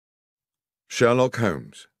Sherlock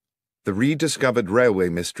Holmes, The Rediscovered Railway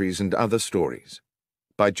Mysteries and Other Stories,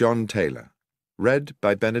 by John Taylor, read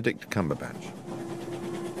by Benedict Cumberbatch.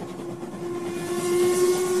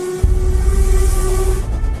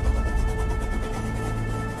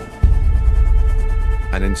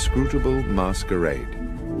 An Inscrutable Masquerade.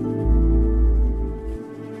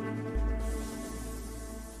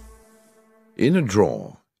 In a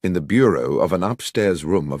drawer, in the bureau of an upstairs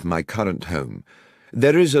room of my current home,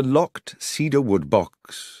 there is a locked cedarwood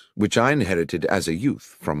box, which I inherited as a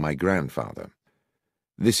youth from my grandfather.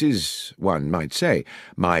 This is, one might say,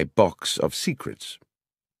 my box of secrets.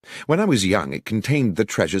 When I was young, it contained the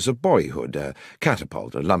treasures of boyhood, a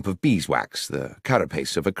catapult, a lump of beeswax, the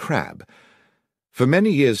carapace of a crab. For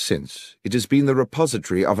many years since, it has been the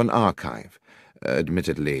repository of an archive,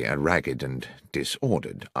 admittedly a ragged and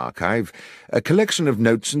disordered archive, a collection of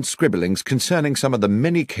notes and scribblings concerning some of the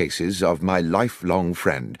many cases of my lifelong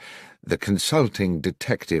friend, the consulting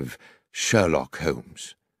detective Sherlock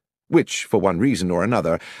Holmes, which, for one reason or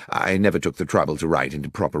another, I never took the trouble to write into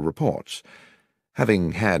proper reports.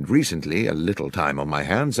 Having had recently a little time on my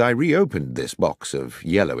hands, I reopened this box of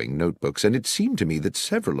yellowing notebooks, and it seemed to me that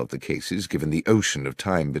several of the cases, given the ocean of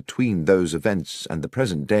time between those events and the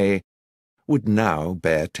present day, would now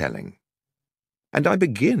bear telling. And I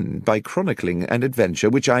begin by chronicling an adventure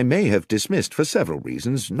which I may have dismissed for several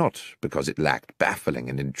reasons, not because it lacked baffling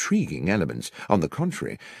and intriguing elements, on the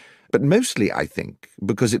contrary, but mostly, I think,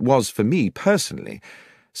 because it was, for me personally,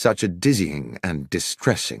 such a dizzying and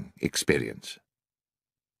distressing experience.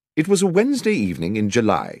 It was a Wednesday evening in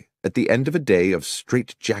July, at the end of a day of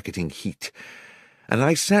strait-jacketing heat, and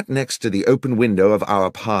I sat next to the open window of our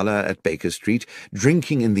parlour at Baker Street,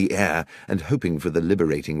 drinking in the air and hoping for the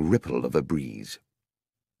liberating ripple of a breeze.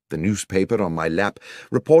 The newspaper on my lap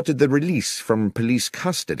reported the release from police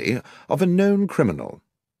custody of a known criminal,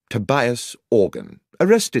 Tobias Organ,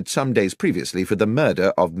 arrested some days previously for the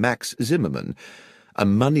murder of Max Zimmerman, a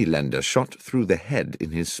moneylender shot through the head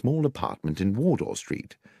in his small apartment in Wardour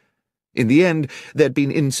Street. In the end, there had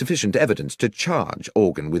been insufficient evidence to charge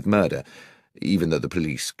Organ with murder, even though the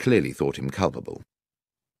police clearly thought him culpable.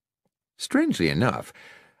 Strangely enough,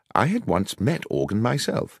 I had once met Organ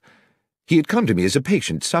myself. He had come to me as a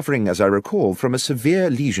patient suffering, as I recall, from a severe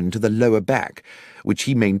lesion to the lower back, which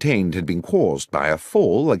he maintained had been caused by a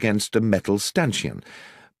fall against a metal stanchion,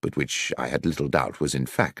 but which I had little doubt was in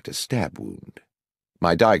fact a stab wound.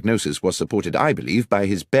 My diagnosis was supported, I believe, by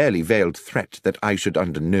his barely veiled threat that I should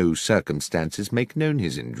under no circumstances make known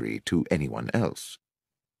his injury to anyone else.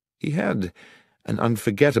 He had an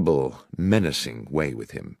unforgettable, menacing way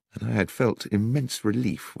with him, and I had felt immense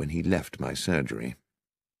relief when he left my surgery.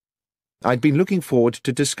 I'd been looking forward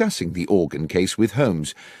to discussing the Organ case with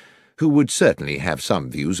Holmes, who would certainly have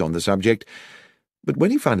some views on the subject, but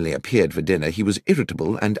when he finally appeared for dinner he was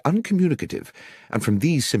irritable and uncommunicative, and from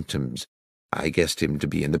these symptoms I guessed him to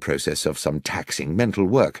be in the process of some taxing mental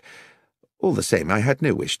work. All the same, I had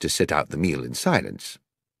no wish to sit out the meal in silence.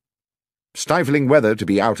 "Stifling weather to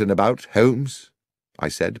be out and about, Holmes," I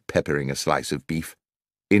said, peppering a slice of beef.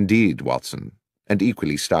 "Indeed, Watson, and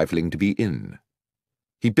equally stifling to be in."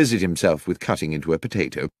 He busied himself with cutting into a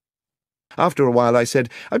potato. After a while I said,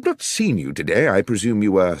 "I've not seen you today. I presume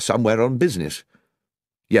you were somewhere on business."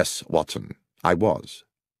 "Yes, Watson, I was."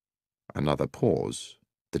 Another pause,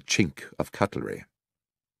 the chink of cutlery.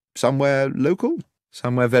 "Somewhere local?"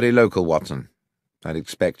 "Somewhere very local, Watson. I'd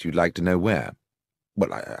expect you'd like to know where."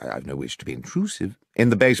 "Well, I've no wish to be intrusive."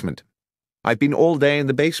 "In the basement. I've been all day in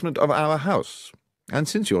the basement of our house, and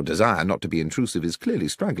since your desire not to be intrusive is clearly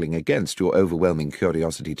struggling against your overwhelming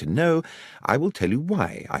curiosity to know, I will tell you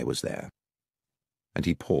why I was there." And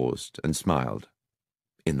he paused and smiled,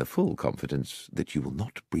 in the full confidence that you will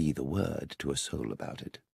not breathe a word to a soul about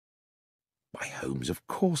it. "Why, Holmes, of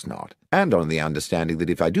course not, and on the understanding that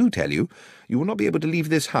if I do tell you, you will not be able to leave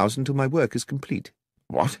this house until my work is complete."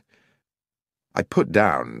 "What?" I put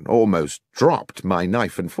down, almost dropped, my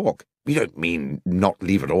knife and fork. "You don't mean not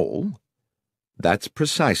leave at all?" "That's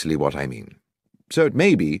precisely what I mean. So it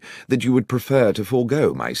may be that you would prefer to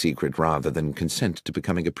forego my secret rather than consent to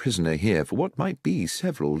becoming a prisoner here for what might be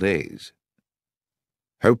several days."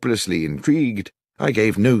 Hopelessly intrigued, I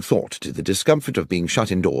gave no thought to the discomfort of being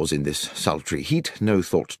shut indoors in this sultry heat, no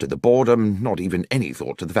thought to the boredom, not even any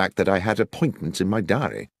thought to the fact that I had appointments in my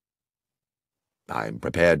diary. "I'm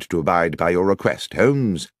prepared to abide by your request,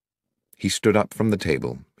 Holmes." He stood up from the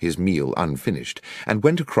table, his meal unfinished, and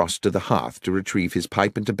went across to the hearth to retrieve his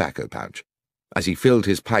pipe and tobacco pouch. As he filled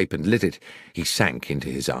his pipe and lit it, he sank into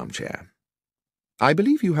his armchair. "I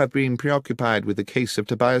believe you have been preoccupied with the case of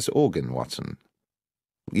Tobias Organ, Watson."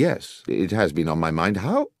 Yes, it has been on my mind.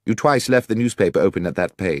 How? You twice left the newspaper open at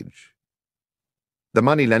that page. The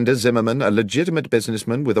moneylender Zimmerman, a legitimate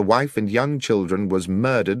businessman with a wife and young children, was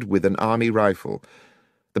murdered with an army rifle.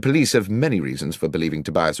 The police have many reasons for believing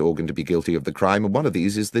Tobias Organ to be guilty of the crime, and one of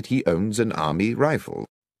these is that he owns an army rifle.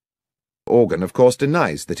 Organ, of course,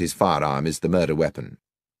 denies that his firearm is the murder weapon.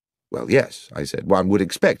 Well, yes, I said, one would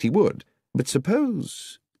expect he would. But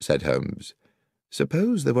suppose, said Holmes,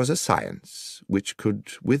 suppose there was a science which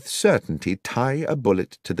could with certainty tie a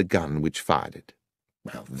bullet to the gun which fired it.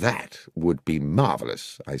 Well, that would be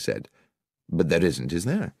marvellous, I said. But there isn't, is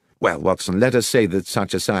there? Well, Watson, let us say that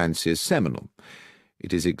such a science is seminal.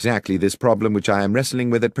 It is exactly this problem which I am wrestling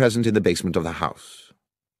with at present in the basement of the house.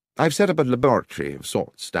 I've set up a laboratory of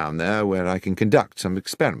sorts down there where I can conduct some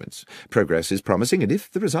experiments. Progress is promising, and if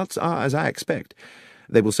the results are as I expect,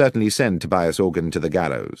 they will certainly send Tobias Organ to the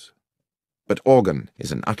gallows. But Organ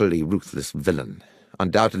is an utterly ruthless villain,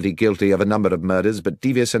 undoubtedly guilty of a number of murders, but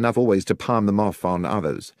devious enough always to palm them off on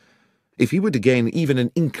others. If he were to gain even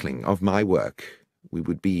an inkling of my work, we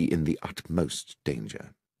would be in the utmost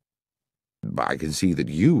danger. I can see that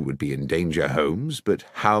you would be in danger, Holmes, but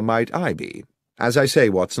how might I be? As I say,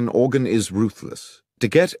 Watson, Organ is ruthless. To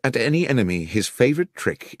get at any enemy, his favourite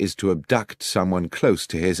trick is to abduct someone close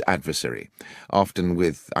to his adversary, often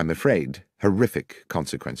with, I'm afraid, horrific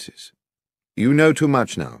consequences. You know too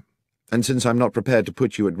much now, and since I'm not prepared to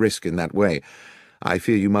put you at risk in that way, I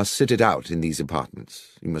fear you must sit it out in these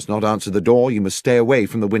apartments. You must not answer the door, you must stay away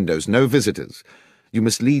from the windows, no visitors. You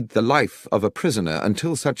must lead the life of a prisoner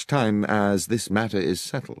until such time as this matter is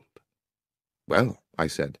settled. Well, I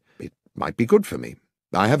said, it might be good for me.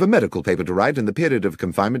 I have a medical paper to write, and the period of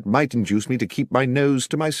confinement might induce me to keep my nose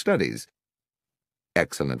to my studies.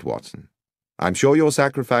 Excellent, Watson. I'm sure your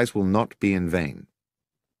sacrifice will not be in vain.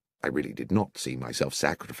 I really did not see myself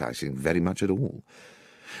sacrificing very much at all.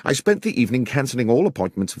 I spent the evening cancelling all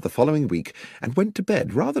appointments of the following week, and went to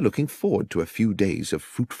bed rather looking forward to a few days of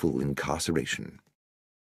fruitful incarceration.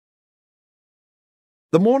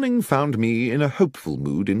 The morning found me in a hopeful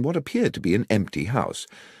mood in what appeared to be an empty house.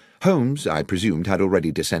 Holmes, I presumed, had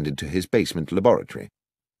already descended to his basement laboratory.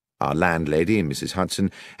 Our landlady, Mrs.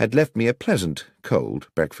 Hudson, had left me a pleasant, cold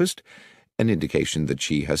breakfast, an indication that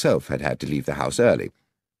she herself had had to leave the house early.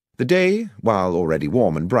 The day, while already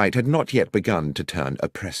warm and bright, had not yet begun to turn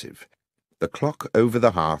oppressive. The clock over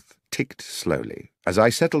the hearth ticked slowly as I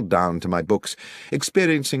settled down to my books,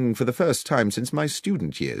 experiencing for the first time since my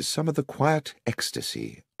student years some of the quiet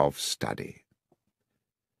ecstasy of study.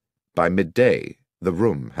 By midday, the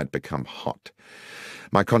room had become hot.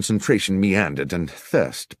 My concentration meandered, and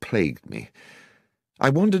thirst plagued me. I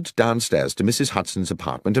wandered downstairs to Mrs. Hudson's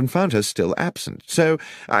apartment and found her still absent, so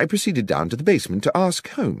I proceeded down to the basement to ask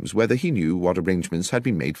Holmes whether he knew what arrangements had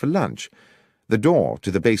been made for lunch. The door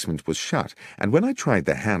to the basement was shut, and when I tried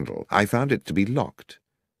the handle, I found it to be locked.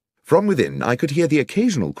 From within, I could hear the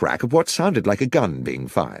occasional crack of what sounded like a gun being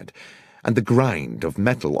fired, and the grind of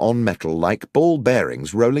metal on metal like ball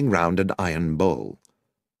bearings rolling round an iron bowl.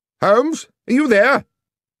 "Holmes, are you there?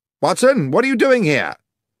 Watson, what are you doing here?"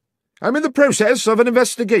 "I'm in the process of an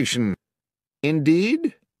investigation."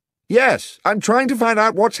 "Indeed?" "Yes, I'm trying to find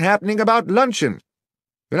out what's happening about luncheon."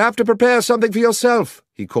 "You'll have to prepare something for yourself,"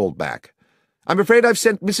 he called back. "I'm afraid I've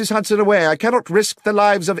sent Mrs. Hudson away. I cannot risk the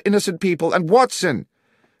lives of innocent people. And Watson,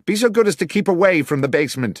 be so good as to keep away from the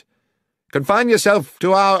basement. Confine yourself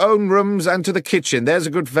to our own rooms and to the kitchen. There's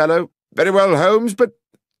a good fellow." "Very well, Holmes, but—"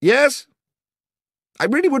 "Yes?" "I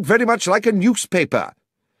really would very much like a newspaper."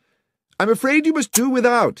 "I'm afraid you must do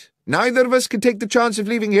without. Neither of us can take the chance of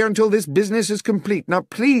leaving here until this business is complete. Now,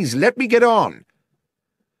 please, let me get on."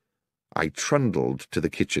 I trundled to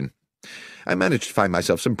the kitchen. I managed to find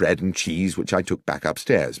myself some bread and cheese, which I took back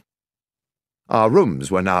upstairs. Our rooms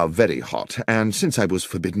were now very hot, and since I was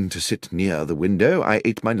forbidden to sit near the window, I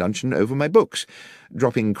ate my luncheon over my books,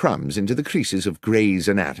 dropping crumbs into the creases of Gray's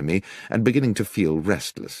Anatomy and beginning to feel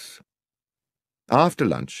restless. After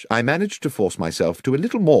lunch, I managed to force myself to a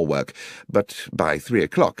little more work, but by 3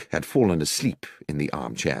 o'clock had fallen asleep in the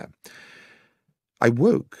armchair. I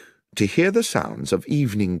woke to hear the sounds of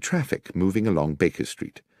evening traffic moving along Baker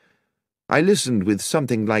Street. I listened with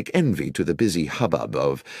something like envy to the busy hubbub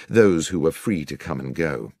of those who were free to come and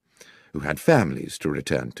go, who had families to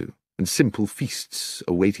return to, and simple feasts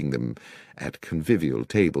awaiting them at convivial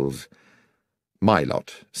tables. My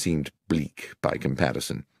lot seemed bleak by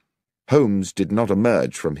comparison. Holmes did not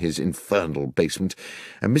emerge from his infernal basement,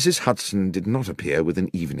 and Mrs. Hudson did not appear with an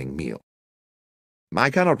evening meal. I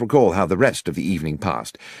cannot recall how the rest of the evening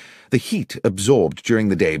passed. The heat absorbed during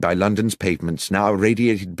the day by London's pavements now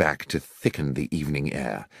radiated back to thicken the evening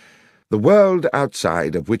air. The world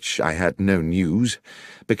outside, of which I had no news,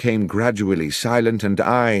 became gradually silent, and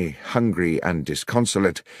I, hungry and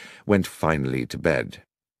disconsolate, went finally to bed.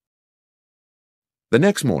 The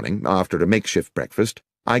next morning, after a makeshift breakfast,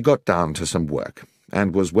 I got down to some work,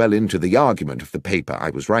 and was well into the argument of the paper I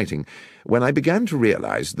was writing, when I began to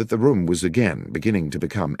realize that the room was again beginning to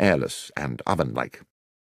become airless and oven-like.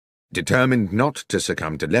 Determined not to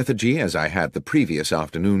succumb to lethargy as I had the previous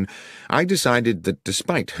afternoon, I decided that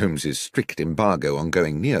despite Holmes's strict embargo on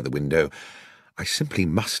going near the window, I simply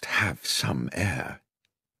must have some air.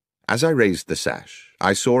 As I raised the sash,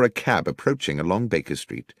 I saw a cab approaching along Baker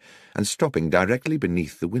Street and stopping directly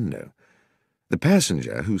beneath the window. The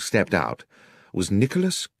passenger who stepped out was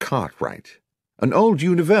Nicholas Cartwright, an old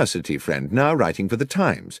university friend now writing for the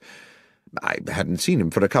Times. I hadn't seen him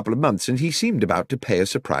for a couple of months, and he seemed about to pay a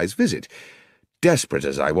surprise visit. Desperate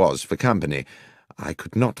as I was for company, I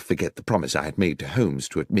could not forget the promise I had made to Holmes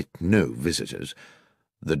to admit no visitors.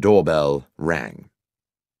 The doorbell rang.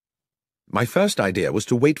 My first idea was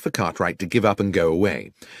to wait for Cartwright to give up and go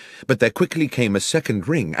away, but there quickly came a second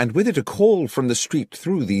ring, and with it a call from the street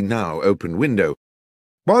through the now open window.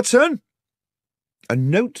 "Watson!" A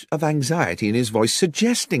note of anxiety in his voice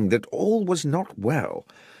suggesting that all was not well.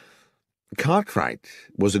 Cartwright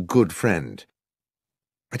was a good friend.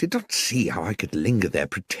 I did not see how I could linger there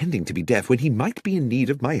pretending to be deaf when he might be in need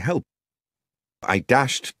of my help. I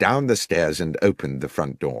dashed down the stairs and opened the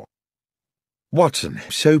front door. "Watson,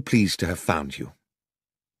 so pleased to have found you."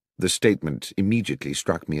 The statement immediately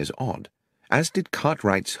struck me as odd, as did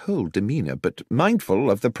Cartwright's whole demeanour, but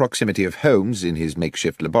mindful of the proximity of Holmes in his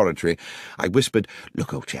makeshift laboratory, I whispered,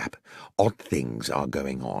 "Look, old chap, odd things are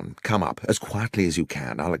going on. Come up, as quietly as you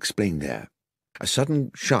can. I'll explain there." A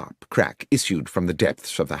sudden sharp crack issued from the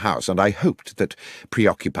depths of the house, and I hoped that,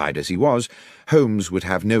 preoccupied as he was, Holmes would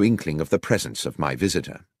have no inkling of the presence of my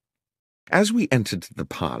visitor. As we entered the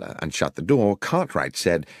parlour and shut the door, Cartwright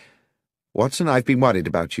said, "Watson, I've been worried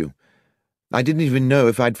about you. I didn't even know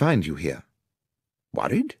if I'd find you here."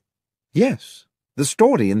 "Worried?" "Yes. The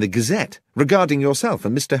story in the Gazette regarding yourself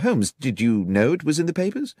and Mr. Holmes. Did you know it was in the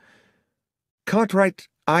papers?" "Cartwright,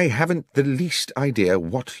 I haven't the least idea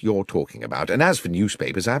what you're talking about, and as for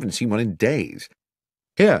newspapers, I haven't seen one in days.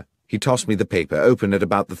 Here." He tossed me the paper, open at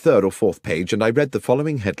about the third or fourth page, and I read the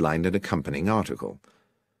following headline and accompanying article.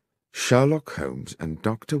 "Sherlock Holmes and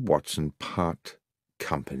Dr. Watson part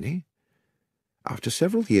company? After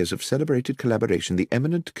several years of celebrated collaboration, the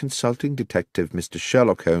eminent consulting detective Mr.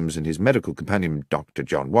 Sherlock Holmes and his medical companion Dr.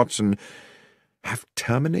 John Watson have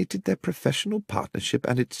terminated their professional partnership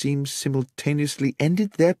and, it seems, simultaneously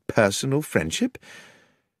ended their personal friendship.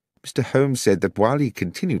 Mr. Holmes said that while he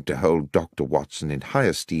continued to hold Dr. Watson in high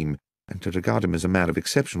esteem and to regard him as a man of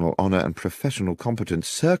exceptional honour and professional competence,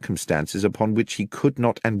 circumstances upon which he could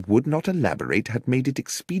not and would not elaborate had made it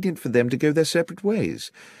expedient for them to go their separate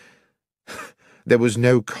ways. There was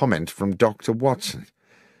no comment from Dr. Watson."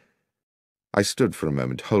 I stood for a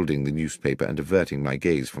moment, holding the newspaper and averting my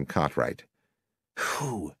gaze from Cartwright.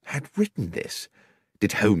 Who had written this?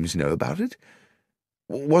 Did Holmes know about it?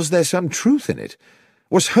 Was there some truth in it?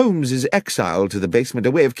 Was Holmes's exile to the basement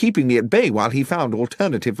a way of keeping me at bay while he found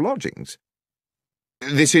alternative lodgings?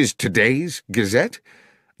 "This is today's Gazette?"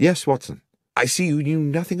 "Yes, Watson. I see you knew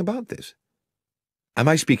nothing about this." "Am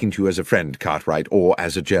I speaking to you as a friend, Cartwright, or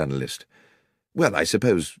as a journalist?" "Well, I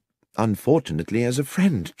suppose, unfortunately, as a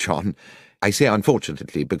friend, John. I say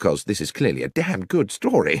unfortunately because this is clearly a damned good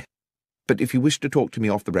story. But if you wish to talk to me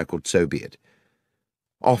off the record, so be it."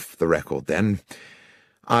 "Off the record, then.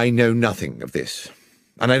 I know nothing of this,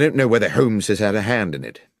 and I don't know whether Holmes has had a hand in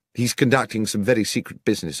it. He's conducting some very secret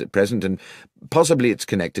business at present, and possibly it's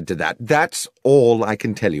connected to that. That's all I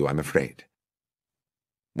can tell you, I'm afraid."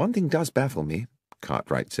 "One thing does baffle me,"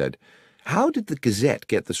 Cartwright said. "How did the Gazette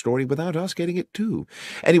get the story without us getting it too?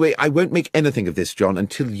 Anyway, I won't make anything of this, John,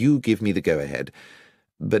 until you give me the go-ahead.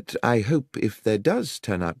 But I hope if there does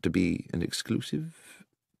turn out to be an exclusive—"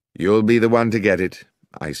 "You'll be the one to get it,"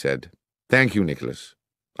 I said. "Thank you, Nicholas."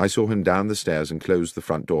 I saw him down the stairs and close the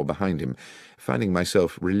front door behind him, finding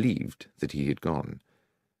myself relieved that he had gone.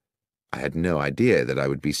 I had no idea that I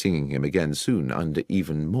would be seeing him again soon under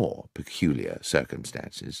even more peculiar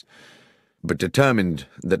circumstances. But determined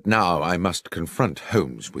that now I must confront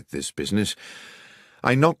Holmes with this business,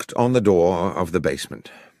 I knocked on the door of the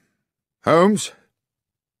basement. "Holmes?"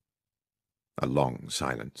 A long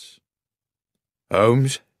silence.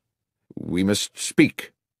 "Holmes? We must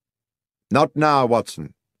speak." "Not now,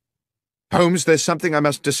 Watson." "Holmes, there's something I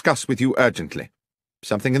must discuss with you urgently.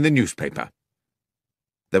 Something in the newspaper."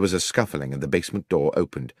 There was a scuffling and the basement door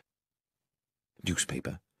opened.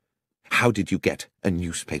 "Newspaper? How did you get a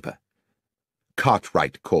newspaper?"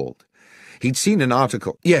 Cartwright called. He'd seen an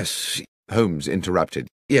article— Yes, Holmes interrupted.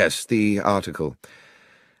 Yes, the article.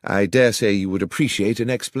 I dare say you would appreciate an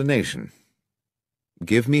explanation.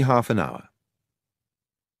 Give me half an hour.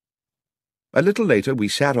 A little later we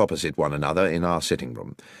sat opposite one another in our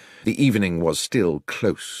sitting-room. The evening was still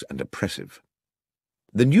close and oppressive.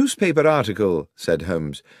 The newspaper article, said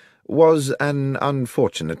Holmes, was an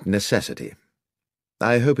unfortunate necessity.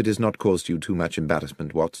 I hope it has not caused you too much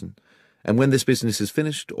embarrassment, Watson, and when this business is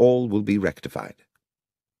finished, all will be rectified.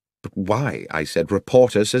 But why, I said,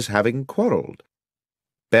 report us as having quarrelled?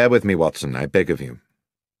 Bear with me, Watson, I beg of you.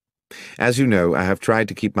 As you know, I have tried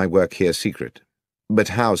to keep my work here secret, but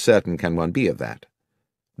how certain can one be of that?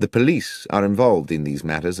 The police are involved in these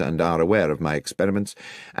matters and are aware of my experiments,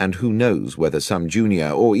 and who knows whether some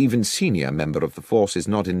junior or even senior member of the force is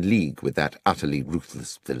not in league with that utterly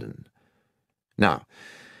ruthless villain. Now,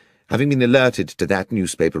 having been alerted to that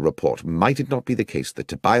newspaper report, might it not be the case that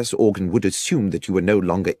Tobias Organ would assume that you were no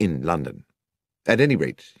longer in London? At any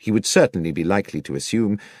rate, he would certainly be likely to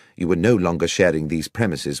assume you were no longer sharing these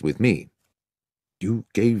premises with me. You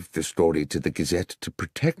gave the story to the Gazette to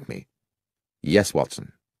protect me? Yes,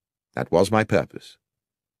 Watson. That was my purpose.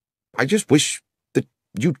 I just wish that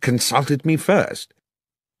you'd consulted me first.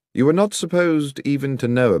 You were not supposed even to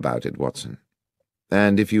know about it, Watson.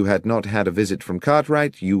 And if you had not had a visit from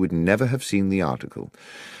Cartwright, you would never have seen the article.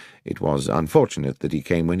 It was unfortunate that he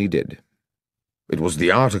came when he did. It was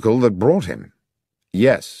the article that brought him.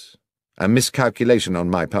 Yes, a miscalculation on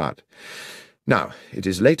my part. Now, it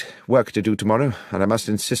is late, work to do tomorrow, and I must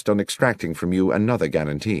insist on extracting from you another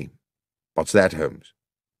guarantee. What's that, Holmes?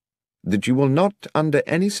 That you will not, under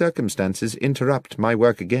any circumstances, interrupt my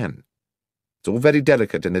work again. It's all very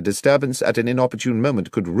delicate, and a disturbance at an inopportune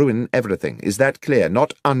moment could ruin everything. Is that clear?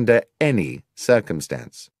 Not under any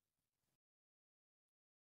circumstance.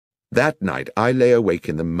 That night I lay awake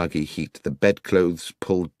in the muggy heat, the bedclothes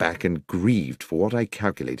pulled back, and grieved for what I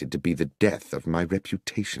calculated to be the death of my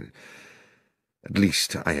reputation. At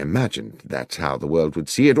least I imagined that's how the world would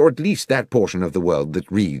see it, or at least that portion of the world that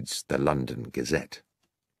reads the London Gazette.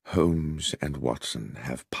 Holmes and Watson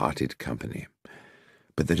have parted company,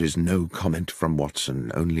 but there is no comment from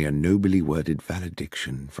Watson, only a nobly worded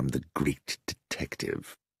valediction from the great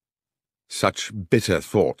detective. Such bitter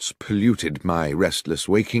thoughts polluted my restless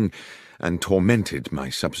waking and tormented my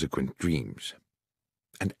subsequent dreams.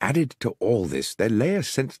 And added to all this, there lay a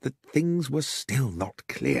sense that things were still not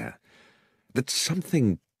clear, that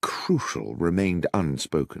something crucial remained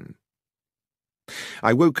unspoken.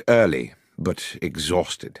 I woke early, but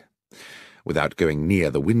exhausted. Without going near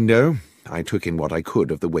the window, I took in what I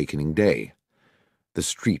could of the wakening day. The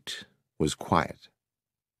street was quiet.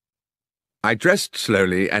 I dressed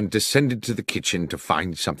slowly and descended to the kitchen to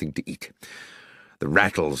find something to eat. The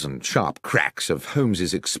rattles and sharp cracks of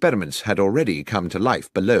Holmes's experiments had already come to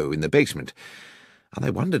life below in the basement, and I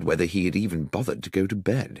wondered whether he had even bothered to go to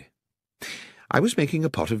bed. I was making a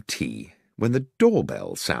pot of tea when the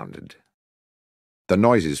doorbell sounded. The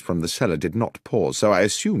noises from the cellar did not pause, so I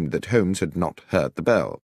assumed that Holmes had not heard the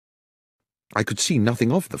bell. I could see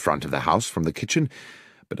nothing of the front of the house from the kitchen,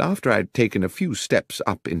 but after I had taken a few steps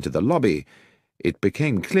up into the lobby, it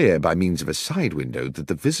became clear by means of a side window that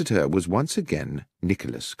the visitor was once again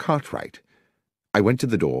Nicholas Cartwright. I went to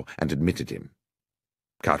the door and admitted him.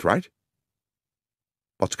 Cartwright?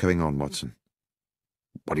 What's going on, Watson?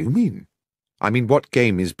 What do you mean? I mean, what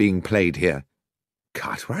game is being played here?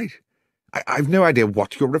 Cartwright? I've no idea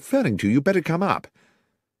what you're referring to. You better come up.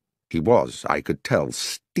 He was, I could tell,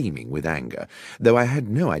 steaming with anger, though I had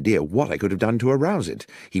no idea what I could have done to arouse it.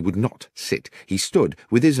 He would not sit. He stood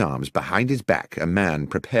with his arms behind his back, a man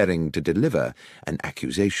preparing to deliver an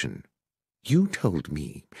accusation. You told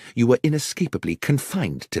me you were inescapably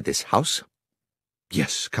confined to this house?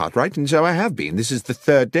 Yes, Cartwright, and so I have been. This is the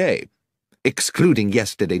third day. Excluding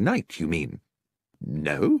yesterday night, you mean?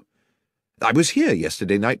 No. I was here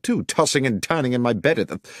yesterday night, too, tossing and turning in my bed at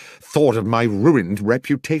the thought of my ruined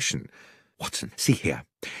reputation. Watson, see here.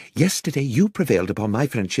 Yesterday you prevailed upon my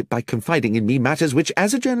friendship by confiding in me matters which,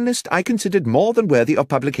 as a journalist, I considered more than worthy of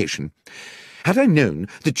publication. Had I known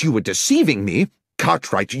that you were deceiving me,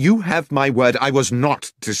 Cartwright, you have my word, I was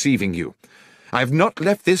not deceiving you. I have not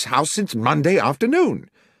left this house since Monday afternoon.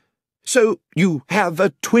 So you have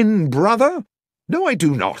a twin brother? No, I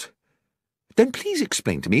do not. Then please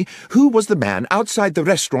explain to me, who was the man outside the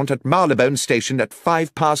restaurant at Marylebone Station at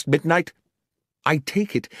 5 past midnight? I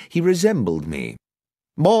take it he resembled me.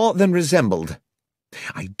 More than resembled.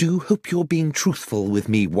 I do hope you're being truthful with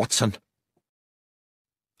me, Watson.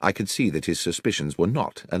 I could see that his suspicions were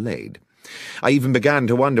not allayed. I even began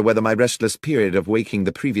to wonder whether my restless period of waking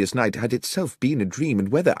the previous night had itself been a dream, and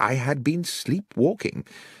whether I had been sleepwalking.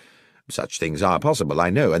 Such things are possible, I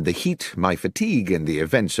know, and the heat, my fatigue, and the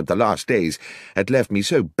events of the last days had left me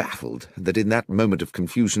so baffled that in that moment of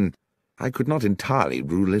confusion I could not entirely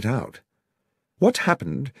rule it out. "What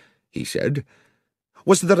happened," he said,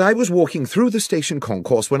 "was that I was walking through the station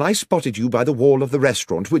concourse when I spotted you by the wall of the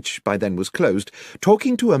restaurant, which by then was closed,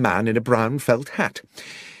 talking to a man in a brown felt hat.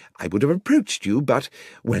 I would have approached you, but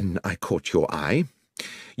when I caught your eye,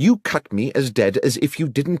 you cut me as dead as if you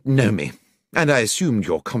didn't know me, and I assumed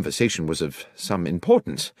your conversation was of some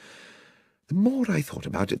importance. The more I thought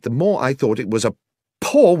about it, the more I thought it was a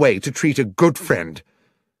poor way to treat a good friend."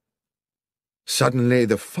 Suddenly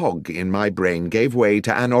the fog in my brain gave way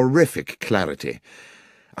to an horrific clarity.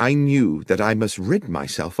 I knew that I must rid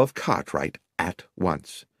myself of Cartwright at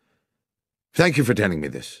once. "Thank you for telling me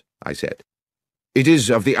this," I said. "It is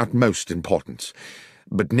of the utmost importance.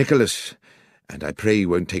 But, Nicholas, and I pray you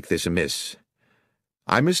won't take this amiss,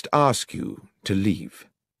 I must ask you to leave."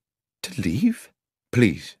 "To leave?"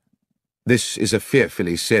 "Please. This is a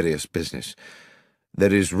fearfully serious business.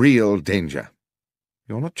 There is real danger."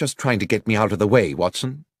 "You're not just trying to get me out of the way,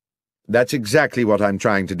 Watson?" "That's exactly what I'm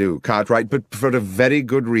trying to do, Cartwright, but for a very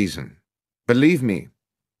good reason. Believe me,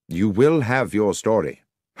 you will have your story."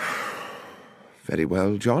 "Very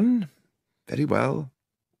well, John. Very well."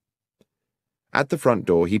 At the front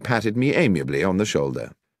door he patted me amiably on the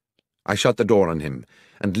shoulder. I shut the door on him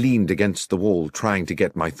and leaned against the wall, trying to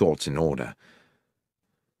get my thoughts in order.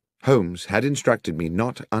 Holmes had instructed me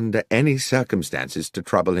not under any circumstances to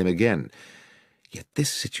trouble him again, yet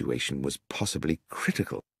this situation was possibly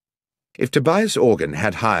critical. If Tobias Organ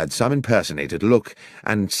had hired some impersonator to look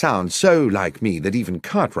and sound so like me that even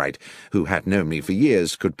Cartwright, who had known me for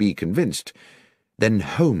years, could be convinced, then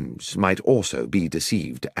Holmes might also be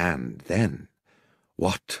deceived, and then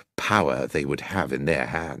what power they would have in their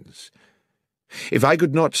hands. If I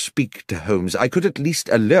could not speak to Holmes, I could at least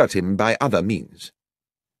alert him by other means.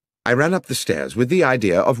 I ran up the stairs with the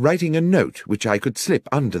idea of writing a note which I could slip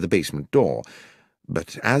under the basement door,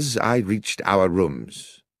 but as I reached our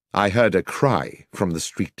rooms, I heard a cry from the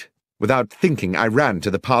street. Without thinking, I ran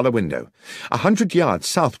to the parlour window. 100 yards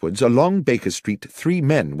southwards along Baker Street, 3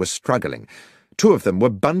 men were struggling. 2 of them were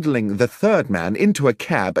bundling the 3rd man into a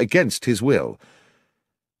cab against his will.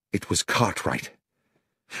 It was Cartwright.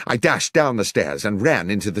 I dashed down the stairs and ran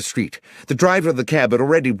into the street. The driver of the cab had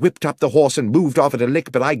already whipped up the horse and moved off at a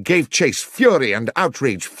lick, but I gave chase, fury and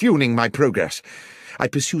outrage fueling my progress. I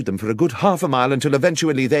pursued them for a good half a mile until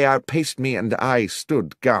eventually they outpaced me, and I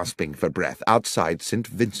stood gasping for breath outside St.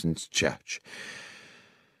 Vincent's Church.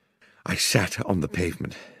 I sat on the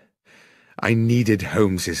pavement. I needed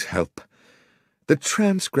Holmes's help. The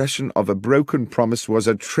transgression of a broken promise was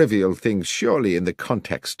a trivial thing, surely, in the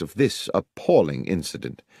context of this appalling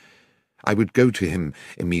incident. I would go to him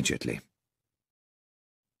immediately.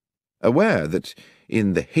 Aware that,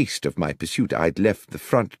 in the haste of my pursuit, I'd left the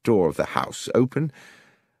front door of the house open,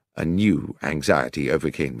 a new anxiety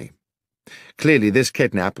overcame me. Clearly this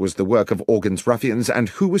kidnap was the work of Organ's ruffians, and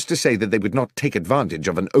who was to say that they would not take advantage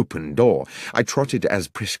of an open door? I trotted as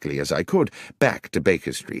briskly as I could back to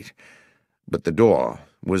Baker Street. But the door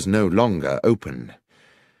was no longer open,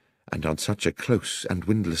 and on such a close and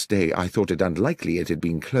windless day I thought it unlikely it had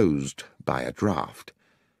been closed by a draught.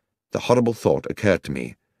 The horrible thought occurred to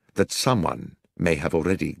me that someone may have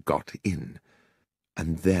already got in,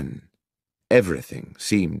 and then everything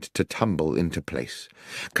seemed to tumble into place.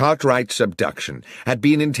 Cartwright's abduction had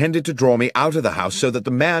been intended to draw me out of the house so that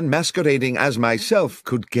the man masquerading as myself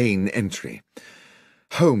could gain entry.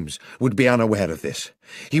 Holmes would be unaware of this.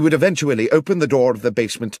 He would eventually open the door of the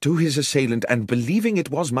basement to his assailant, and believing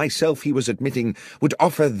it was myself he was admitting, would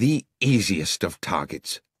offer the easiest of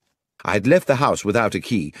targets. I had left the house without a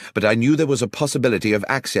key, but I knew there was a possibility of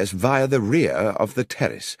access via the rear of the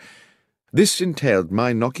terrace. This entailed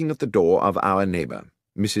my knocking at the door of our neighbour,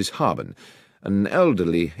 Mrs. Harben, an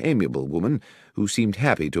elderly, amiable woman who seemed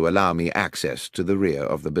happy to allow me access to the rear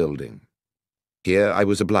of the building. Here I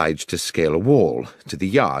was obliged to scale a wall to the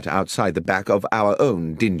yard outside the back of our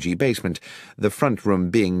own dingy basement, the front room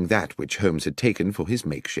being that which Holmes had taken for his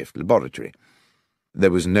makeshift laboratory. There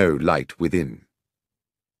was no light within.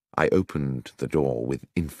 I opened the door with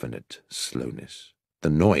infinite slowness. The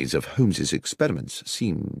noise of Holmes's experiments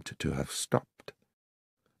seemed to have stopped.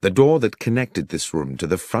 The door that connected this room to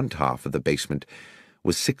the front half of the basement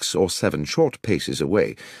was 6 or 7 short paces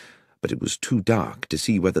away, but it was too dark to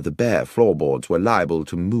see whether the bare floorboards were liable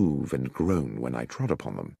to move and groan when I trod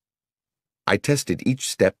upon them. I tested each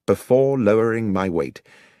step before lowering my weight,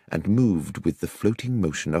 and moved with the floating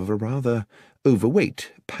motion of a rather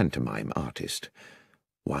overweight pantomime artist.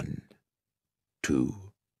 1, 2,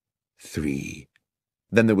 3.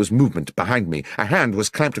 Then there was movement behind me. A hand was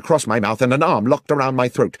clamped across my mouth and an arm locked around my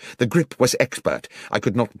throat. The grip was expert. I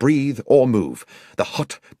could not breathe or move. The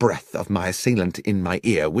hot breath of my assailant in my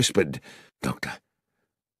ear whispered, "Doctor,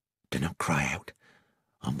 do not cry out.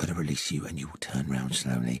 I'm going to release you and you will turn round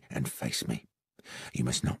slowly and face me. You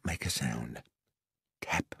must not make a sound.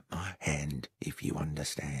 Tap my hand if you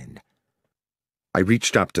understand." I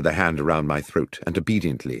reached up to the hand around my throat, and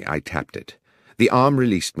obediently I tapped it. The arm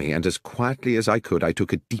released me, and as quietly as I could I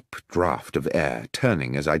took a deep draught of air,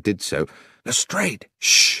 turning as I did so. "Lestrade!"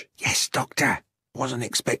 "Shh! Yes, Doctor. Wasn't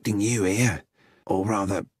expecting you here. Or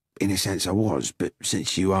rather, in a sense I was, but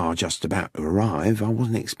since you are just about to arrive, I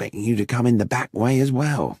wasn't expecting you to come in the back way as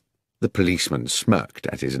well." The policeman smirked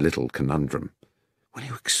at his little conundrum. "Will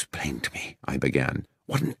you explain to me," I began,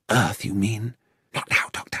 "what on earth you mean?" "Not now,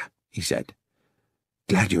 Doctor," he said.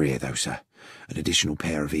 "Glad you're here, though, sir. An additional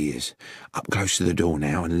pair of ears. Up close to the door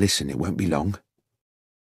now and listen, it won't be long."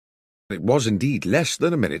 It was indeed less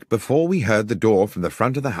than a minute before we heard the door from the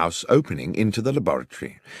front of the house opening into the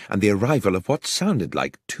laboratory, and the arrival of what sounded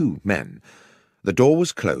like 2 men. The door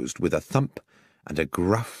was closed with a thump, and a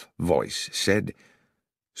gruff voice said,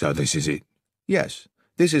 "So this is it?" "Yes,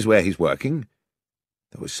 this is where he's working."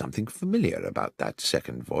 There was something familiar about that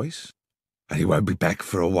second voice. "And he won't be back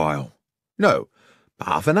for a while?" "No.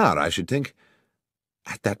 Half an hour, I should think."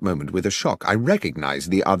 At that moment, with a shock, I recognized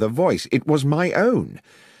the other voice. It was my own.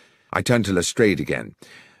 I turned to Lestrade again,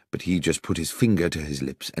 but he just put his finger to his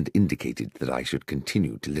lips and indicated that I should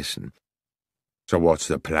continue to listen. "So what's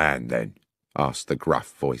the plan, then?" asked the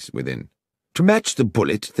gruff voice within. "To match the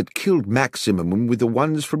bullet that killed Maximum with the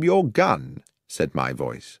ones from your gun," said my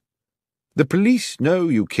voice. "The police know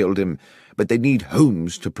you killed him, but they need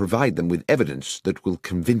Holmes to provide them with evidence that will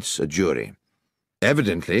convince a jury.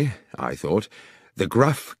 Evidently, I thought, the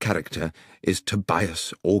gruff character is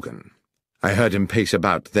Tobias Organ." I heard him pace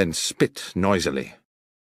about, then spit noisily.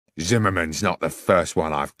 "Zimmerman's not the first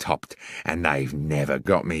one I've topped, and they've never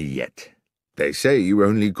got me yet. They say you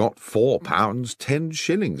only got £4, 10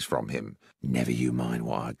 shillings from him." "Never you mind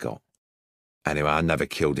what I got. Anyway, I never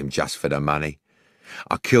killed him just for the money.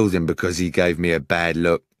 I killed him because he gave me a bad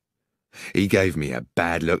look. He gave me a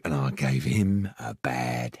bad look, and I gave him a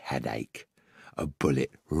bad headache. A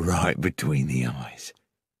bullet right between the eyes.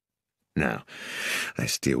 Now,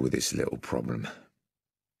 let's deal with this little problem."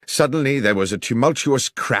 Suddenly there was a tumultuous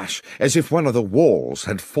crash, as if one of the walls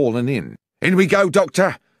had fallen in. "In we go,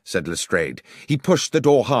 Doctor," said Lestrade. He pushed the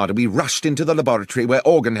door hard, and we rushed into the laboratory, where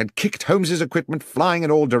Organ had kicked Holmes's equipment flying in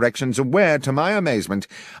all directions, and where, to my amazement,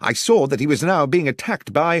 I saw that he was now being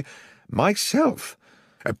attacked by myself.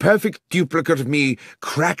 A perfect duplicate of me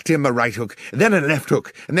cracked him a right hook, then a left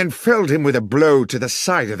hook, and then felled him with a blow to the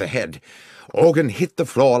side of the head. Organ hit the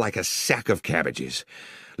floor like a sack of cabbages.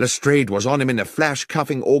 Lestrade was on him in a flash,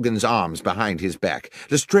 cuffing Organ's arms behind his back.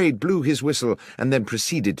 Lestrade blew his whistle and then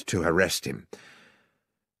proceeded to arrest him.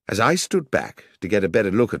 As I stood back to get a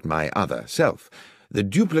better look at my other self, the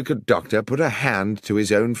duplicate doctor put a hand to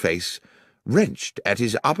his own face, wrenched at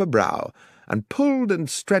his upper brow, and pulled and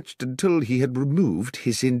stretched until he had removed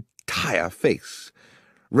his entire face,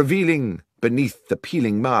 revealing, beneath the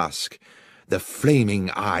peeling mask, the flaming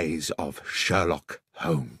eyes of Sherlock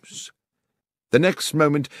Holmes. The next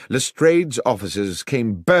moment Lestrade's officers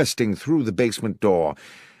came bursting through the basement door,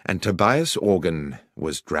 and Tobias Organ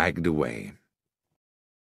was dragged away.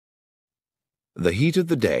 The heat of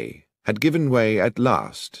the day had given way at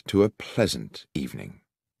last to a pleasant evening.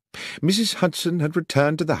 Mrs. Hudson had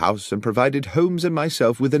returned to the house and provided Holmes and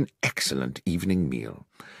myself with an excellent evening meal.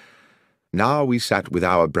 Now we sat with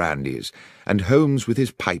our brandies, and Holmes with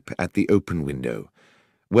his pipe at the open window,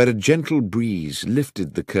 where a gentle breeze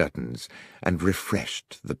lifted the curtains and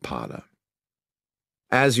refreshed the parlour.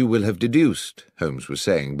 "As you will have deduced," Holmes was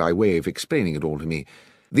saying, by way of explaining it all to me,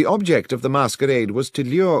 "the object of the masquerade was to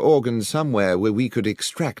lure Organ somewhere where we could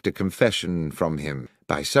extract a confession from him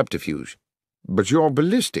by subterfuge." "But your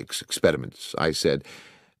ballistics experiments," I said,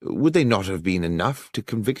 "would they not have been enough to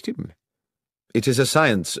convict him?" "It is a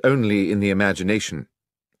science only in the imagination,"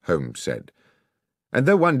 Holmes said, "and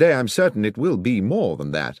though one day I'm certain it will be more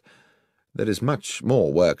than that, there is much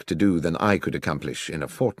more work to do than I could accomplish in a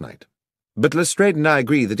fortnight. But Lestrade and I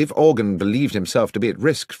agree that if Organ believed himself to be at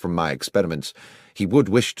risk from my experiments, he would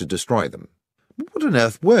wish to destroy them. What on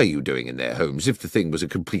earth were you doing in there, Holmes, if the thing was a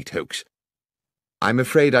complete hoax?" "I'm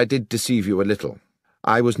afraid I did deceive you a little.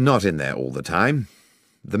 I was not in there all the time.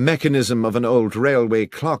 The mechanism of an old railway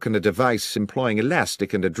clock and a device employing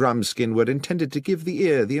elastic and a drum skin were intended to give the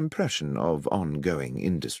ear the impression of ongoing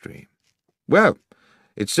industry. "Well,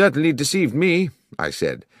 it certainly deceived me," I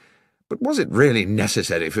said. "But was it really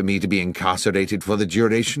necessary for me to be incarcerated for the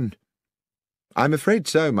duration?" "I'm afraid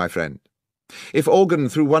so, my friend. If Organ,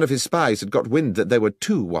 through one of his spies, had got wind that there were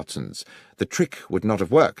two Watsons, the trick would not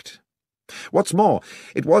have worked. What's more,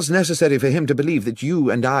 it was necessary for him to believe that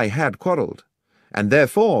you and I had quarrelled, and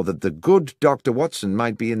therefore that the good Dr. Watson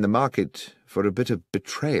might be in the market for a bit of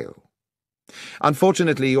betrayal.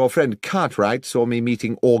 Unfortunately, your friend Cartwright saw me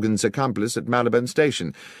meeting Organ's accomplice at Marylebone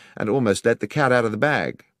Station, and almost let the cat out of the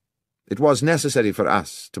bag. It was necessary for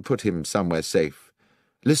us to put him somewhere safe.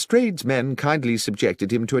 Lestrade's men kindly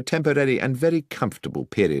subjected him to a temporary and very comfortable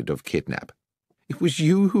period of kidnap." "It was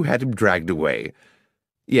you who had him dragged away?"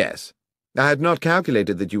 "Yes. I had not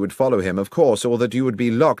calculated that you would follow him, of course, or that you would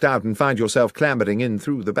be locked out and find yourself clambering in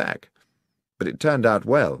through the back. But it turned out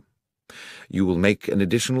well. You will make an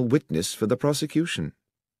additional witness for the prosecution."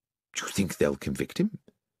 "Do you think they'll convict him?"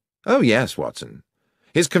 "Oh, yes, Watson.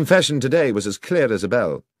 His confession today was as clear as a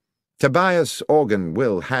bell. Tobias Organ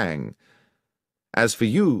will hang. As for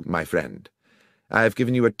you, my friend, I have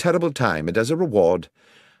given you a terrible time, and as a reward,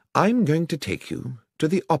 I'm going to take you to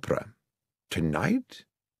the opera." "Tonight?"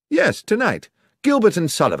 "Yes, tonight. Gilbert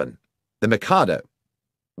and Sullivan. The Mikado."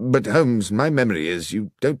 "But, Holmes, my memory is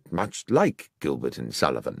you don't much like Gilbert and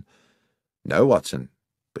Sullivan." "No, Watson,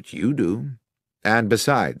 but you do. And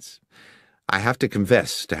besides, I have to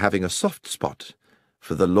confess to having a soft spot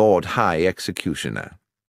for the Lord High Executioner."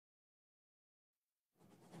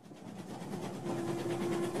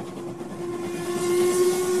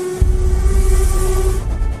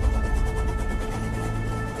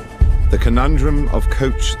 The Conundrum of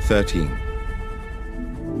Coach 13.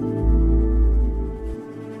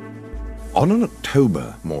 On an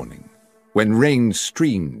October morning, when rain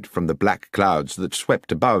streamed from the black clouds that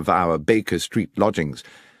swept above our Baker Street lodgings,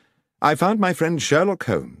 I found my friend Sherlock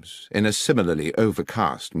Holmes in a similarly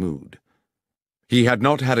overcast mood. He had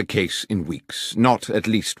not had a case in weeks, not at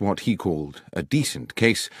least what he called a decent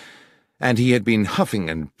case, and he had been huffing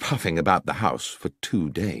and puffing about the house for 2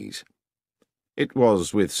 days. It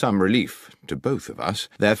was with some relief to both of us,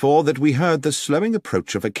 therefore, that we heard the slowing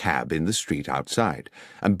approach of a cab in the street outside,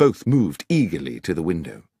 and both moved eagerly to the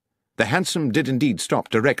window. The hansom did indeed stop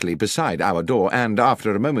directly beside our door, and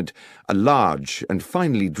after a moment a large and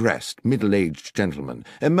finely dressed middle-aged gentleman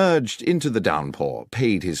emerged into the downpour,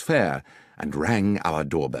 paid his fare, and rang our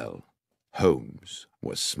doorbell. Holmes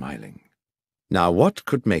was smiling. Now what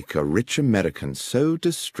could make a rich American so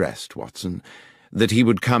distressed, Watson, that he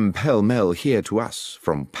would come pell-mell here to us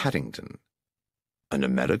from Paddington? "An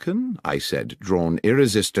American?" I said, drawn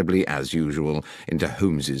irresistibly, as usual, into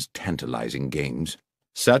Holmes's tantalizing games.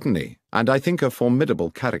 "Certainly, and I think a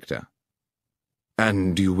formidable character."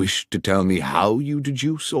 "And do you wish to tell me how you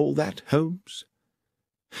deduce all that, Holmes?"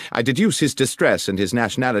 "I deduce his distress and his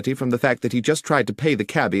nationality from the fact that he just tried to pay the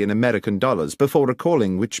cabby in American dollars before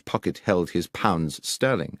recalling which pocket held his pounds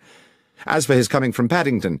sterling. As for his coming from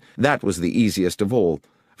Paddington, that was the easiest of all,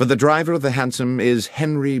 for the driver of the hansom is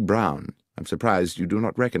Henry Brown. I'm surprised you do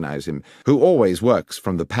not recognize him, who always works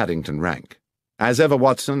from the Paddington rank. As ever,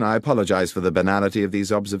 Watson, I apologize for the banality of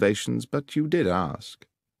these observations, but you did ask."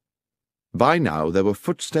 By now there were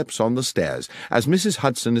footsteps on the stairs, as Mrs.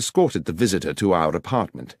 Hudson escorted the visitor to our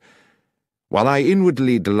apartment. While I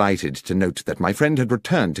inwardly delighted to note that my friend had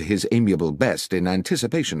returned to his amiable best in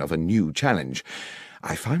anticipation of a new challenge,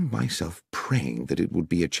 I found myself praying that it would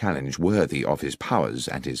be a challenge worthy of his powers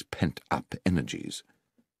and his pent-up energies.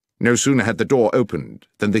 No sooner had the door opened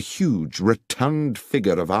than the huge, rotund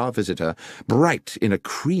figure of our visitor, bright in a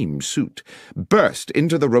cream suit, burst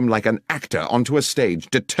into the room like an actor onto a stage,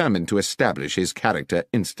 determined to establish his character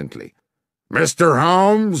instantly. "Mr.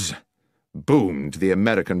 Holmes!" boomed the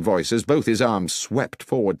American voice as both his arms swept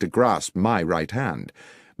forward to grasp my right hand.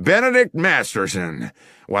 "Benedict Masterson!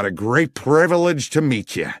 What a great privilege to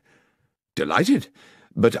meet you!" "Delighted,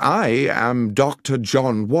 but I am Dr.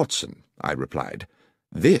 John Watson," I replied.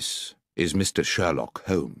 "This is Mr. Sherlock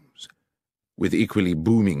Holmes." With equally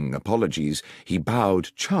booming apologies, he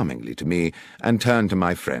bowed charmingly to me and turned to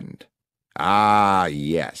my friend. "Ah,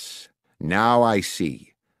 yes. Now I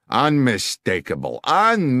see. Unmistakable,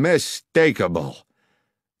 unmistakable."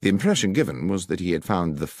 The impression given was that he had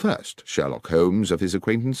found the first Sherlock Holmes of his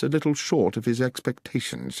acquaintance a little short of his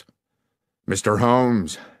expectations. "Mr.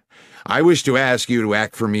 Holmes, I wish to ask you to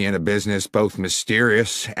act for me in a business both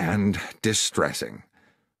mysterious and distressing."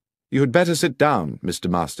 "You had better sit down, Mr.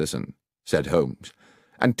 Masterson," said Holmes,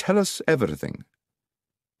 "and tell us everything."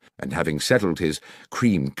 and having settled his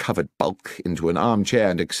cream-covered bulk into an armchair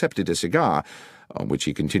and accepted a cigar, on which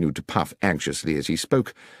he continued to puff anxiously as he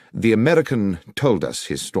spoke, the American told us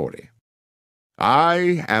his story.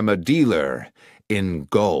 "I am a dealer in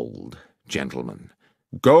gold, gentlemen.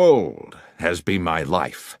 Gold has been my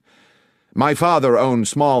life. My father owned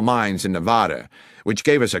small mines in Nevada, which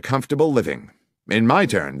gave us a comfortable living. In my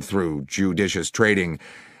turn, through judicious trading,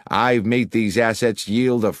 I've made these assets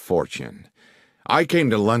yield a fortune. I came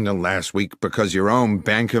to London last week because your own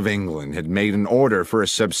Bank of England had made an order for a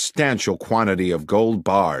substantial quantity of gold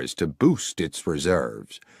bars to boost its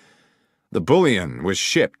reserves. The bullion was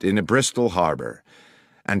shipped into Bristol Harbour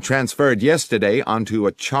and transferred yesterday onto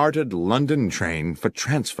a chartered London train for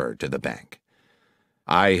transfer to the bank.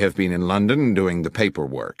 I have been in London doing the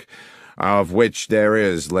paperwork, of which there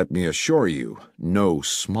is, let me assure you, no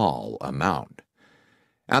small amount.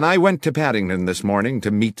 And I went to Paddington this morning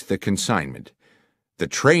to meet the consignment. The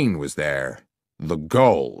train was there, the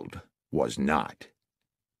gold was not."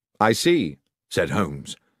 "I see," said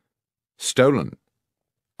Holmes. "Stolen."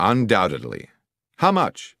 "Undoubtedly. How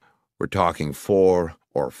much?" "We're talking 4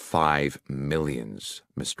 or 5 millions,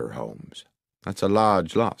 Mr. Holmes." "That's a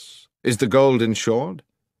large loss. Is the gold insured?"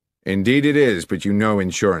 "Indeed it is, but you know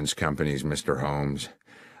insurance companies, Mr. Holmes.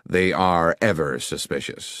 They are ever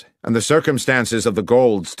suspicious, and the circumstances of the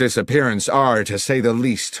gold's disappearance are, to say the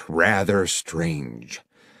least, rather strange."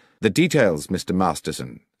 "The details, Mr.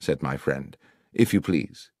 Masterson," said my friend, "if you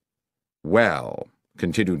please." "Well,"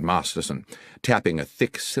 continued Masterson, tapping a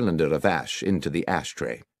thick cylinder of ash into the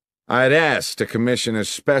ashtray, "I'd asked to commission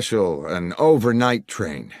an overnight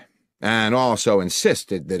train, and also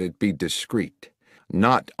insisted that it be discreet,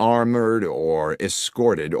 not armored or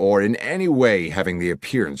escorted, or in any way having the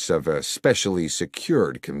appearance of a specially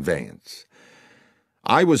secured conveyance.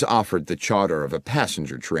 I was offered the charter of a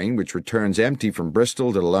passenger train which returns empty from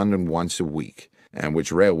Bristol to London once a week, and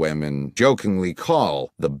which railwaymen jokingly call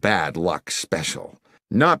the Bad Luck Special,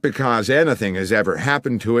 not because anything has ever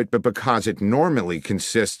happened to it, but because it normally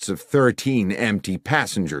consists of 13 empty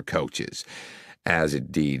passenger coaches, as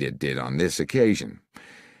indeed it did on this occasion.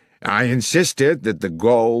 I insisted that the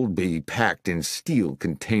gold be packed in steel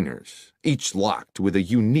containers, each locked with a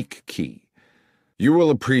unique key. You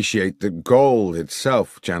will appreciate that gold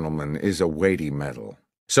itself, gentlemen, is a weighty metal,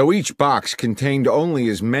 so each box contained only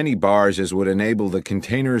as many bars as would enable the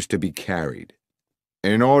containers to be carried.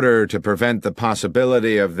 In order to prevent the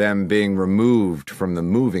possibility of them being removed from the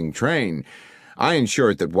moving train, I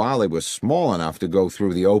ensured that while they were small enough to go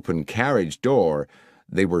through the open carriage door,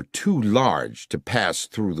 they were too large to pass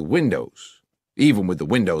through the windows, even with the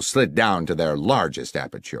windows slid down to their largest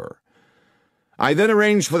aperture. I then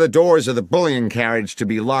arranged for the doors of the bullion carriage to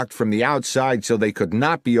be locked from the outside so they could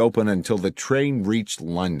not be opened until the train reached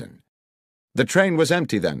London." "The train was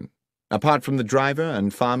empty, then, apart from the driver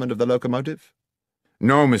and fireman of the locomotive?"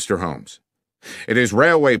 "No, Mr. Holmes. It is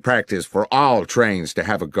railway practice for all trains to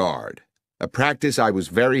have a guard, a practice I was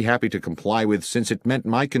very happy to comply with, since it meant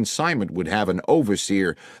my consignment would have an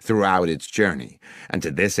overseer throughout its journey, and to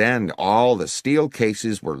this end all the steel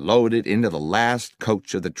cases were loaded into the last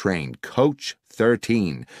coach of the train, coach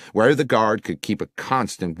 13, where the guard could keep a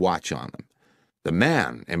constant watch on them. The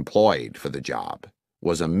man employed for the job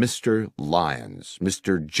was a Mr. Lyons,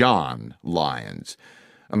 Mr. John Lyons,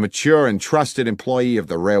 a mature and trusted employee of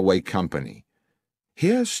the railway company."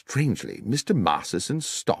 Here, strangely, Mr. Masterson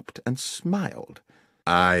stopped and smiled.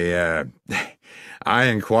 I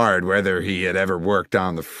inquired whether he had ever worked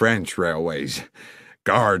on the French railways.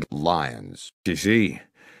 Gare Lyons, you see.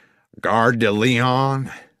 Gare de Lyon."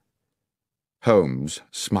 Holmes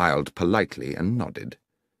smiled politely and nodded.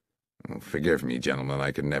 "Forgive me, gentlemen,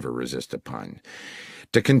 I could never resist a pun.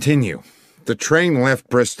 To continue, the train left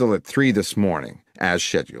Bristol at 3 this morning, as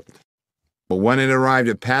scheduled. But when it arrived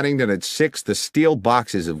at Paddington at 6, the steel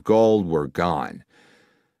boxes of gold were gone.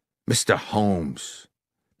 Mr. Holmes,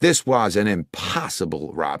 this was an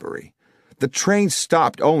impossible robbery. The train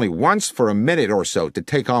stopped only once for a minute or so to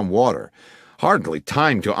take on water. Hardly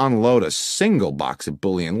time to unload a single box of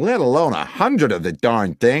bullion, let alone 100 of the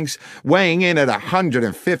darned things, weighing in at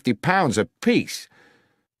 150 pounds apiece."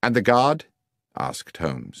 "And the guard?" asked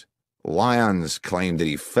Holmes. "Lyons claimed that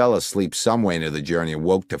he fell asleep somewhere into the journey and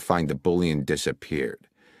woke to find the bullion disappeared.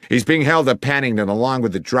 He's being held at Paddington along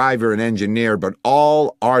with the driver and engineer, but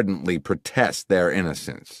all ardently protest their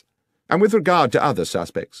innocence." "And with regard to other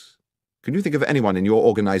suspects, can you think of anyone in your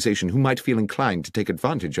organization who might feel inclined to take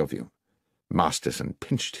advantage of you?" Masterson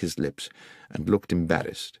pinched his lips and looked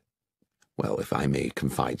embarrassed. "Well, if I may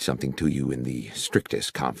confide something to you in the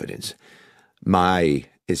strictest confidence, my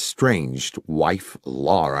estranged wife,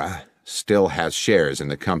 Laura, still has shares in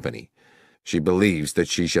the company. She believes that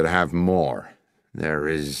she should have more. There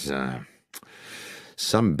is,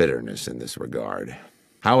 some bitterness in this regard.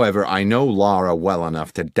 However, I know Laura well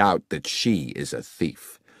enough to doubt that she is a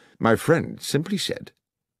thief. My friend simply said,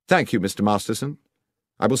 "Thank you, Mr. Masterson.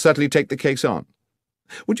 I will certainly take the case on.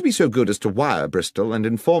 Would you be so good as to wire Bristol and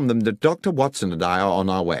inform them that Dr. Watson and I are on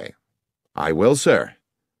our way?" "I will, sir.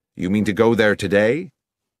 You mean to go there today?"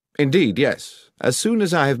 "Indeed, yes, as soon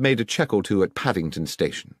as I have made a check or two at Paddington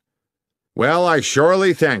Station." "Well, I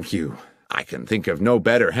surely thank you. I can think of no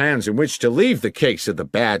better hands in which to leave the case of the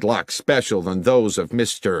bad luck special than those of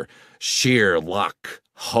Mr. Sherlock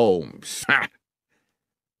Holmes."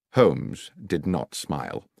 Holmes did not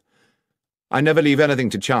smile. "I never leave anything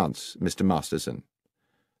to chance, Mr. Masterson.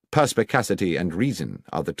 Perspicacity and reason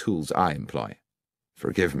are the tools I employ."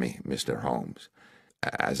 "Forgive me, Mr. Holmes.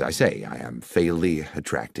 As I say, I am fatally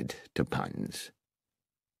attracted to puns."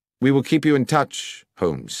 "We will keep you in touch,"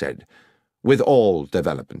 Holmes said, "with all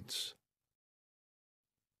developments."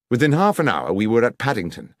 Within half an hour we were at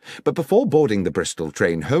Paddington, but before boarding the Bristol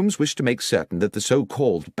train, Holmes wished to make certain that the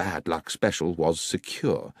so-called bad luck special was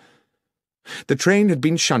secure. The train had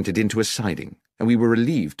been shunted into a siding, and we were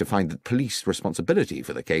relieved to find that police responsibility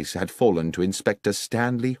for the case had fallen to Inspector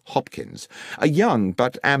Stanley Hopkins, a young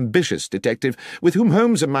but ambitious detective with whom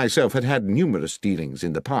Holmes and myself had had numerous dealings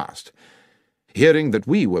in the past. Hearing that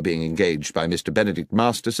we were being engaged by Mr. Benedict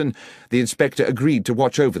Masterson, the inspector agreed to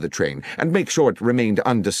watch over the train and make sure it remained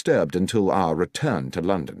undisturbed until our return to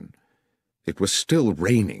London. It was still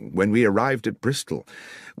raining when we arrived at Bristol,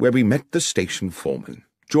 where we met the station foreman,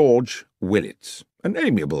 George Willits, an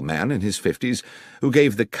amiable man in his 50s, who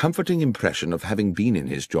gave the comforting impression of having been in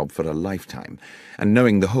his job for a lifetime and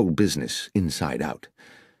knowing the whole business inside out.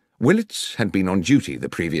 Willits had been on duty the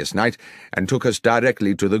previous night and took us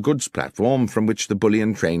directly to the goods platform from which the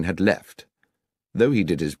bullion train had left. Though he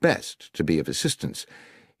did his best to be of assistance,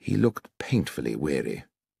 he looked painfully weary.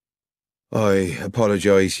 "I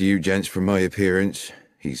apologise to you gents for my appearance,"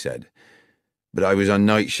 he said, "but I was on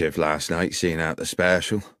night shift last night seeing out the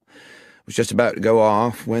special. Was just about to go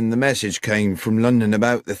off when the message came from London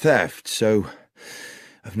about the theft, so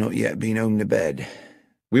I've not yet been home to bed."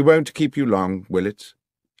 "We won't keep you long, Willits,"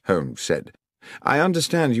 Holmes said. "I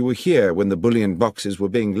understand you were here when the bullion boxes were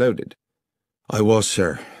being loaded." "I was,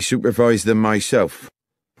 sir. I supervised them myself.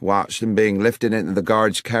 Watched them being lifted into the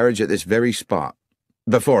guard's carriage at this very spot,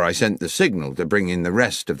 before I sent the signal to bring in the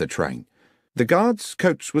rest of the train." "The guard's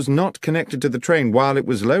coach was not connected to the train while it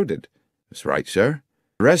was loaded." "That's right, sir.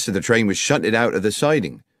 The rest of the train was shunted out of the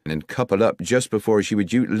siding and coupled up just before she was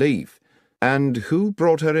due to leave." "And who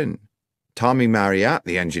brought her in?" "Tommy Marriott,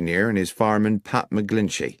 the engineer, and his fireman, Pat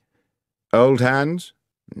McGlinchey." "Old hands?"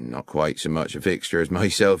 "Not quite so much a fixture as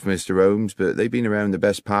myself, Mr. Holmes, but they've been around the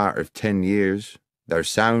best part of 10 years. They're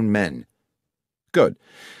sound men." "Good.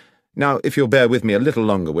 Now, if you'll bear with me a little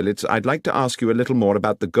longer, Willits, I'd like to ask you a little more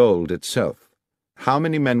about the gold itself. How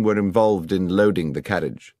many men were involved in loading the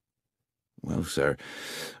carriage?" "Well, sir,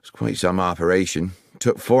 it was quite some operation.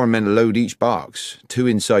 Took 4 men to load each box, 2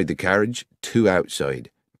 inside the carriage, 2 outside.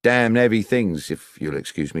 Damn heavy things, if you'll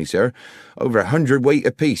excuse me, sir. Over 100 weight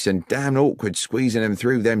apiece, and damn awkward squeezing them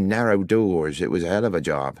through them narrow doors. It was a hell of a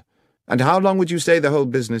job." "And how long would you say the whole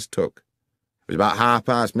business took?" "It was about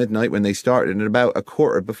 1:30 midnight when they started, and about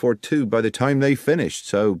 2:15 by the time they finished,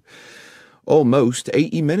 so almost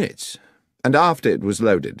 80 minutes. "And after it was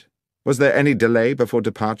loaded, was there any delay before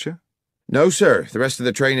departure?" "No, sir. The rest of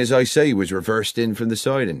the train, as I say, was reversed in from the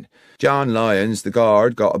siding. John Lyons, the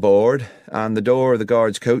guard, got aboard, and the door of the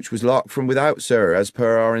guard's coach was locked from without, sir, as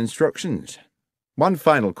per our instructions." "One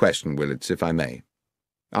final question, Willits, if I may.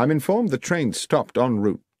 I'm informed the train stopped en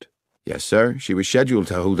route." "Yes, sir. She was scheduled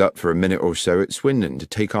to hold up for a minute or so at Swindon to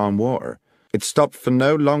take on water." "It stopped for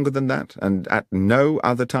no longer than that, and at no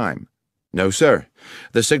other time?" "No, sir.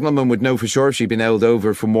 The signalman would know for sure if she'd been held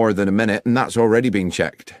over for more than a minute, and that's already been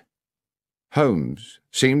checked." Holmes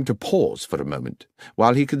seemed to pause for a moment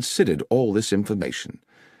while he considered all this information,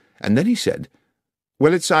 and then he said,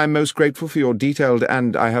 "Willits, I am most grateful for your detailed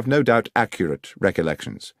and, I have no doubt, accurate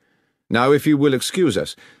recollections. Now, if you will excuse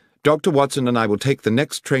us, Dr. Watson and I will take the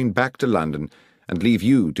next train back to London and leave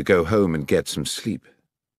you to go home and get some sleep."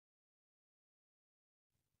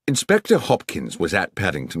 Inspector Hopkins was at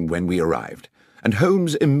Paddington when we arrived, and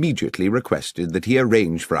Holmes immediately requested that he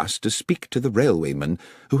arrange for us to speak to the railwayman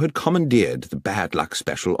who had commandeered the bad luck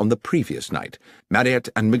special on the previous night, Marriott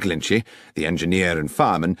and McGlinchey, the engineer and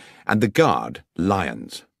fireman, and the guard,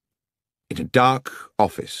 Lyons. In a dark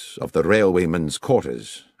office of the railwayman's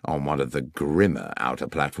quarters, on one of the grimmer outer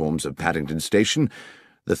platforms of Paddington Station,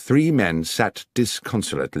 The three men sat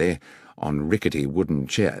disconsolately on rickety wooden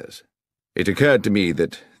chairs. It occurred to me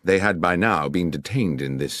that they had by now been detained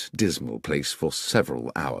in this dismal place for several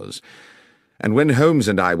hours, and when Holmes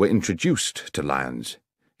and I were introduced to Lyons,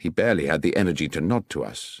 he barely had the energy to nod to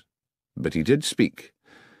us. But he did speak,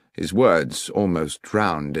 his words almost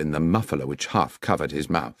drowned in the muffler which half covered his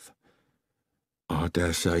mouth. "I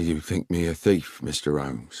dare say you think me a thief, Mr.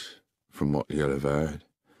 Holmes, from what you'll have heard.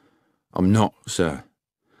 I'm not, sir,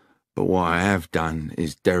 but what I have done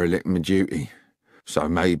is derelict my duty, so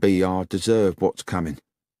maybe I deserve what's coming."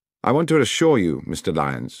 "I want to assure you, Mr.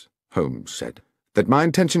 Lyons," Holmes said, "that my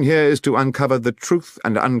intention here is to uncover the truth,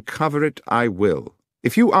 and uncover it I will.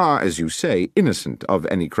 If you are, as you say, innocent of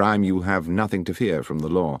any crime, you have nothing to fear from the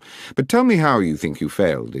law. But tell me how you think you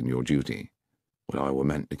failed in your duty." "Well, I were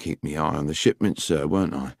meant to keep me eye on the shipment, sir,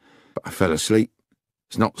 weren't I? But I fell asleep.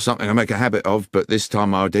 It's not something I make a habit of, but this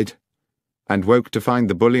time I did." "And woke to find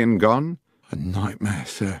the bullion gone?" "A nightmare,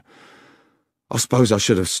 sir. I suppose I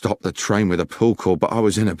should have stopped the train with a pull cord, but I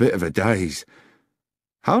was in a bit of a daze."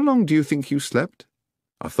 "How long do you think you slept?"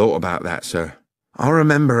 "I've thought about that, sir. I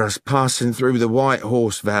remember us passing through the White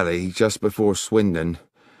Horse Valley just before Swindon,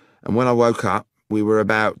 and when I woke up, we were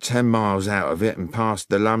about 10 miles out of it and past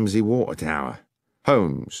the Lumsey Water Tower."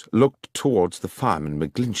 Holmes looked towards the fireman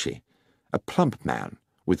McGlinchey, a plump man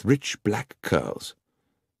with rich black curls.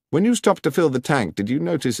 "When you stopped to fill the tank, did you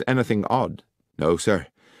notice anything odd?" "No, sir.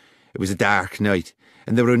 It was a dark night,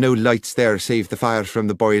 and there were no lights there save the fire from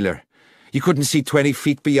the boiler. You couldn't see 20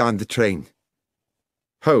 feet beyond the train."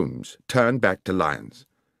 Holmes turned back to Lyons.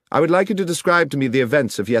 "I would like you to describe to me the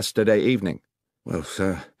events of yesterday evening." "Well,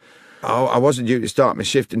 sir, I wasn't due to start my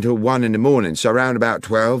shift until 1 in the morning, so round about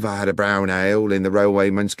 12 I had a brown ale in the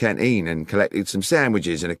railwayman's canteen and collected some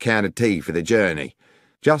sandwiches and a can of tea for the journey."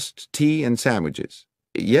 "Just tea and sandwiches?"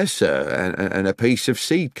 "Yes, sir, and a piece of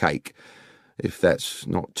seed cake, if that's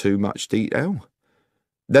not too much detail."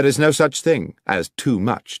 "There is no such thing as too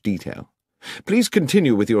much detail. Please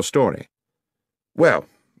continue with your story." "Well,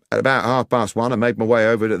 at about 1:30 I made my way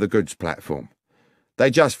over to the goods platform.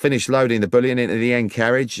 They just finished loading the bullion into the end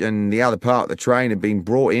carriage, and the other part of the train had been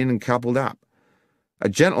brought in and coupled up. A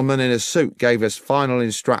gentleman in a suit gave us final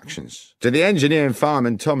instructions. To the engineer and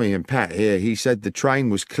fireman Tommy and Pat here, he said the train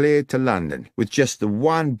was cleared to London, with just the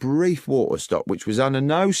one brief water stop, which was under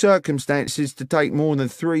no circumstances to take more than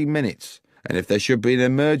 3 minutes, and if there should be an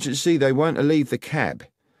emergency, they weren't to leave the cab.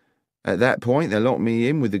 At that point, they locked me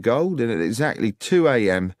in with the gold, and at exactly 2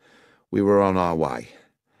 a.m. we were on our way.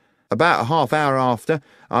 About a half hour after,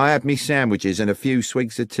 I had me sandwiches and a few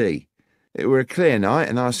swigs of tea. It were a clear night,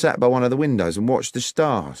 and I sat by one of the windows and watched the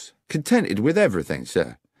stars, contented with everything,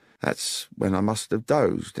 sir. That's when I must have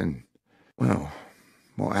dozed, and, well,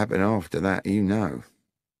 what happened after that, you know."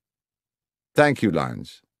 "Thank you,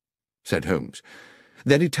 Lyons," said Holmes.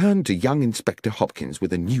 Then he turned to young Inspector Hopkins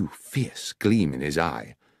with a new, fierce gleam in his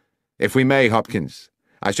eye. "If we may, Hopkins,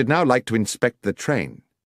 I should now like to inspect the train."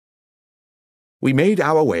 We made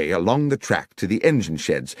our way along the track to the engine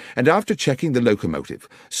sheds, and after checking the locomotive,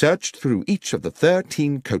 searched through each of the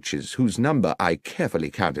 13 coaches, whose number I carefully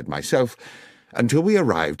counted myself, until we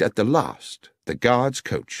arrived at the last, the guard's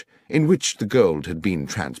coach, in which the gold had been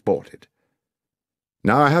transported.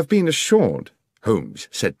 "Now I have been assured," Holmes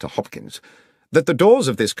said to Hopkins, "that the doors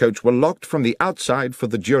of this coach were locked from the outside for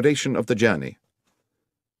the duration of the journey."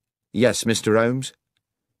 "Yes, Mr. Holmes."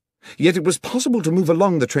 "Yet it was possible to move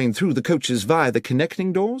along the train through the coaches via the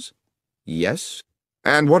connecting doors?" "Yes."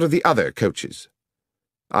 "And what of the other coaches?"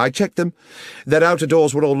 "I checked them. Their outer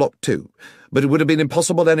doors were all locked too, but it would have been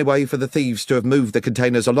impossible anyway for the thieves to have moved the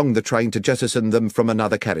containers along the train to jettison them from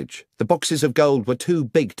another carriage. The boxes of gold were too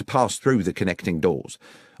big to pass through the connecting doors.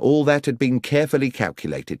 All that had been carefully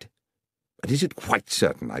calculated." "But is it quite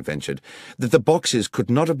certain," I ventured, "that the boxes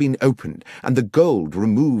could not have been opened and the gold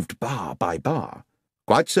removed bar by bar?"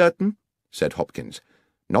 "Quite certain," said Hopkins.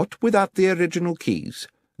 "Not without the original keys.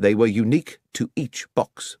 They were unique to each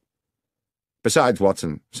box." "Besides,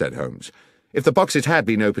 Watson," said Holmes, "if the boxes had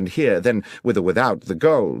been opened here, then, with or without the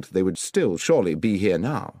gold, they would still surely be here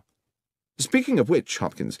now. Speaking of which,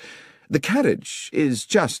 Hopkins, the carriage is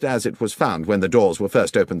just as it was found when the doors were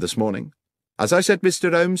first opened this morning. As I said,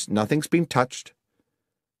 Mr. Holmes, nothing's been touched."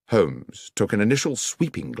 Holmes took an initial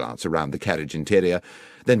sweeping glance around the carriage interior,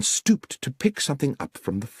 then stooped to pick something up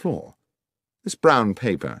from the floor. "This brown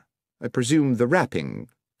paper, I presume the wrapping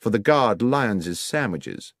for the guard Lyons's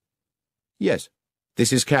sandwiches?" "Yes."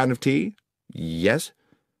 "This is can of tea?" "Yes."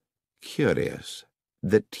 "Curious.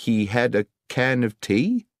 That he had a can of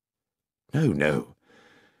tea?" No.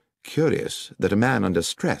 Curious that a man under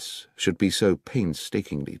stress should be so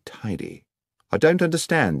painstakingly tidy. I don't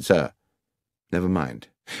understand, sir. Never mind.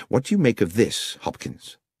 What do you make of this,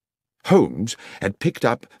 Hopkins? Holmes had picked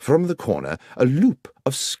up from the corner a loop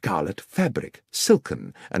of scarlet fabric,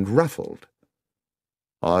 silken and ruffled.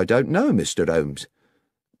 I don't know, Mr. Holmes.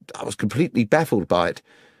 I was completely baffled by it.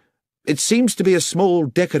 It seems to be a small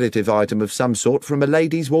decorative item of some sort from a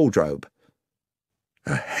lady's wardrobe.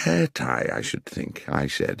 A hair tie, I should think, I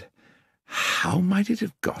said. How might it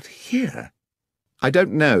have got here? I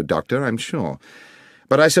don't know, Doctor, I'm sure.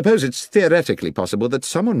 But I suppose it's theoretically possible that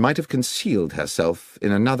someone might have concealed herself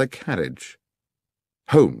in another carriage.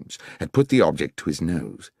 Holmes had put the object to his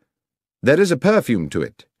nose. There is a perfume to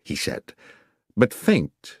it, he said, but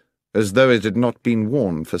faint, as though it had not been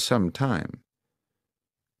worn for some time.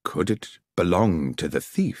 Could it belong to the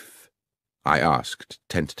thief? I asked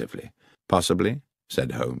tentatively. Possibly,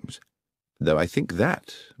 said Holmes, though I think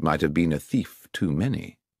that might have been a thief too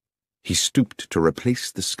many. He stooped to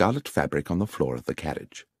replace the scarlet fabric on the floor of the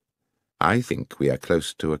carriage. I think we are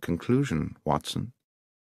close to a conclusion, Watson.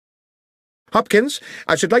 Hopkins,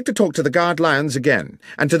 I should like to talk to the guard lions again,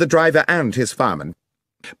 and to the driver and his fireman.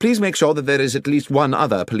 Please make sure that there is at least one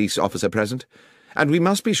other police officer present, and we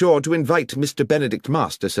must be sure to invite Mr. Benedict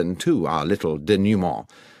Masterson to our little denouement,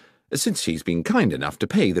 since he's been kind enough to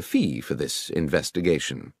pay the fee for this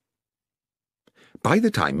investigation. By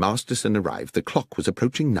the time Masterson arrived, the clock was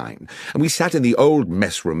approaching 9, and we sat in the old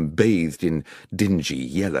mess-room bathed in dingy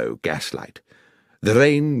yellow gaslight. The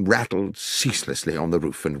rain rattled ceaselessly on the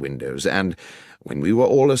roof and windows, and, when we were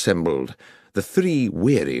all assembled, the 3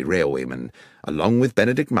 weary railwaymen, along with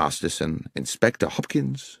Benedict Masterson, Inspector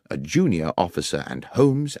Hopkins, a junior officer, and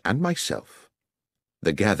Holmes and myself,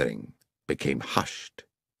 the gathering became hushed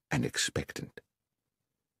and expectant.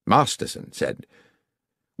 Masterson said,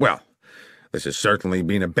 "Well, this has certainly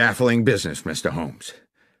been a baffling business, Mr. Holmes.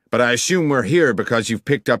 But I assume we're here because you've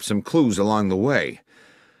picked up some clues along the way.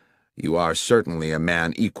 You are certainly a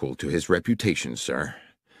man equal to his reputation, sir.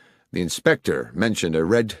 The inspector mentioned a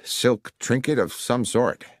red silk trinket of some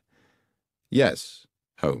sort." "Yes,"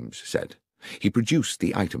 Holmes said. He produced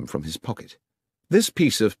the item from his pocket. "This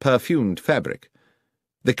piece of perfumed fabric.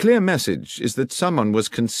 The clear message is that someone was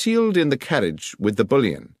concealed in the carriage with the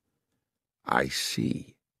bullion." "I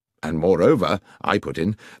see. And moreover," I put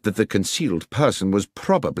in, "that the concealed person was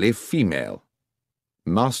probably female."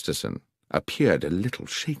 Masterson appeared a little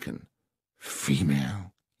shaken.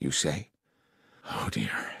 "Female, you say? Oh,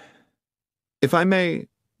 dear." "If I may,"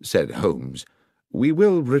 said Holmes, "we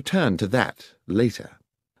will return to that later.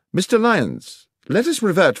 Mr. Lyons, let us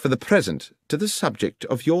revert for the present to the subject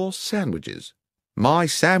of your sandwiches." "My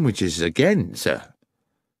sandwiches again, sir?"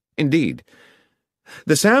 "Indeed.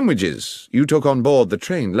 The sandwiches you took on board the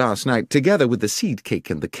train last night, together with the seed cake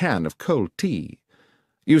and the can of cold tea.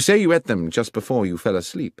 You say you ate them just before you fell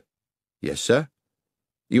asleep." "Yes, sir."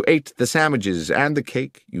 "You ate the sandwiches and the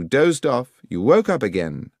cake, you dozed off, you woke up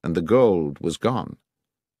again, and the gold was gone."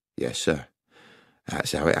 "Yes, sir.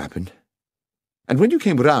 That's how it happened." "And when you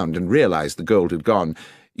came round and realized the gold had gone,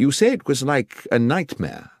 you say it was like a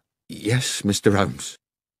nightmare." "Yes, Mr. Holmes."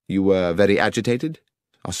 "You were very agitated?"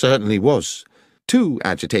 "I certainly was. Too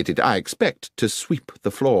agitated, I expect, to sweep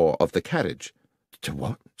the floor of the carriage." "To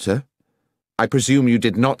what, sir?" "I presume you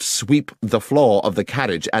did not sweep the floor of the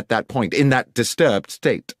carriage at that point, in that disturbed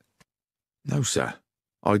state." "No, sir,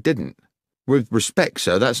 I didn't. With respect,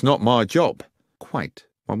 sir, that's not my job." "Quite.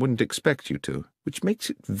 One wouldn't expect you to, which makes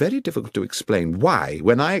it very difficult to explain why,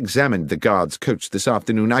 when I examined the guard's coach this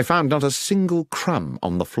afternoon, I found not a single crumb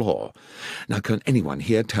on the floor. Now, can anyone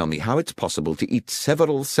here tell me how it's possible to eat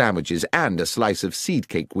several sandwiches and a slice of seed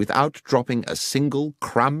cake without dropping a single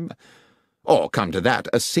crumb? Or, come to that,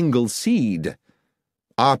 a single seed?"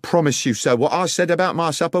 "I promise you, sir, what I said about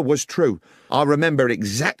my supper was true. I remember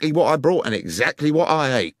exactly what I brought and exactly what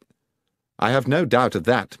I ate." "I have no doubt of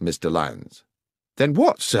that, Mr. Lyons." "Then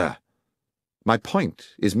what, sir?" "My point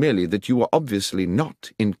is merely that you were obviously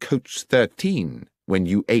not in coach 13 when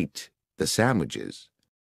you ate the sandwiches."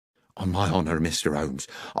 "On my honour, Mr. Holmes,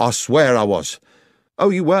 I swear I was." "Oh,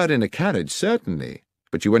 you were in a carriage, certainly,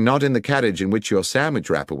 but you were not in the carriage in which your sandwich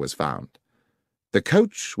wrapper was found. The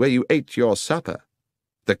coach where you ate your supper,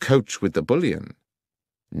 the coach with the bullion,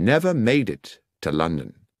 never made it to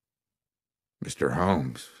London." "Mr.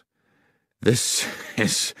 Holmes, this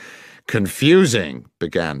is confusing,"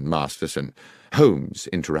 began Masterson. Holmes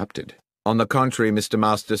interrupted. "On the contrary, Mr.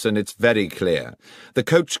 Masterson, it's very clear. The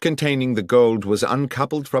coach containing the gold was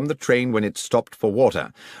uncoupled from the train when it stopped for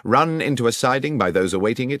water, run into a siding by those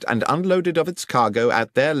awaiting it, and unloaded of its cargo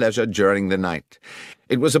at their leisure during the night.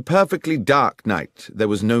 It was a perfectly dark night. There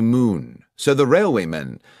was no moon, so the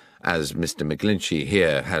railwaymen, as Mr. McGlinchey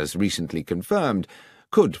here has recently confirmed,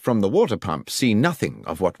 could from the water pump see nothing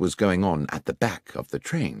of what was going on at the back of the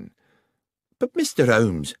train. "But, Mr.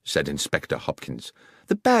 Holmes," said Inspector Hopkins,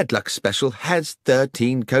 "the Bad Luck Special has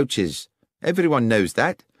 13 coaches. Everyone knows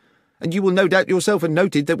that. And you will no doubt yourself have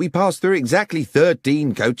noted that we passed through exactly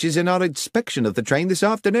 13 coaches in our inspection of the train this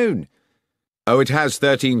afternoon." "Oh, it has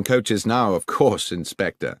 13 coaches now, of course,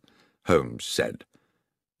 Inspector," Holmes said.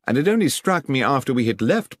 "And it only struck me after we had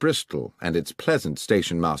left Bristol and its pleasant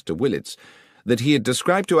station-master Willets that he had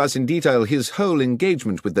described to us in detail his whole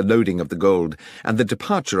engagement with the loading of the gold and the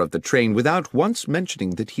departure of the train without once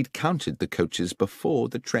mentioning that he'd counted the coaches before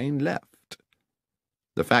the train left.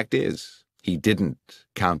 The fact is, he didn't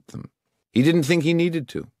count them. He didn't think he needed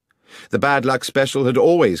to. The Bad Luck Special had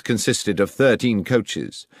always consisted of 13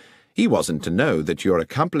 coaches. He wasn't to know that your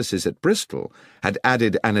accomplices at Bristol had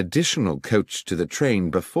added an additional coach to the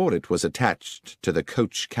train before it was attached to the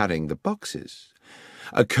coach carrying the boxes.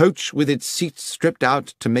 A coach with its seats stripped out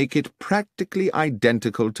to make it practically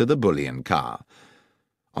identical to the bullion car.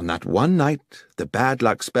 On that one night, the Bad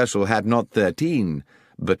Luck Special had not 13,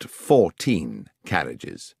 but 14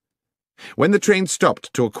 carriages. When the train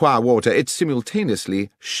stopped to acquire water, it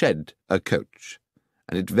simultaneously shed a coach,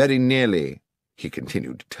 and it very nearly, he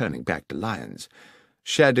continued, turning back to Lyons,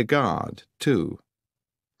 shed a guard, too.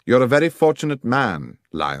 You're a very fortunate man,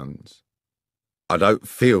 Lyons." "I don't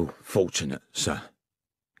feel fortunate, sir."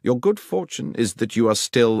 "Your good fortune is that you are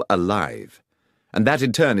still alive, and that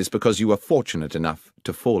in turn is because you were fortunate enough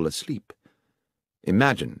to fall asleep.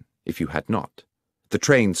 Imagine if you had not. The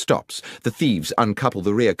train stops. The thieves uncouple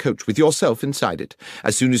the rear coach with yourself inside it.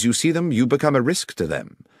 As soon as you see them, you become a risk to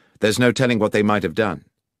them. There's no telling what they might have done.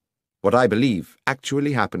 What I believe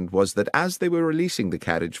actually happened was that as they were releasing the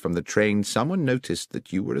carriage from the train, someone noticed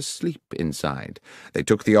that you were asleep inside. They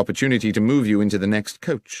took the opportunity to move you into the next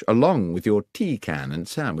coach, along with your tea can and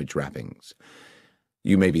sandwich wrappings.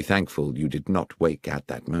 You may be thankful you did not wake at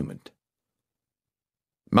that moment."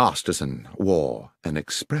 Masterson wore an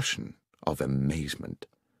expression of amazement.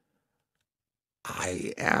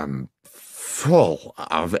 "I am full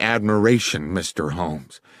of admiration, Mr.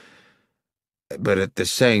 Holmes. But at the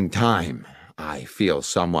same time, I feel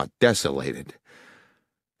somewhat desolated.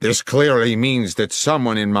 This clearly means that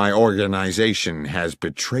someone in my organization has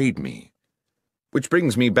betrayed me." "Which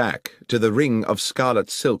brings me back to the ring of scarlet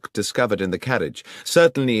silk discovered in the carriage,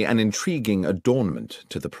 certainly an intriguing adornment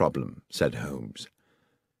to the problem," said Holmes.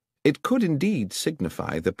 "It could indeed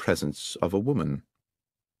signify the presence of a woman."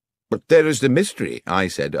 "But there is the mystery," I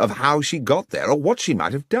said, "of how she got there or what she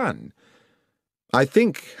might have done." "I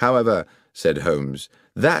think, however," said Holmes,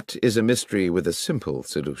 "that is a mystery with a simple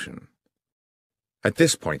solution." At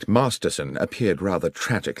this point Masterson appeared rather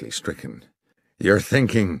tragically stricken. "You're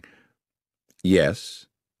thinking—" "Yes,"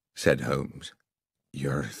 said Holmes.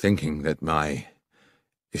 "You're thinking that my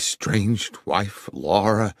estranged wife,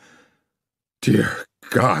 Laura— Dear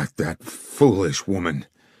God, that foolish woman—"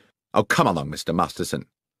 "Oh, come along, Mr. Masterson.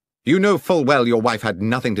 You know full well your wife had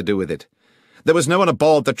nothing to do with it. There was no one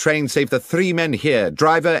aboard the train save the 3 men here,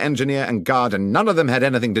 driver, engineer, and guard, and none of them had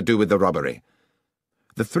anything to do with the robbery."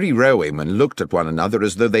 The 3 railwaymen looked at one another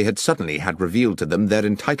as though they had suddenly had revealed to them their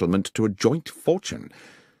entitlement to a joint fortune.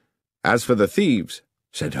 "As for the thieves,"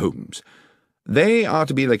 said Holmes, "they are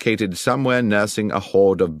to be located somewhere nursing a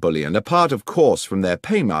hoard of bullion, apart, of course, from their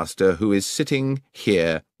paymaster, who is sitting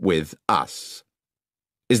here with us.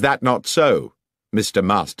 Is that not so, Mr.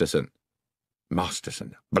 Masterson?"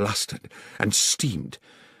 Masterson blustered and steamed.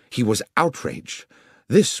 He was outraged.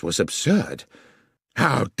 This was absurd.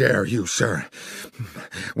 "How dare you, sir?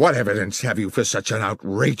 What evidence have you for such an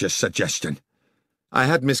outrageous suggestion?" "I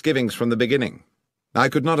had misgivings from the beginning. I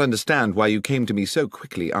could not understand why you came to me so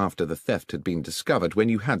quickly after the theft had been discovered when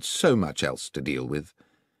you had so much else to deal with.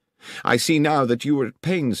 I see now that you were at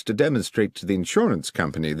pains to demonstrate to the insurance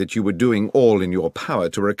company that you were doing all in your power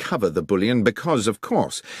to recover the bullion because, of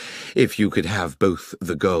course, if you could have both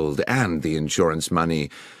the gold and the insurance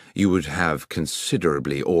money, you would have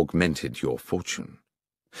considerably augmented your fortune.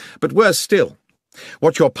 But worse still,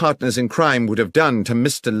 what your partners in crime would have done to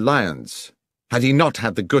Mr. Lyons, had he not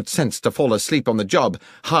had the good sense to fall asleep on the job,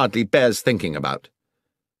 hardly bears thinking about.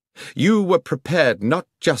 You were prepared not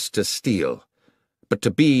just to steal, but to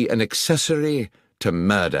be an accessory to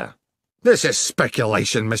murder." "This is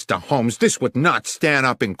speculation, Mr. Holmes. This would not stand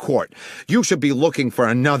up in court. You should be looking for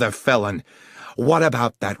another felon. What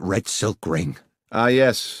about that red silk ring?" "Ah,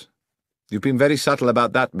 yes. You've been very subtle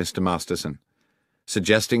about that, Mr. Masterson,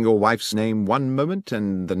 suggesting your wife's name one moment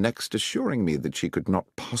and the next assuring me that she could not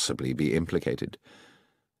possibly be implicated.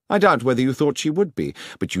 I doubt whether you thought she would be,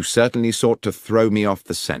 but you certainly sought to throw me off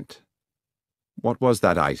the scent. What was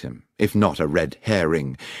that item, if not a red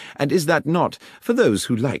herring? And is that not, for those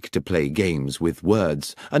who like to play games with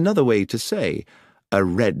words, another way to say a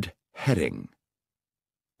red herring?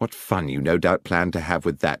 What fun you no doubt planned to have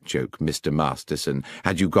with that joke, Mr. Masterson,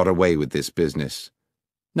 had you got away with this business.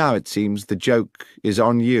 Now it seems the joke is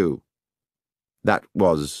on you. That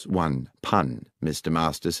was one pun, Mr.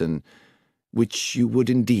 Masterson, which you would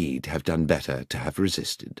indeed have done better to have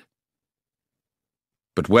resisted.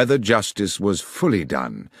 But whether justice was fully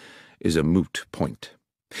done is a moot point.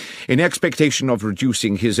 In expectation of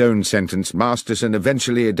reducing his own sentence, Masterson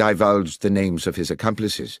eventually divulged the names of his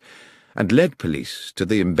accomplices and led police to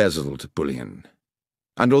the embezzled bullion.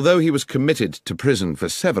 And although he was committed to prison for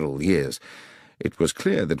several years, it was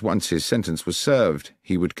clear that once his sentence was served,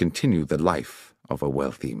 he would continue the life of a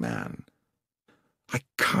wealthy man. "I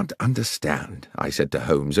can't understand," I said to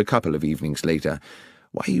Holmes a couple of evenings later,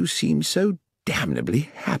 "why you seem so damnably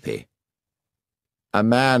happy." "A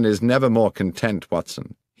man is never more content,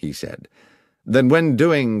 Watson," he said, "than when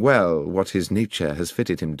doing well what his nature has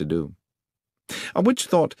fitted him to do. On which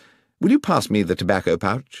thought, will you pass me the tobacco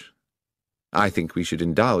pouch? I think we should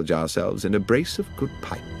indulge ourselves in a brace of good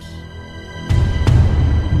pipes."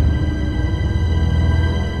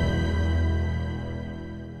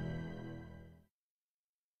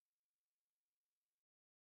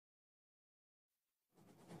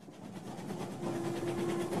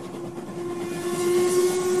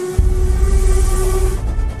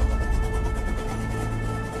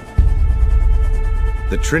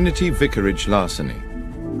 The Trinity Vicarage Larceny.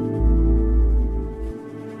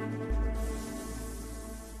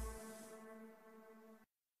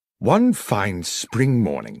 One fine spring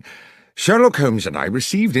morning, Sherlock Holmes and I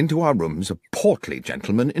received into our rooms a portly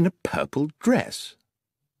gentleman in a purple dress.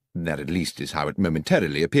 That at least is how it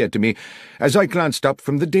momentarily appeared to me, as I glanced up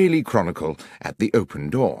from the Daily Chronicle at the open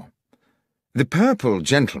door. The purple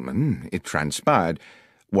gentleman, it transpired,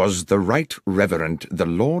 was the Right Reverend the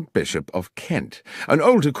Lord Bishop of Kent, an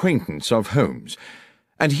old acquaintance of Holmes,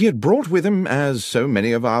 and he had brought with him, as so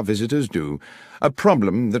many of our visitors do, a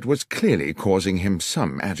problem that was clearly causing him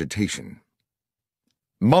some agitation.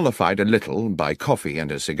 Mollified a little by coffee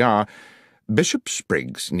and a cigar, Bishop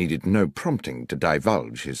Spriggs needed no prompting to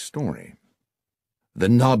divulge his story. "The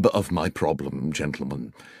nub of my problem,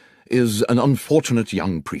 gentlemen, is an unfortunate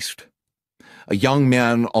young priest. A young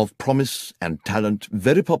man of promise and talent,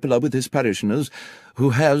 very popular with his parishioners,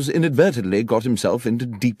 who has inadvertently got himself into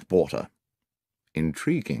deep water."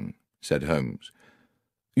 "Intriguing," said Holmes.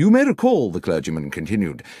 "You may recall," the clergyman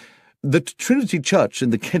continued, "that Trinity Church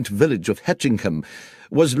in the Kent village of Hetchingham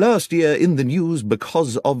was last year in the news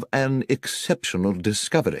because of an exceptional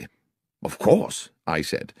discovery." "Of course," I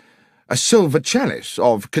said. "A silver chalice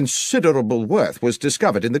of considerable worth was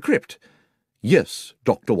discovered in the crypt." "Yes,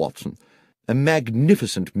 Dr. Watson. A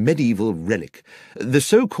magnificent medieval relic, the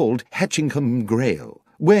so-called Hetchingham Grail,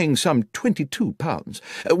 weighing some 22 pounds.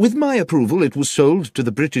 With my approval it was sold to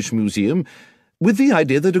the British Museum, with the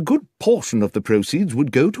idea that a good portion of the proceeds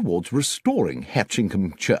would go towards restoring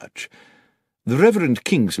Hetchingham Church. The Reverend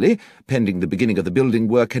Kingsley, pending the beginning of the building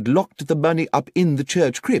work, had locked the money up in the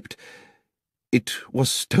church crypt. It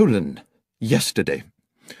was stolen yesterday.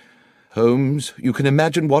 Holmes, you can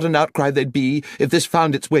imagine what an outcry there'd be if this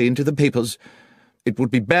found its way into the papers. It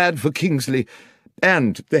would be bad for Kingsley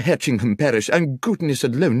and the Hetchingham parish, and goodness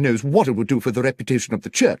alone knows what it would do for the reputation of the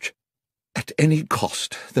church. At any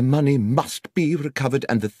cost, the money must be recovered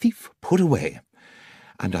and the thief put away.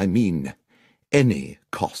 And I mean any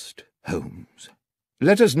cost, Holmes."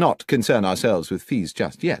 "Let us not concern ourselves with fees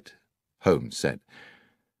just yet," Holmes said.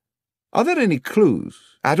 "Are there any clues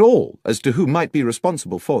at all as to who might be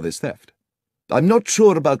responsible for this theft?" "I'm not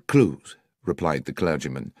sure about clues," replied the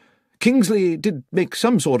clergyman. "Kingsley did make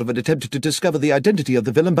some sort of an attempt to discover the identity of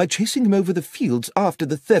the villain by chasing him over the fields after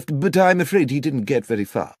the theft, but I'm afraid he didn't get very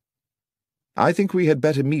far." "I think we had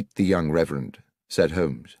better meet the young reverend," said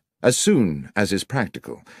Holmes, "as soon as is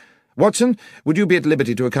practical. Watson, would you be at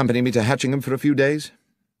liberty to accompany me to Hetchingham for a few days?"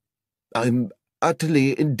 "I'm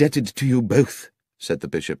utterly indebted to you both," said the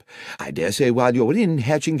bishop. "I dare say while you're in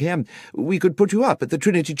Hetchingham we could put you up at the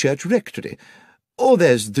Trinity Church Rectory. Or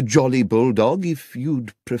there's the Jolly Bulldog, if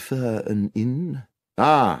you'd prefer an inn."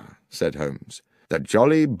 "Ah," said Holmes, "the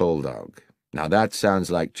Jolly Bulldog. Now that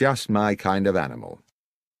sounds like just my kind of animal."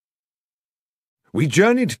 We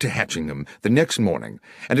journeyed to Hetchingham the next morning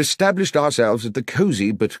and established ourselves at the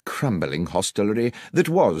cosy but crumbling hostelry that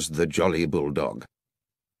was the Jolly Bulldog.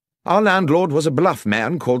 Our landlord was a bluff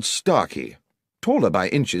man called Starkey, taller by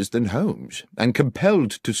inches than Holmes, and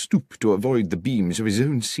compelled to stoop to avoid the beams of his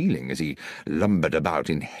own ceiling as he lumbered about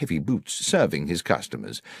in heavy boots serving his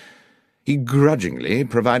customers. He grudgingly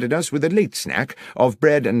provided us with a late snack of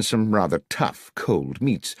bread and some rather tough cold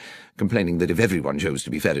meats, complaining that if everyone chose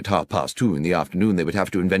to be fed at 2:30 in the afternoon they would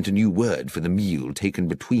have to invent a new word for the meal taken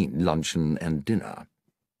between luncheon and dinner.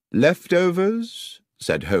 "Leftovers,"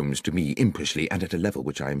 said Holmes to me impishly, and at a level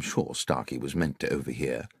which I am sure Starkey was meant to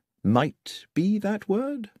overhear, "might be that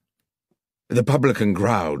word?" The publican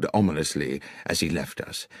growled ominously as he left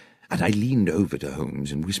us, and I leaned over to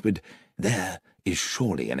Holmes and whispered, "There is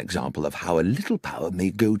surely an example of how a little power may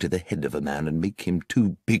go to the head of a man and make him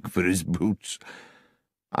too big for his boots."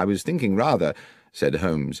 "I was thinking rather," said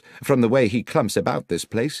Holmes, "from the way he clumps about this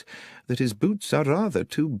place, that his boots are rather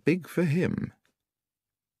too big for him."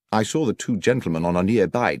 I saw the two gentlemen on a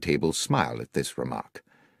nearby table smile at this remark.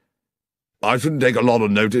 "I shouldn't take a lot of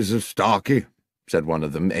notice of Starkey," said one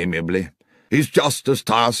of them amiably. "He's just as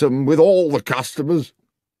tiresome with all the customers."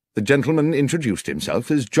 The gentleman introduced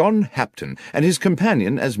himself as John Hapton, and his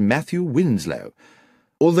companion as Matthew Winslow.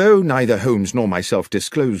 Although neither Holmes nor myself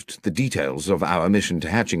disclosed the details of our mission to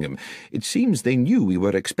Hatchingham, it seems they knew we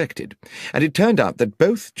were expected, and it turned out that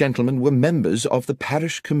both gentlemen were members of the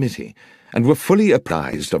parish committee, and were fully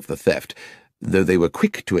apprised of the theft, though they were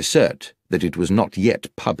quick to assert that it was not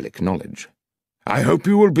yet public knowledge. "I hope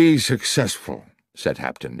you will be successful," said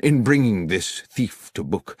Hapton, "in bringing this thief to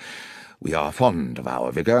book. We are fond of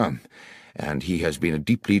our vicar, and he has been a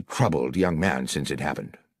deeply troubled young man since it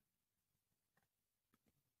happened."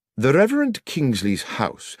 The Reverend Kingsley's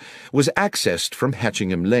house was accessed from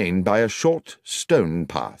Hatchingham Lane by a short stone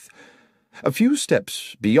path. A few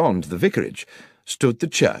steps beyond the vicarage stood the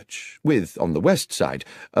church, with, on the west side,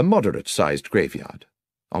 a moderate-sized graveyard.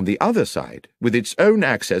 On the other side, with its own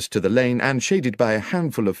access to the lane and shaded by a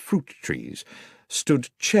handful of fruit trees, stood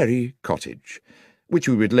Cherry Cottage, which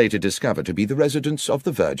we would later discover to be the residence of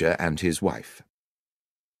the verger and his wife.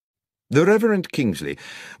 The Reverend Kingsley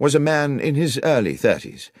was a man in his early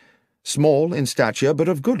 30s, small in stature but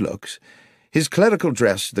of good looks, his clerical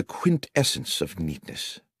dress the quintessence of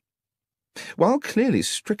neatness. While clearly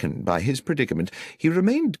stricken by his predicament, he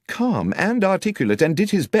remained calm and articulate, and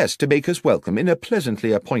did his best to make us welcome in a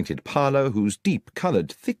pleasantly appointed parlour whose deep-coloured,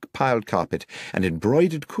 thick-piled carpet and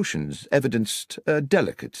embroidered cushions evidenced a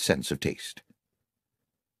delicate sense of taste.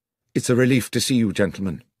 "It's a relief to see you,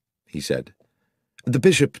 gentlemen," he said. "The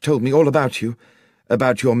bishop told me all about you,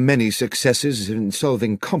 about your many successes in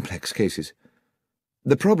solving complex cases.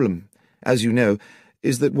 The problem, as you know,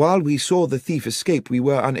 is that while we saw the thief escape, we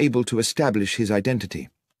were unable to establish his identity.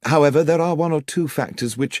 However, there are one or two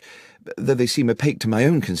factors which, though they seem opaque to my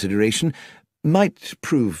own consideration, might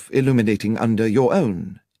prove illuminating under your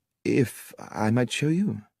own, if I might show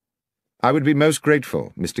you." "I would be most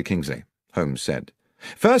grateful, Mr. Kingsley," Holmes said.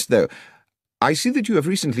 "First, though, I see that you have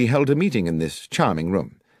recently held a meeting in this charming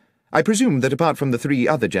room. I presume that apart from the 3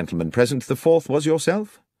 other gentlemen present, the 4th was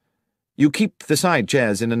yourself? You keep the side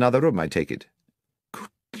chairs in another room, I take it."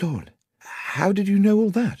 "Good Lord, how did you know all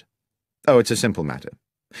that?" "Oh, it's a simple matter.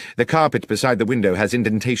 The carpet beside the window has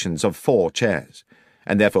indentations of 4 chairs,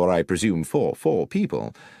 and therefore I presume 4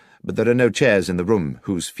 people, but there are no chairs in the room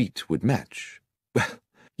whose feet would match." "Well,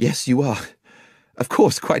 yes, you are, of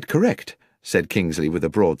course, quite correct," said Kingsley with a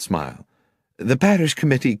broad smile. "The parish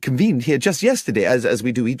committee convened here just yesterday, as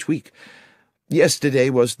we do each week. Yesterday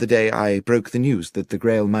was the day I broke the news that the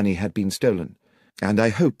Grail money had been stolen, and I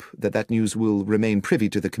hope that that news will remain privy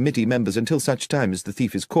to the committee members until such time as the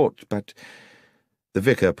thief is caught, but—" The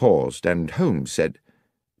vicar paused, and Holmes said,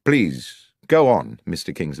 "Please, go on,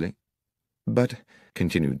 Mr. Kingsley." "But,"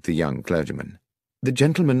 continued the young clergyman, "the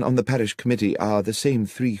gentlemen on the parish committee are the same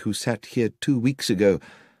 3 who sat here 2 weeks ago,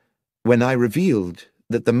 when I revealed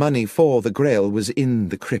that the money for the Grail was in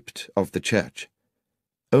the crypt of the church.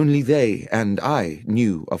 Only they and I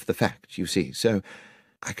knew of the fact, you see, so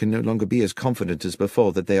I can no longer be as confident as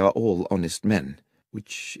before that they are all honest men,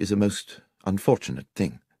 which is a most unfortunate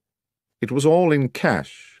thing." "It was all in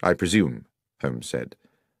cash, I presume," Holmes said.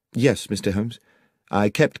 "Yes, Mr. Holmes. I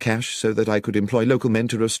kept cash so that I could employ local men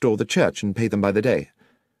to restore the church and pay them by the day.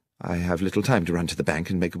 I have little time to run to the bank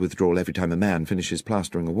and make a withdrawal every time a man finishes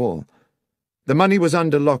plastering a wall." "The money was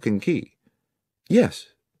under lock and key?" "Yes.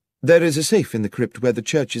 There is a safe in the crypt where the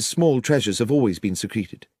church's small treasures have always been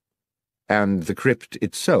secreted." "And the crypt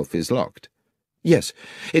itself is locked?" "Yes.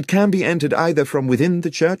 It can be entered either from within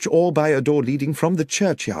the church or by a door leading from the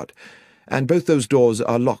churchyard, and both those doors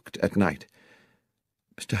are locked at night.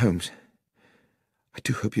 Mr. Holmes, I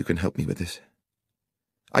do hope you can help me with this.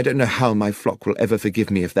 I don't know how my flock will ever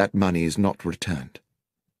forgive me if that money is not returned."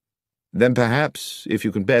 Then perhaps, if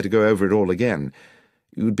you can bear to go over it all again,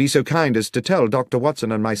 you would be so kind as to tell Dr.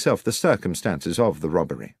 Watson and myself the circumstances of the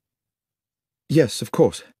robbery." "Yes, of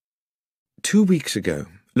course. 2 weeks ago,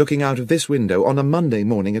 looking out of this window on a Monday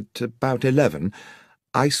morning at about 11,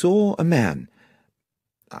 I saw a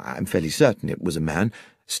man—I'm fairly certain it was a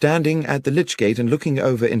man—standing at the lich gate and looking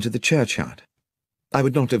over into the churchyard. I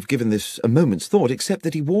would not have given this a moment's thought, except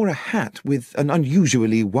that he wore a hat with an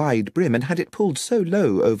unusually wide brim and had it pulled so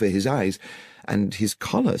low over his eyes, and his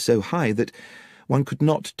collar so high that one could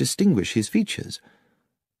not distinguish his features.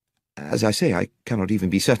 As I say, I cannot even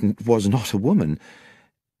be certain it was not a woman,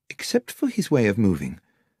 except for his way of moving.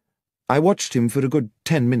 I watched him for a good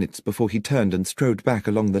 10 minutes before he turned and strode back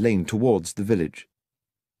along the lane towards the village.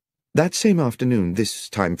 That same afternoon, this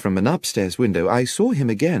time from an upstairs window, I saw him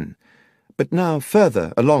again, but now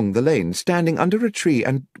further along the lane, standing under a tree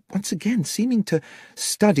and once again seeming to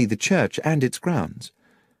study the church and its grounds.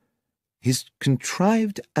 His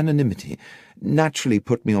contrived anonymity naturally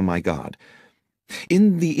put me on my guard.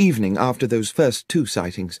 In the evening after those first 2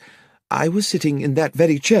 sightings, I was sitting in that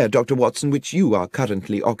very chair, Dr. Watson, which you are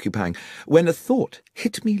currently occupying, when a thought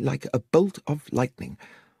hit me like a bolt of lightning,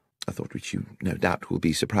 a thought which you no doubt will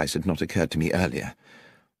be surprised had not occurred to me earlier,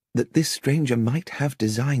 that this stranger might have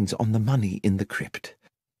designs on the money in the crypt.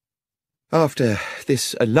 After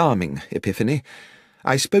this alarming epiphany,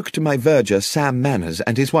 I spoke to my verger, Sam Manners,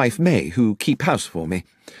 and his wife, May, who keep house for me.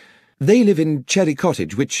 They live in Cherry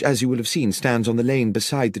Cottage, which, as you will have seen, stands on the lane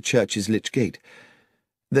beside the church's lich gate.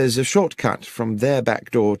 There's a short cut from their back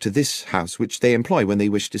door to this house, which they employ when they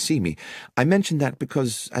wish to see me. I mention that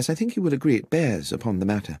because, as I think you will agree, it bears upon the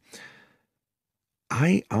matter.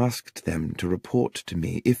 I asked them to report to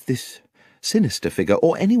me if this sinister figure,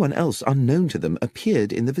 or anyone else unknown to them,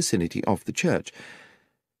 appeared in the vicinity of the church.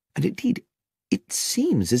 And indeed, it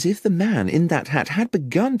seems as if the man in that hat had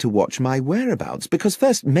begun to watch my whereabouts, because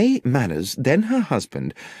first May Manners, then her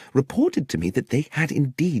husband, reported to me that they had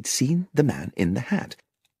indeed seen the man in the hat.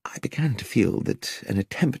 I began to feel that an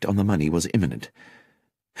attempt on the money was imminent.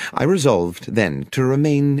 I resolved, then, to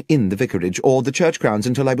remain in the vicarage or the church grounds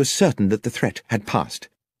until I was certain that the threat had passed.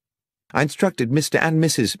 I instructed Mr. and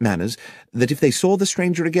Mrs. Manners that if they saw the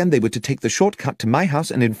stranger again they were to take the short cut to my house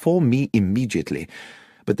and inform me immediately,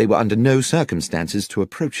 but they were under no circumstances to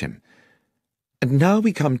approach him. And now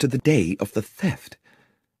we come to the day of the theft.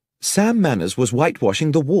 Sam Manners was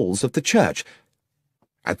whitewashing the walls of the church.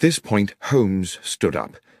 At this point Holmes stood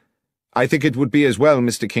up. "I think it would be as well,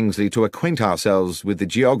 Mr. Kingsley, to acquaint ourselves with the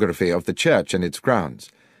geography of the church and its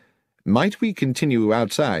grounds. Might we continue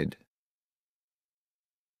outside?"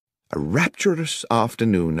 A rapturous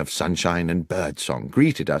afternoon of sunshine and birdsong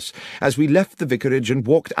greeted us as we left the vicarage and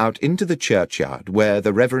walked out into the churchyard, where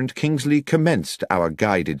the Reverend Kingsley commenced our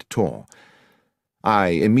guided tour. I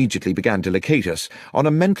immediately began to locate us on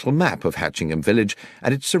a mental map of Hatchingham village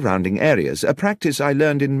and its surrounding areas, a practice I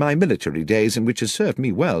learned in my military days and which has served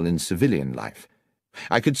me well in civilian life.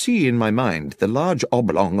 I could see in my mind the large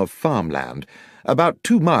oblong of farmland, about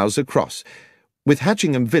 2 miles across, with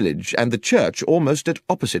Hatchingham village and the church almost at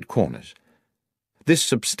opposite corners. This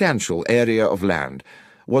substantial area of land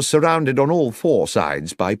was surrounded on all 4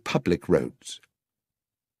 sides by public roads.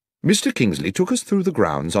 Mr. Kingsley took us through the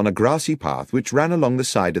grounds on a grassy path which ran along the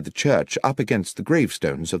side of the church up against the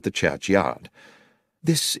gravestones of the churchyard.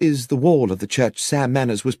 "This is the wall of the church Sam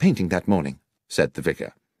Manners was painting that morning," said the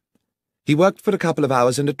vicar. "He worked for a couple of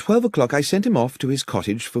hours, and at 12 o'clock I sent him off to his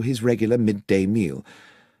cottage for his regular midday meal.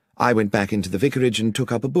 I went back into the vicarage and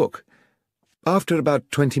took up a book. After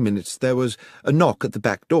about 20 minutes there was a knock at the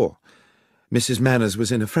back door. Mrs. Manners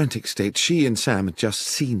was in a frantic state. She and Sam had just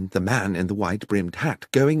seen the man in the white-brimmed hat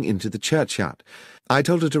going into the churchyard. I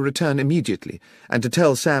told her to return immediately, and to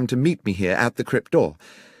tell Sam to meet me here at the crypt door,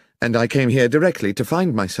 and I came here directly to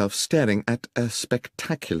find myself staring at a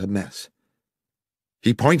spectacular mess."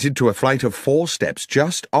 He pointed to a flight of 4 steps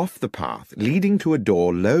just off the path, leading to a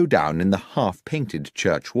door low down in the half-painted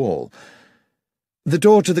church wall. "The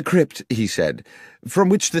door to the crypt," he said, "from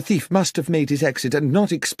which the thief must have made his exit, and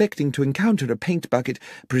not expecting to encounter a paint bucket,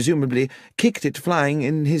 presumably kicked it flying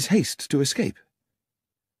in his haste to escape."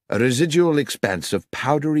 A residual expanse of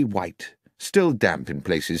powdery white, still damp in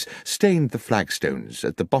places, stained the flagstones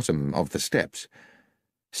at the bottom of the steps.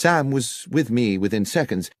 "Sam was with me within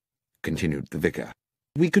seconds," continued the vicar.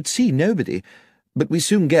 "We could see nobody, but we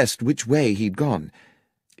soon guessed which way he'd gone.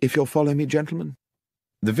 If you'll follow me, gentlemen."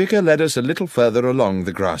 The vicar led us a little further along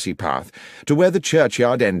the grassy path, to where the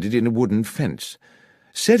churchyard ended in a wooden fence.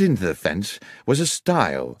 Set into the fence was a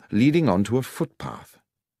stile leading on to a footpath.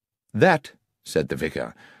 "That," said the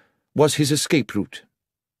vicar, "was his escape route."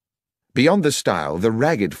 Beyond the stile, the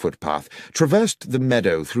ragged footpath traversed the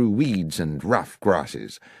meadow through weeds and rough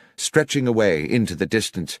grasses, stretching away into the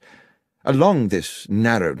distance. Along this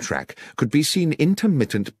narrow track could be seen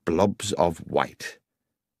intermittent blobs of white.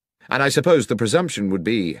 "And I suppose the presumption would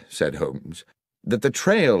be," said Holmes, "that the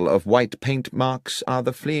trail of white paint marks are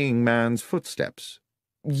the fleeing man's footsteps."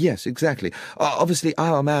 "Yes, exactly. Obviously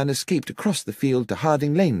our man escaped across the field to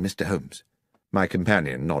Harding Lane, Mr. Holmes." My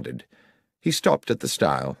companion nodded. He stopped at the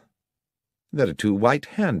stile. "There are two white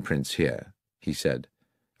handprints here," he said,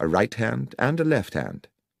 "a right hand and a left hand.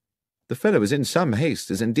 The fellow was in some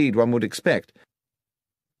haste, as indeed one would expect."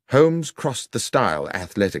 Holmes crossed the stile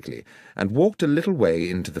athletically and walked a little way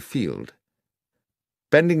into the field.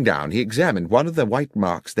 Bending down, he examined one of the white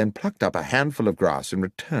marks, then plucked up a handful of grass and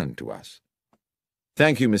returned to us.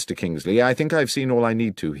 "Thank you, Mr. Kingsley. I think I've seen all I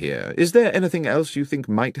need to here. Is there anything else you think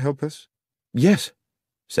might help us?" "Yes,"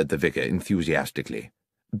 said the vicar enthusiastically.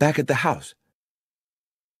 "Back at the house."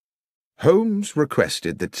 Holmes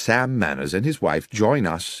requested that Sam Manners and his wife join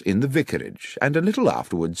us in the vicarage, and a little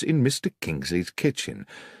afterwards in Mr. Kingsley's kitchen.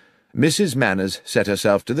 Mrs. Manners set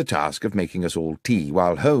herself to the task of making us all tea,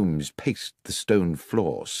 while Holmes paced the stone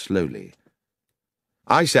floor slowly.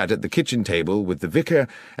 I sat at the kitchen table with the vicar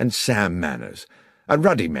and Sam Manners, a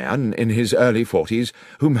ruddy man in his early 40s,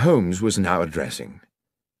 whom Holmes was now addressing.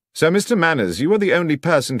 "So, Mr. Manners, you are the only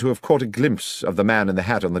person to have caught a glimpse of the man in the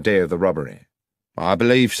hat on the day of the robbery?" "I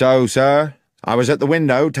believe so, sir. I was at the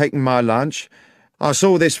window taking my lunch. I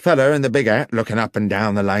saw this feller in the big hat looking up and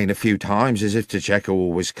down the lane a few times as if to check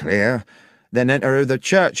all was clear, then enter the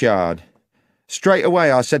churchyard. Straight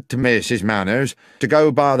away I said to Mrs. Manners to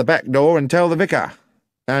go by the back door and tell the vicar."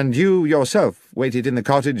 "And you yourself waited in the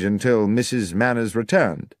cottage until Mrs. Manners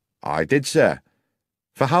returned?" "I did, sir."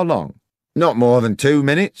 "For how long?" "Not more than 2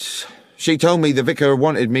 minutes. She told me the vicar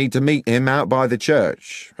wanted me to meet him out by the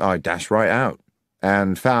church. I dashed right out."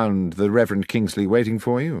 "And found the Reverend Kingsley waiting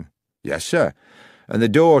for you?" "Yes, sir, and the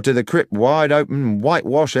door to the crypt wide open and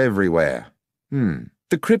whitewash everywhere."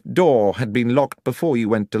 The crypt door had been locked before you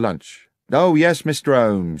went to lunch?" "Oh, yes, Mr.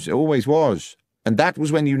 Holmes, it always was." "And that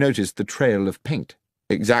was when you noticed the trail of paint?"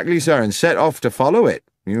 "Exactly, sir, and set off to follow it.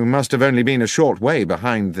 You must have only been a short way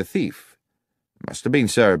behind the thief." "Must have been,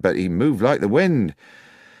 sir, but he moved like the wind.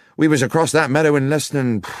 We was across that meadow in less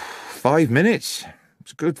than 5 minutes.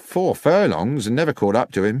 It's a good 4 furlongs, and never caught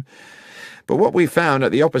up to him. But what we found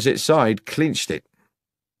at the opposite side clinched it."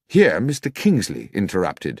 Here Mr. Kingsley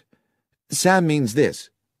interrupted. "Sam means this,"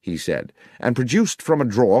 he said, and produced from a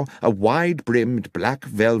drawer a wide-brimmed black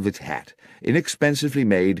velvet hat, inexpensively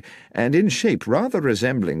made, and in shape rather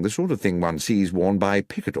resembling the sort of thing one sees worn by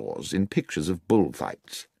picadors in pictures of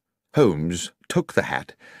bullfights. Holmes took the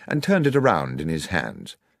hat and turned it around in his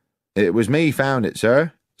hands. "It was me found it,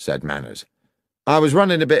 sir," said Manners. "I was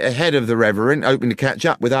running a bit ahead of the Reverend, hoping to catch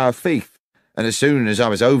up with our thief, and as soon as I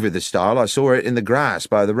was over the stile I saw it in the grass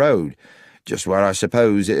by the road, just where I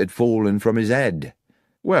suppose it had fallen from his head."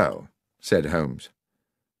 "Well," said Holmes,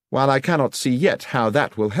 "while I cannot see yet how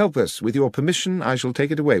that will help us, with your permission I shall take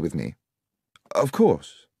it away with me." "Of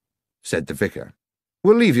course," said the vicar.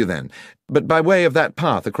 "We'll leave you then, but by way of that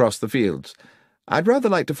path across the fields. I'd rather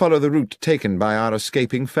like to follow the route taken by our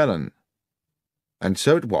escaping felon." And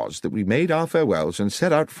so it was that we made our farewells and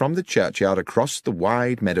set out from the churchyard across the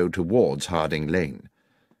wide meadow towards Harding Lane.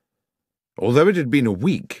 Although it had been a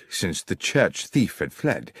week since the church thief had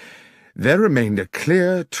fled, there remained a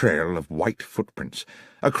clear trail of white footprints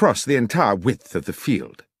across the entire width of the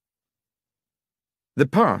field. The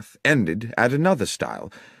path ended at another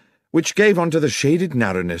stile, which gave onto the shaded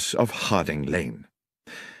narrowness of Harding Lane.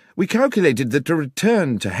 We calculated that to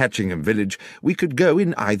return to Hatchingham village we could go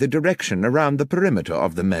in either direction around the perimeter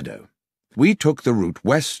of the meadow. We took the route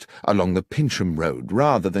west along the Pincham Road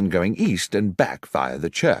rather than going east and back via the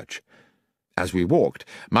church. As we walked,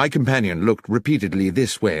 my companion looked repeatedly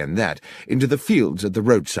this way and that, into the fields at the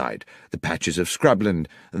roadside, the patches of scrubland,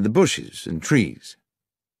 and the bushes and trees.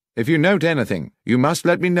 "If you note anything, you must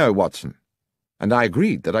let me know, Watson." And I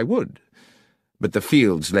agreed that I would. But the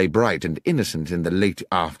fields lay bright and innocent in the late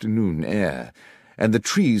afternoon air, and the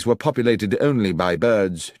trees were populated only by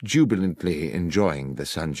birds jubilantly enjoying the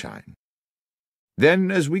sunshine. Then,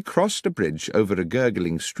 as we crossed a bridge over a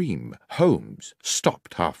gurgling stream, Holmes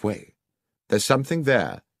stopped halfway. "There's something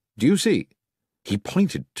there. Do you see?" He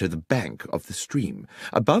pointed to the bank of the stream,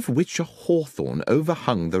 above which a hawthorn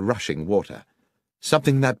overhung the rushing water.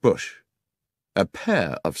 "Something in that bush. A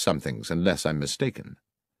pair of somethings, unless I'm mistaken."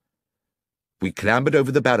 We clambered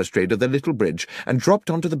over the balustrade of the little bridge and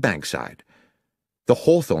dropped onto the bankside. The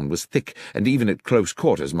hawthorn was thick, and even at close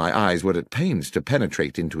quarters my eyes were at pains to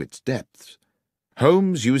penetrate into its depths.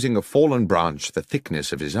 Holmes, using a fallen branch the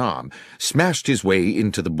thickness of his arm, smashed his way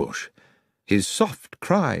into the bush. His soft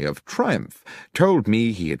cry of triumph told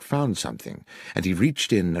me he had found something, and he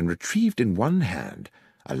reached in and retrieved in one hand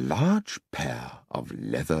a large pair of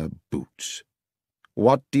leather boots.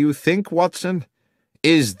 "What do you think, Watson?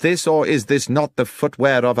 Is this or is this not the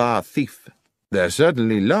footwear of our thief?" "They're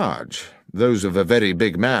certainly large, those of a very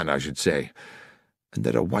big man, I should say, and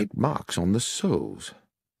there are white marks on the soles.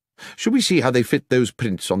 Should we see how they fit those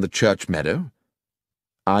prints on the church meadow?"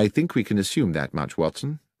 "I think we can assume that much,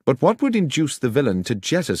 Watson. But what would induce the villain to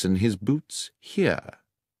jettison his boots here?"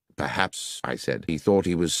 "Perhaps," I said, "he thought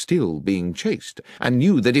he was still being chased, and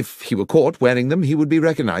knew that if he were caught wearing them he would be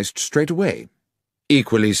recognized straight away."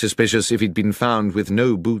 "Equally suspicious if he'd been found with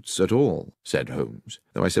no boots at all," said Holmes,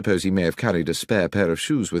 "though I suppose he may have carried a spare pair of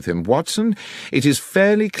shoes with him. Watson, it is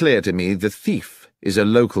fairly clear to me the thief is a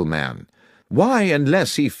local man. Why,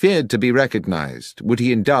 unless he feared to be recognized, would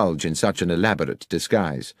he indulge in such an elaborate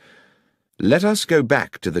disguise? Let us go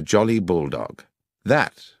back to the Jolly Bulldog.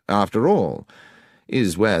 That, after all,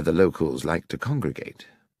 is where the locals like to congregate."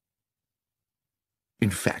 In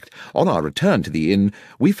fact, on our return to the inn,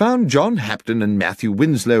 we found John Hapton and Matthew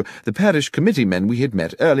Winslow, the parish committee men we had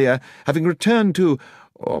met earlier, having returned to,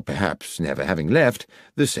 or perhaps never having left,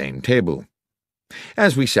 the same table.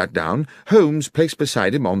 As we sat down, Holmes placed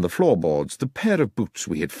beside him on the floorboards the pair of boots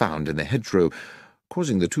we had found in the hedgerow,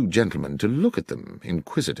 causing the two gentlemen to look at them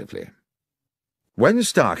inquisitively. When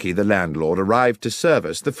Starkey, the landlord, arrived to serve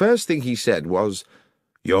us, the first thing he said was,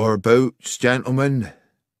 "Your boots, gentlemen?"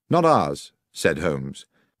 "Not ours," said Holmes.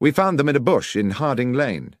 "We found them in a bush in Harding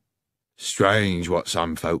Lane." "Strange what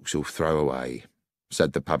some folks'll throw away,"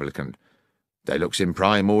 said the publican. "They looks in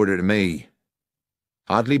prime order to me."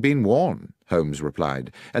 "Hardly been worn," Holmes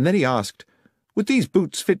replied, and then he asked, "Would these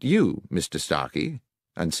boots fit you, Mr. Starkey?"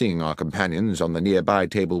 And seeing our companions on the nearby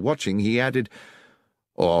table watching, he added,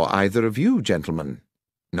 "Or either of you, gentlemen?"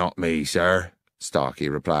 "Not me, sir," Starkey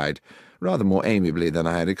replied, rather more amiably than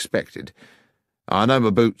I had expected. "I know my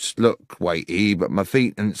boots look weighty, but my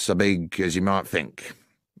feet ain't so big as you might think.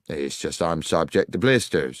 It's just I'm subject to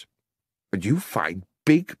blisters." "But you find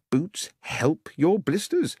big boots help your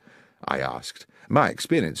blisters?" I asked, my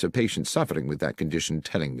experience of patients suffering with that condition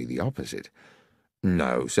telling me the opposite.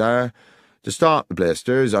 "No, sir. To start the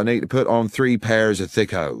blisters, I need to put on 3 pairs of thick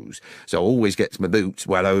hose, so I always gets my boots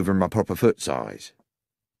well over my proper foot size."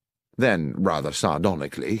 Then, rather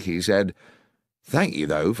sardonically, he said, "Thank you,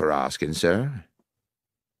 though, for asking, sir."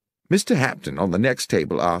 Mr. Hapton, on the next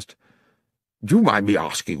table, asked, "Do you mind me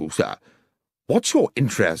asking you, sir, what's your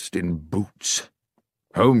interest in boots?"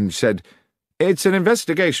 Holmes said, "It's an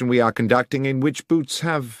investigation we are conducting in which boots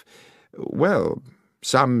have, well,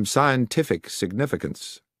 some scientific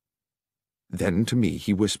significance." Then to me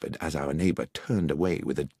he whispered, as our neighbour turned away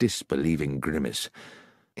with a disbelieving grimace,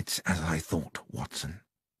 "It's as I thought, Watson.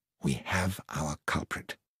 We have our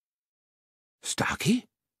culprit." "Starkey?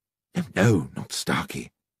 No, not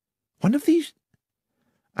Starkey. One of these—"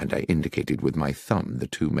 and I indicated with my thumb the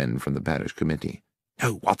 2 men from the parish committee.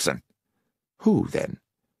 "No, Watson." "Who, then?"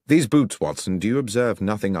 "These boots, Watson, do you observe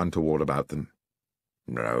nothing untoward about them?"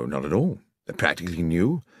 "No, not at all. They're practically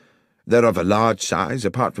new. They're of a large size.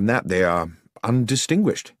 Apart from that, they are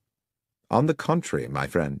undistinguished." "On the contrary, my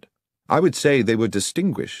friend, I would say they were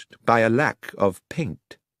distinguished by a lack of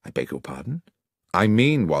paint." "I beg your pardon?" "I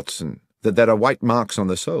mean, Watson, that there are white marks on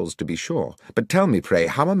the soles, to be sure. But tell me, pray,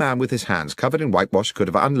 how a man with his hands covered in whitewash could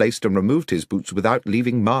have unlaced and removed his boots without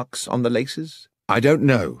leaving marks on the laces?" "I don't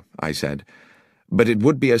know," I said, "but it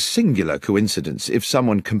would be a singular coincidence if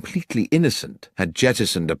someone completely innocent had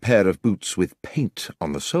jettisoned a pair of boots with paint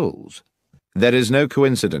on the soles." "There is no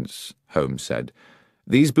coincidence," Holmes said.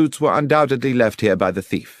 "These boots were undoubtedly left here by the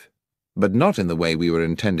thief, but not in the way we were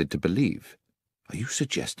intended to believe." "Are you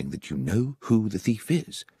suggesting that you know who the thief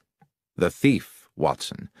is?" "The thief,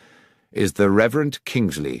 Watson, is the Reverend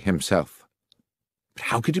Kingsley himself." "But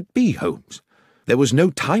how could it be, Holmes? There was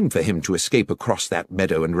no time for him to escape across that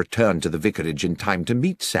meadow and return to the vicarage in time to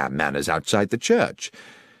meet Sam Manners outside the church.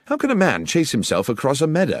 How can a man chase himself across a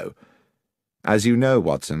meadow?" "As you know,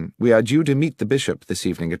 Watson, we are due to meet the bishop this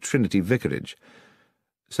evening at Trinity Vicarage.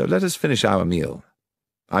 So let us finish our meal.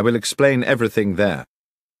 I will explain everything there."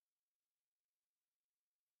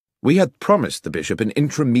 We had promised the bishop an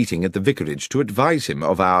interim meeting at the vicarage to advise him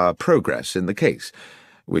of our progress in the case,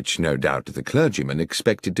 which no doubt the clergyman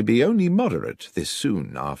expected to be only moderate this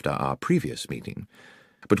soon after our previous meeting.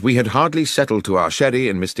 But we had hardly settled to our sherry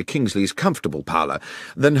in Mr. Kingsley's comfortable parlour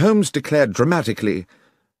than Holmes declared dramatically,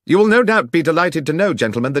 "You will no doubt be delighted to know,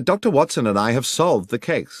 gentlemen, that Dr. Watson and I have solved the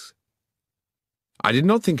case." I did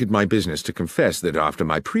not think it my business to confess that after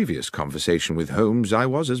my previous conversation with Holmes I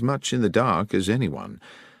was as much in the dark as anyone,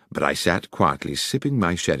 but I sat quietly sipping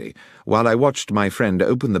my sherry while I watched my friend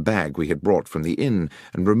open the bag we had brought from the inn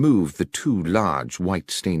and remove the 2 large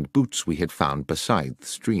white-stained boots we had found beside the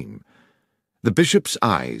stream. The bishop's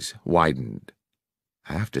eyes widened.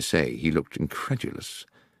 I have to say he looked incredulous.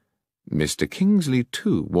 Mr. Kingsley,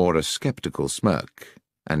 too, wore a sceptical smirk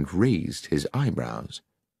and raised his eyebrows.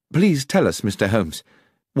 "Please tell us, Mr. Holmes,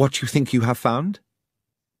 what you think you have found?"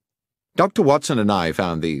 "Dr. Watson and I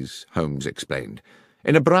found these," Holmes explained,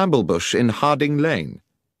 "in a bramble bush in Harding Lane.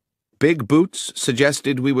 Big boots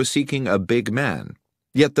suggested we were seeking a big man,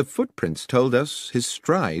 yet the footprints told us his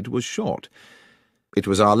stride was short. It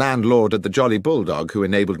was our landlord at the Jolly Bulldog who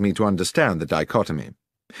enabled me to understand the dichotomy.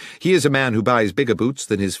 He is a man who buys bigger boots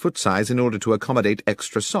than his foot size in order to accommodate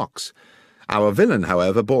extra socks. Our villain,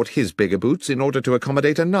 however, bought his bigger boots in order to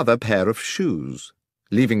accommodate another pair of shoes,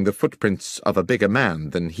 leaving the footprints of a bigger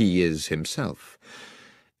man than he is himself.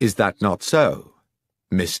 Is that not so,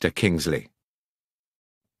 Mr. Kingsley?"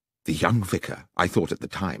 The young vicar, I thought at the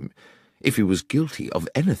time, if he was guilty of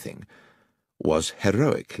anything, was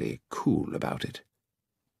heroically cool about it.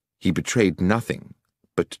 He betrayed nothing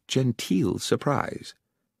but genteel surprise.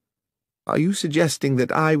 "Are you suggesting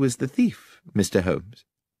that I was the thief, Mr. Holmes?"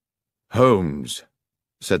 "Holmes,"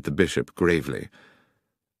 said the bishop gravely,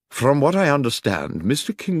 "from what I understand,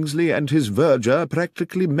 Mr. Kingsley and his verger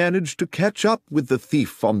practically managed to catch up with the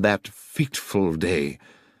thief on that fateful day.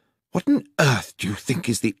 What on earth do you think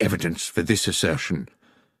is the evidence for this assertion?"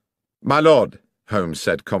 "My lord," Holmes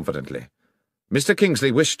said confidently, "Mr.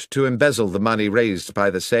 Kingsley wished to embezzle the money raised by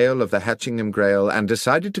the sale of the Hatchingham Grail and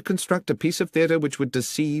decided to construct a piece of theatre which would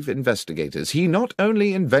deceive investigators. He not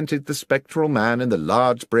only invented the spectral man in the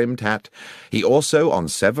large-brimmed hat, he also on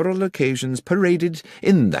several occasions paraded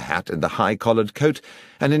in the hat and the high-collared coat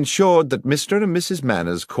and ensured that Mr. and Mrs.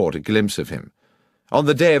 Manners caught a glimpse of him. On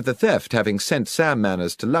the day of the theft, having sent Sam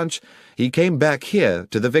Manners to lunch, he came back here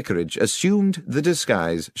to the vicarage, assumed the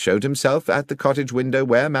disguise, showed himself at the cottage window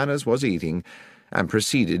where Manners was eating, and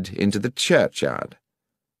proceeded into the churchyard.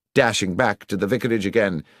 Dashing back to the vicarage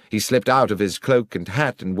again, he slipped out of his cloak and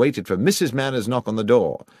hat and waited for Mrs. Manners' knock on the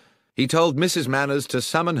door. He told Mrs. Manners to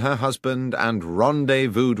summon her husband and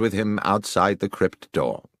rendezvoused with him outside the crypt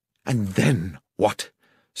door." "And then what?"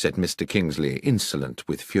 said Mr. Kingsley, insolent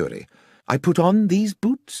with fury. "I put on these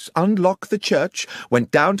boots, unlocked the church,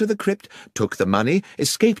 went down to the crypt, took the money,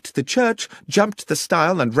 escaped the church, jumped the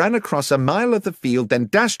stile and ran across a mile of the field, then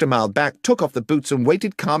dashed a mile back, took off the boots and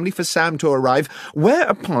waited calmly for Sam to arrive,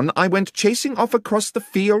 whereupon I went chasing off across the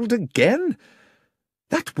field again?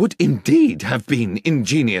 That would indeed have been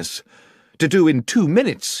ingenious. To do in 2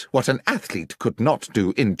 minutes what an athlete could not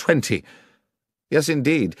do in 20. Yes,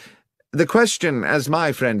 indeed. The question, as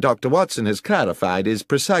my friend Dr. Watson has clarified, is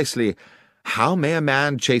precisely, how may a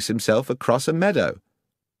man chase himself across a meadow?"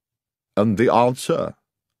 "And the answer?"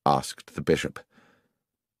 asked the bishop.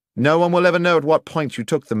 "No one will ever know at what point you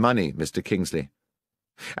took the money, Mr. Kingsley.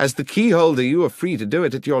 As the keyholder you are free to do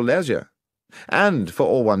it at your leisure, and, for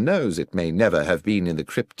all one knows, it may never have been in the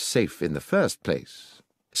crypt safe in the first place.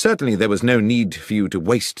 Certainly there was no need for you to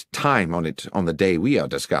waste time on it on the day we are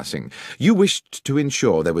discussing. You wished to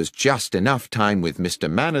ensure there was just enough time with Mr.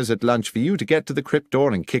 Manners at lunch for you to get to the crypt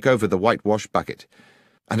door and kick over the whitewash bucket.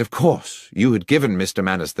 And of course you had given Mr.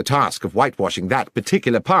 Manners the task of whitewashing that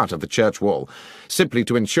particular part of the church wall, simply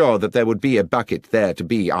to ensure that there would be a bucket there to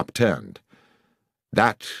be upturned.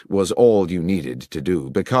 That was all you needed to do,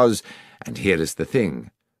 because, and here is the thing,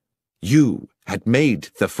 you had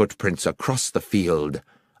made the footprints across the field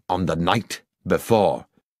on the night before.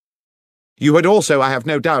 You had also, I have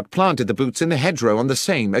no doubt, planted the boots in the hedgerow on the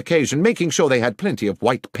same occasion, making sure they had plenty of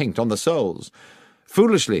white paint on the soles.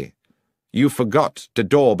 Foolishly, you forgot to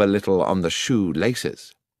daub a little on the shoe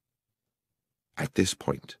laces." At this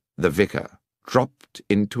point, the vicar dropped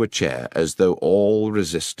into a chair as though all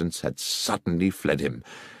resistance had suddenly fled him,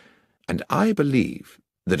 and I believe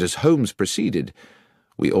that as Holmes proceeded,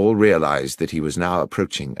 we all realized that he was now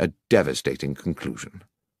approaching a devastating conclusion.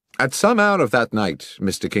 "At some hour of that night,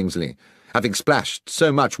 Mr. Kingsley, having splashed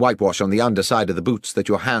so much whitewash on the underside of the boots that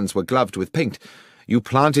your hands were gloved with paint, you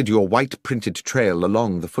planted your white-printed trail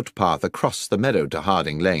along the footpath across the meadow to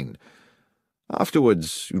Harding Lane.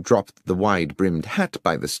 Afterwards, you dropped the wide-brimmed hat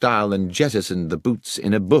by the stile and jettisoned the boots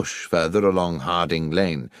in a bush further along Harding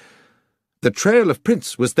Lane. The trail of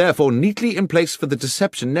prints was therefore neatly in place for the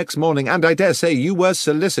deception next morning, and I dare say you were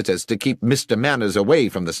solicitous to keep Mr. Manners away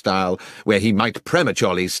from the stile, where he might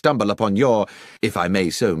prematurely stumble upon your, if I may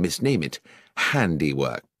so misname it,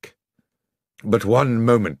 handiwork." "But one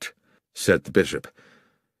moment," said the bishop.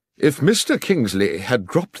 "If Mr. Kingsley had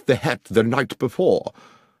dropped the hat the night before,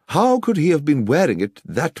 how could he have been wearing it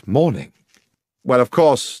that morning?" "Well, of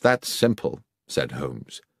course, that's simple," said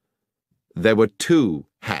Holmes. "There were two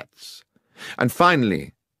hats. And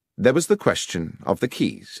finally, there was the question of the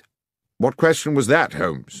keys." "What question was that,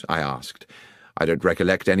 Holmes?" I asked. "I don't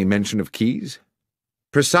recollect any mention of keys."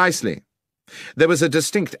 "Precisely. There was a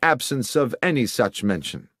distinct absence of any such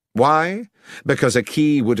mention. Why? Because a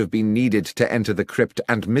key would have been needed to enter the crypt,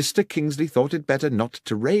 and Mr. Kingsley thought it better not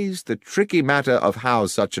to raise the tricky matter of how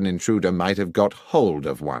such an intruder might have got hold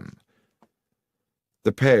of one."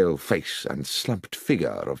 The pale face and slumped figure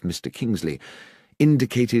of Mr. Kingsley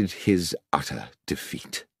indicated his utter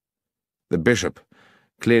defeat. The bishop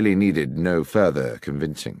clearly needed no further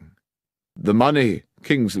convincing. "The money,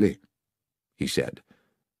 Kingsley," he said.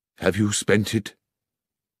 "Have you spent it?"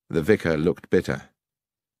 The vicar looked bitter.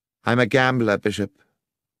 "I'm a gambler, Bishop.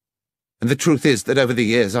 And the truth is that over the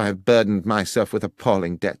years I have burdened myself with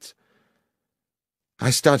appalling debts.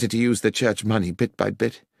 I started to use the church money bit by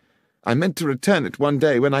bit. I meant to return it one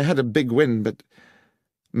day when I had a big win, but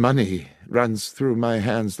money runs through my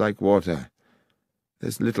hands like water.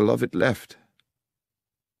 There's little of it left."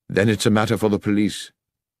 "Then it's a matter for the police,"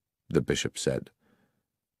 the bishop said.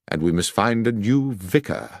 "And we must find a new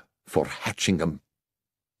vicar for Hatchingham.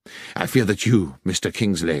 I fear that you, Mr.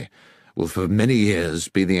 Kingsley, will for many years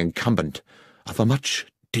be the incumbent of a much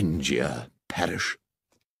dingier parish."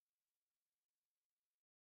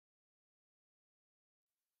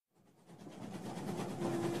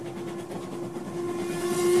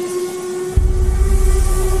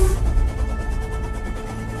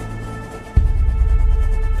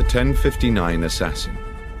 The 1059 Assassin.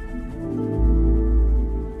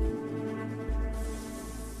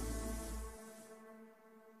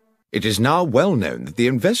 It is now well known that the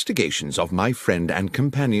investigations of my friend and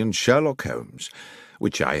companion Sherlock Holmes,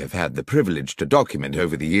 which I have had the privilege to document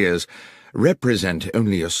over the years, represent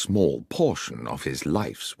only a small portion of his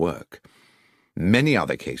life's work. Many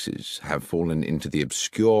other cases have fallen into the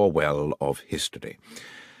obscure well of history.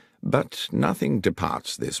 But nothing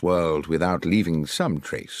departs this world without leaving some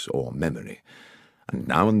trace or memory, and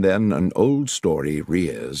now and then an old story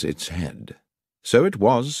rears its head. So it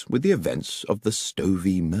was with the events of the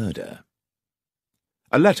Stovey murder.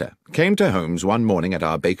 A letter came to Holmes one morning at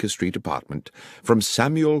our Baker Street apartment from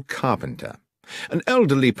Samuel Carpenter, an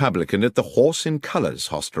elderly publican at the Horse in Colours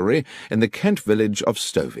hostelry in the Kent village of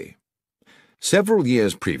Stovey. Several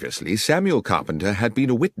years previously, Samuel Carpenter had been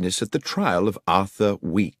a witness at the trial of Arthur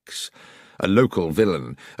Weeks, a local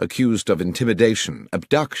villain accused of intimidation,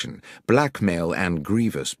 abduction, blackmail, and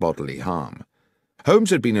grievous bodily harm.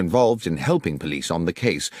 Holmes had been involved in helping police on the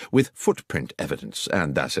case with footprint evidence,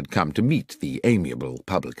 and thus had come to meet the amiable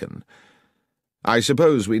publican. I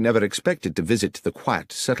suppose we never expected to visit the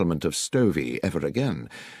quiet settlement of Stovey ever again,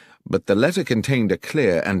 but the letter contained a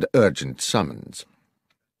clear and urgent summons.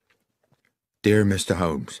 "Dear Mr.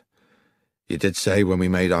 Holmes, you did say when we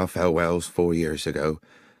made our farewells 4 years ago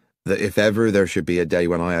that if ever there should be a day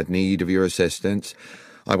when I had need of your assistance,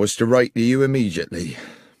 I was to write to you immediately.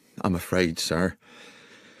 I'm afraid, sir,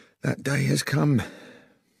 that day has come.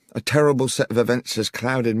 A terrible set of events has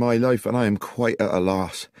clouded my life, and I am quite at a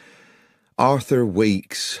loss. Arthur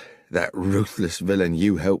Weeks, that ruthless villain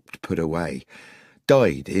you helped put away,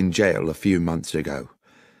 died in jail a few months ago.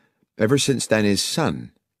 Ever since then his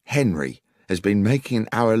son, Henry, has been making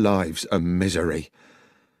our lives a misery.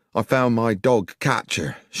 I found my dog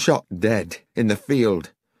Catcher shot dead in the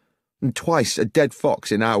field, and twice a dead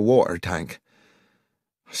fox in our water tank.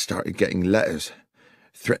 I started getting letters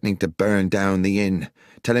threatening to burn down the inn,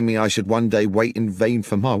 telling me I should one day wait in vain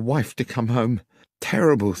for my wife to come home.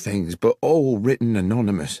 Terrible things, but all written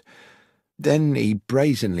anonymous. Then he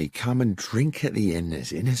brazenly come and drink at the inn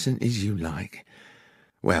as innocent as you like.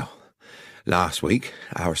 Well, last week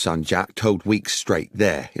our son Jack told Weeks straight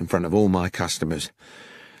there, in front of all my customers,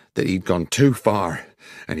 that he'd gone too far,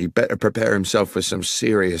 and he'd better prepare himself for some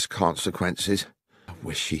serious consequences. I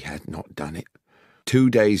wish he had not done it.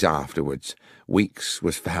 2 days afterwards, Weeks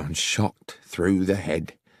was found shot through the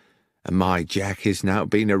head, and my Jack is now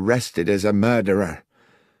being arrested as a murderer.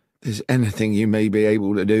 If there's anything you may be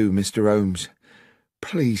able to do, Mr. Holmes,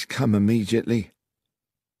 please come immediately."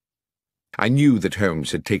 I knew that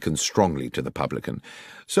Holmes had taken strongly to the publican,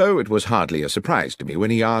 so it was hardly a surprise to me when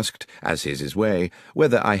he asked, as is his way,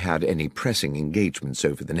 whether I had any pressing engagements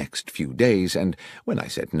over the next few days, and, when I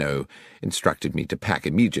said no, instructed me to pack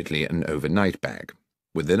immediately an overnight bag.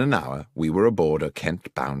 Within an hour we were aboard a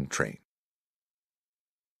Kent-bound train.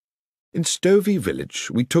 In Stovey village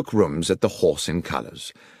we took rooms at the Horse in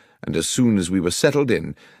Colours, and as soon as we were settled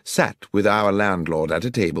in, sat with our landlord at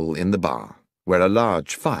a table in the bar, where a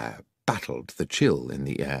large fire battled the chill in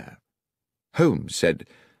the air. Holmes said,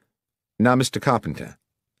 "Now, Mr. Carpenter,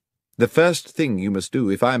 the first thing you must do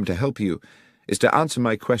if I am to help you is to answer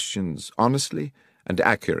my questions honestly and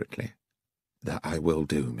accurately." "That I will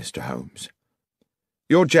do, Mr. Holmes."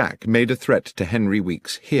 "Your Jack made a threat to Henry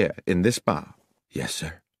Weeks here in this bar?" "Yes,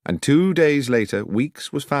 sir." "And 2 days later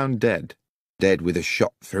Weeks was found dead?" "Dead with a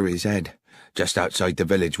shot through his head, just outside the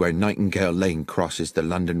village where Nightingale Lane crosses the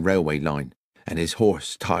London railway line, and his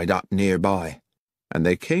horse tied up nearby." "And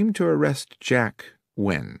they came to arrest Jack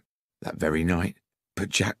when?" "That very night. But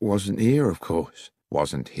Jack wasn't here, of course."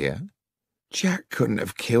 "Wasn't here?" "Jack couldn't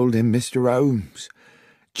have killed him, Mr. Holmes.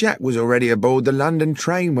 Jack was already aboard the London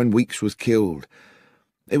train when Weeks was killed.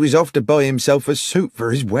 He was off to buy himself a suit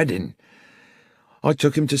for his wedding. I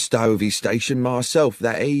took him to Stovey Station myself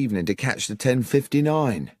that evening to catch the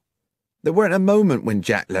 10:59. There weren't a moment when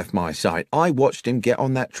Jack left my sight. I watched him get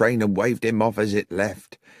on that train and waved him off as it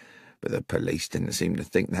left. But the police didn't seem to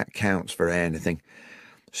think that counts for anything.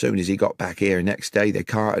 Soon as he got back here next day, they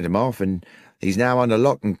carted him off, and he's now under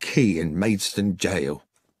lock and key in Maidstone jail."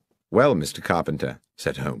 "Well, Mr. Carpenter,"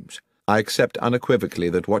 said Holmes, "I accept unequivocally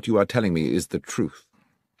that what you are telling me is the truth.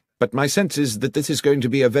 But my sense is that this is going to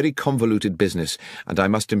be a very convoluted business, and I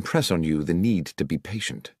must impress on you the need to be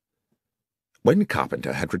patient." When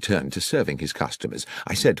Carpenter had returned to serving his customers,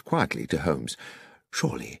 I said quietly to Holmes,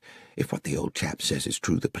 "Surely, if what the old chap says is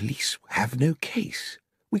true, the police have no case.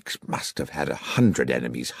 Weeks must have had 100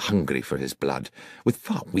 enemies hungry for his blood, with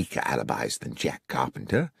far weaker alibis than Jack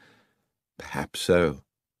Carpenter." "Perhaps so,"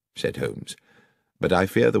 said Holmes, "but I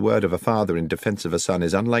fear the word of a father in defence of a son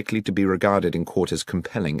is unlikely to be regarded in court as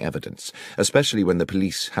compelling evidence, especially when the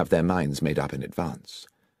police have their minds made up in advance.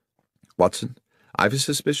 Watson, I've a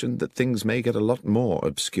suspicion that things may get a lot more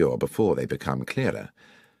obscure before they become clearer.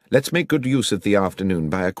 Let's make good use of the afternoon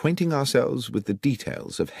by acquainting ourselves with the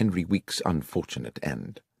details of Henry Weeks' unfortunate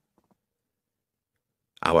end."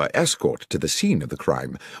 Our escort to the scene of the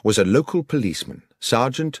crime was a local policeman,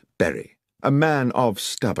 Sergeant Berry, a man of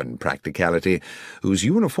stubborn practicality, whose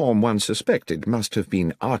uniform one suspected must have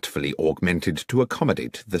been artfully augmented to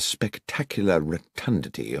accommodate the spectacular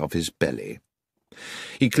rotundity of his belly.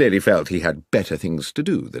 He clearly felt he had better things to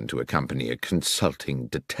do than to accompany a consulting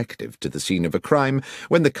detective to the scene of a crime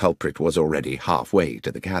when the culprit was already halfway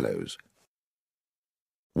to the gallows.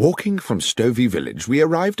 Walking from Stovey village, we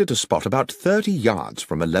arrived at a spot about 30 yards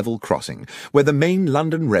from a level crossing where the main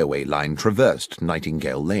London railway line traversed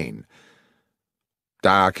Nightingale Lane.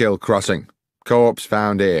 "Darkhill Crossing. Corpse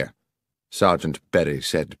found here," Sergeant Berry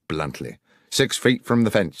said bluntly. 6 feet from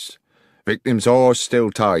the fence. Victim's horse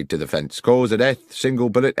still tied to the fence. Cause of death, single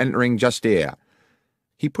bullet entering just here."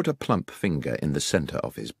 He put a plump finger in the centre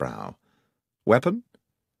of his brow. "Weapon?"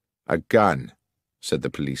 "A gun," said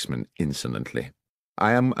the policeman insolently.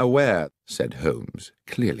 "I am aware," said Holmes,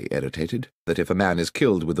 clearly irritated, "that if a man is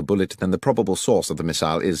killed with a bullet, then the probable source of the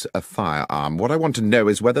missile is a firearm. What I want to know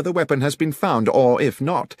is whether the weapon has been found, or, if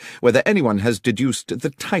not, whether anyone has deduced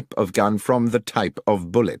the type of gun from the type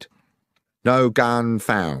of bullet." "No gun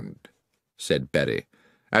found," said Berry.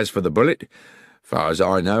 "As for the bullet, far as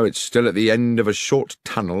I know, it's still at the end of a short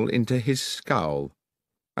tunnel into his skull."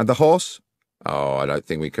 "And the horse?" "Oh, I don't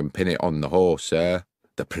think we can pin it on the horse, sir,"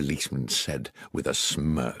 the policeman said with a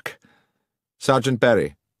smirk. "Sergeant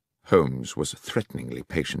Berry," Holmes was threateningly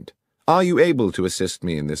patient, "are you able to assist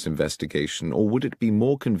me in this investigation, or would it be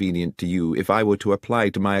more convenient to you if I were to apply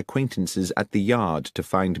to my acquaintances at the yard to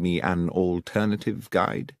find me an alternative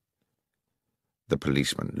guide?" The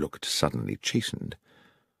policeman looked suddenly chastened.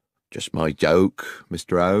 "Just my joke,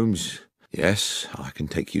 Mr. Holmes. Yes, I can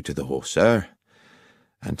take you to the horse, sir,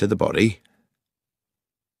 and to the body."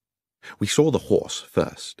 We saw the horse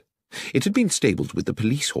first. It had been stabled with the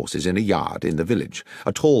police horses in a yard in the village,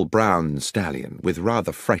 a tall brown stallion with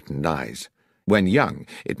rather frightened eyes. When young,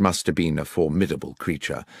 it must have been a formidable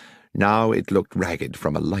creature. Now it looked ragged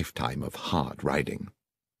from a lifetime of hard riding.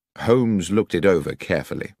 Holmes looked it over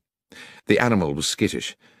carefully. The animal was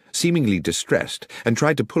skittish, seemingly distressed, and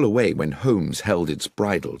tried to pull away when Holmes held its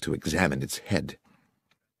bridle to examine its head.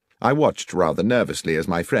 I watched rather nervously as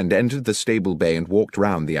my friend entered the stable bay and walked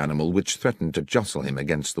round the animal, which threatened to jostle him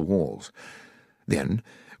against the walls. Then,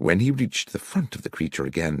 when he reached the front of the creature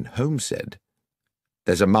again, Holmes said,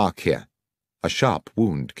 "There's a mark here. A sharp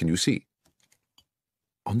wound, can you see?"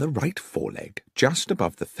 On the right foreleg, just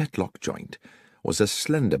above the fetlock joint, was a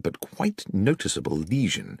slender but quite noticeable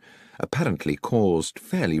lesion, apparently caused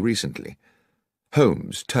fairly recently.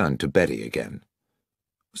 Holmes turned to Berry again.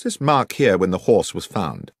 "Was this mark here when the horse was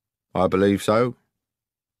found?" "I believe so."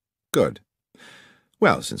 Good.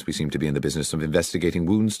 Well, since we seem to be in the business of investigating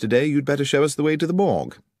wounds today, you'd better show us the way to the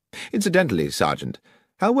morgue. Incidentally, Sergeant,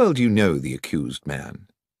 how well do you know the accused man?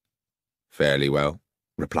 Fairly well,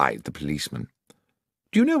 replied the policeman.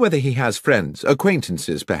 Do you know whether he has friends,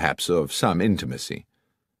 acquaintances, perhaps, of some intimacy?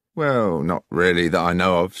 Well, not really that I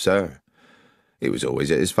know of, sir. He was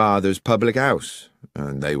always at his father's public house,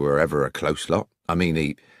 and they were ever a close lot.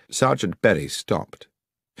 Sergeant Berry stopped.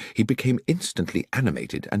 He became instantly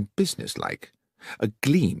animated and businesslike. A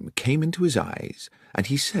gleam came into his eyes, and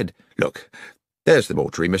he said, "Look, there's the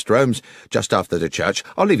mortuary, Mr. Holmes, just after the church.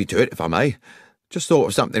 I'll leave you to it, if I may. Just thought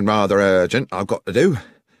of something rather urgent I've got to do."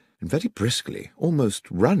 And very briskly, almost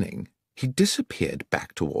running, he disappeared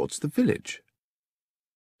back towards the village.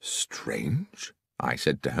 "Strange," I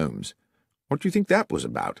said to Holmes. "What do you think that was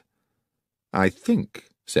about?" "I think,"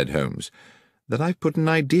 said Holmes, "that I've put an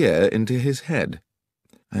idea into his head.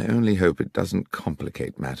 I only hope it doesn't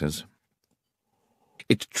complicate matters."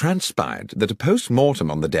 It transpired that a post-mortem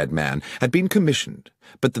on the dead man had been commissioned,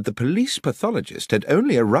 but that the police pathologist had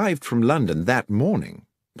only arrived from London that morning,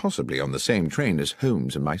 possibly on the same train as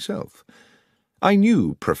Holmes and myself. I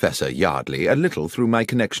knew Professor Yardley a little through my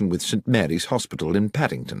connection with St. Mary's Hospital in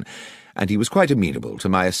Paddington, and he was quite amenable to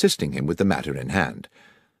my assisting him with the matter in hand.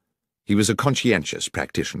 He was a conscientious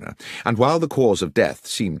practitioner, and while the cause of death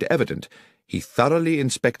seemed evident, he thoroughly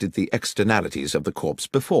inspected the externalities of the corpse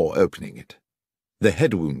before opening it. The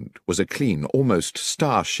head wound was a clean, almost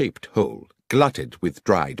star-shaped hole, glutted with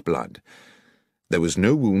dried blood. There was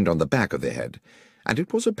no wound on the back of the head, and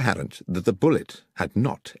it was apparent that the bullet had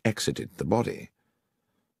not exited the body.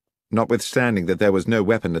 "Notwithstanding that there was no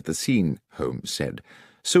weapon at the scene," Holmes said,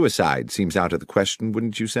 "suicide seems out of the question,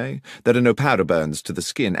 wouldn't you say? There are no powder burns to the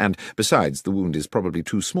skin, and, besides, the wound is probably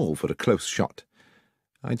too small for a close shot.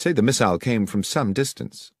 I'd say the missile came from some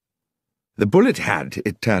distance." The bullet had,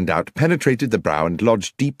 it turned out, penetrated the brow and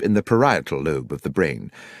lodged deep in the parietal lobe of the brain,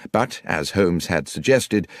 but, as Holmes had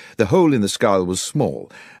suggested, the hole in the skull was small,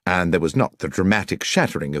 and there was not the dramatic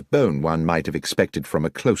shattering of bone one might have expected from a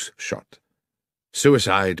close shot.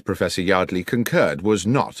 Suicide, Professor Yardley concurred, was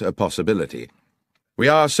not a possibility. "We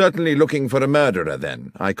are certainly looking for a murderer,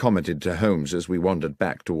 then," I commented to Holmes as we wandered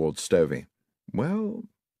back towards Stovey. "Well,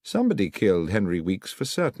 somebody killed Henry Weeks for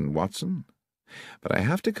certain, Watson. But I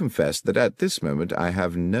have to confess that at this moment I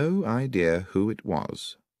have no idea who it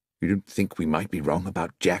was." "You don't think we might be wrong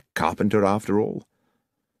about Jack Carpenter after all?"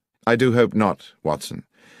 "I do hope not, Watson.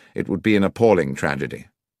 It would be an appalling tragedy.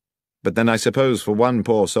 But then I suppose for one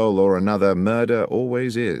poor soul or another, murder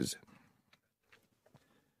always is."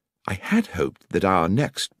 I had hoped that our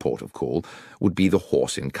next port of call would be the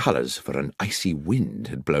Horse in Colours, for an icy wind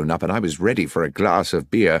had blown up and I was ready for a glass of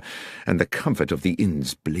beer and the comfort of the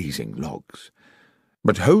inn's blazing logs.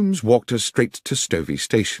 But Holmes walked us straight to Stovey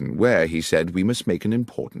Station, where, he said, we must make an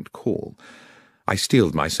important call. I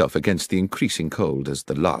steeled myself against the increasing cold as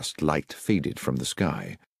the last light faded from the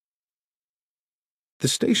sky. The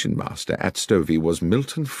station-master at Stovey was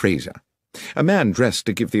Milton Fraser, a man dressed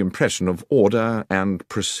to give the impression of order and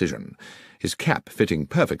precision, his cap fitting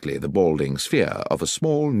perfectly the balding sphere of a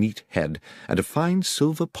small, neat head, and a fine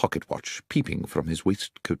silver pocket-watch peeping from his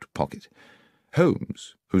waistcoat pocket.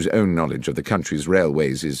 Holmes, whose own knowledge of the country's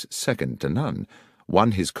railways is second to none,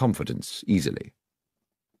 won his confidence easily.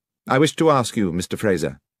 "I wish to ask you, Mr.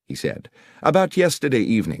 Fraser," he said, "about yesterday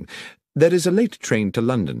evening. There is a late train to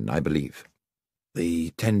London, I believe."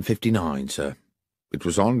 "The 10:59, sir." "It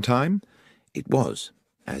was on time?" "It was,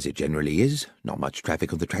 as it generally is. Not much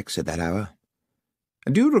traffic on the tracks at that hour."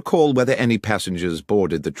 "And do you recall whether any passengers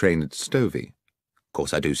boarded the train at Stovey?" "Of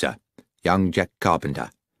course I do, sir. Young Jack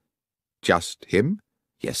Carpenter." "Just him?"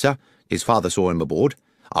 "Yes, sir. His father saw him aboard.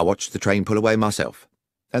 I watched the train pull away myself."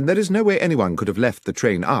 "And there is no way anyone could have left the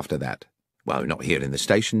train after that?" "Well, not here in the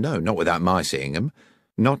station, no. Not without my seeing him."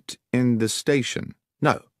 "Not in the station?"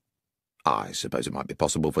 "No. I suppose it might be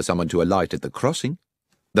possible for someone to alight at the crossing."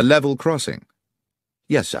 "The level crossing?"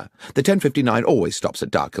 "Yes, sir. The 10:59 always stops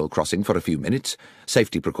at Darkhill Crossing for a few minutes.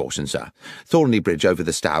 Safety precaution, sir. Thornley Bridge over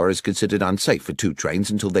the Stour is considered unsafe for two trains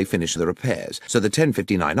until they finish the repairs, so the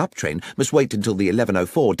 10:59 up train must wait until the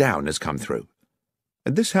 11:04 down has come through."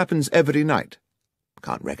 "And this happens every night?"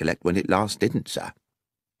 "Can't recollect when it last didn't, sir."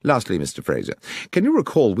 "Lastly, Mr. Fraser, can you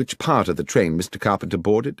recall which part of the train Mr. Carpenter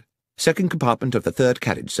boarded?" "Second compartment of the third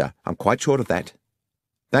carriage, sir. I'm quite sure of that."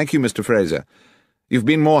 "Thank you, Mr. Fraser. You've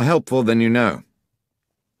been more helpful than you know."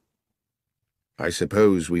 "I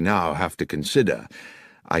suppose we now have to consider,"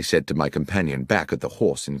 I said to my companion back at the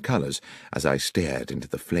Horse in Colours, as I stared into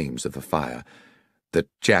the flames of the fire, "that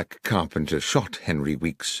Jack Carpenter shot Henry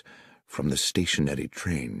Weeks from the stationary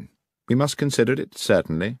train." "We must consider it,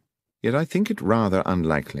 certainly," Yet I think it rather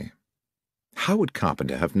unlikely. How would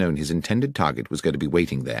Carpenter have known his intended target was going to be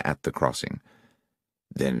waiting there at the crossing?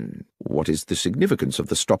 Then what is the significance of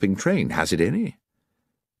the stopping train? Has it any?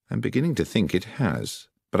 I'm beginning to think it has,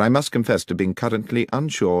 but I must confess to being currently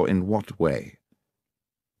unsure in what way.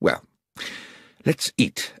 Well, let's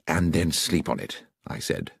eat and then sleep on it, I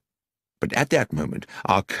said. But at that moment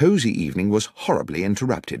our cosy evening was horribly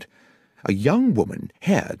interrupted. A young woman,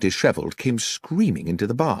 hair dishevelled, came screaming into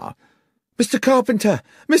the bar. "Mr. Carpenter!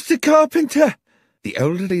 Mr. Carpenter!" The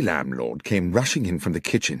elderly landlord came rushing in from the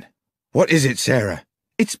kitchen. "What is it, Sarah?"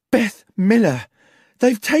 "It's Beth Miller.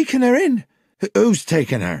 They've taken her in." "Who's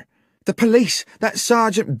taken her?" "The police. That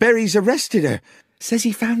Sergeant Berry's arrested her. Says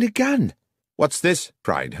he found a gun." "What's this?"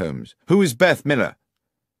 cried Holmes. "Who is Beth Miller?"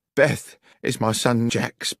 "Beth is my son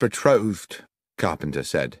Jack's betrothed," Carpenter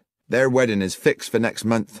said. "Their wedding is fixed for next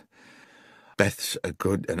month. Beth's a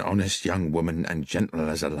good and honest young woman and gentle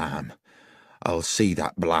as a lamb. I'll see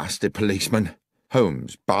that blasted policeman."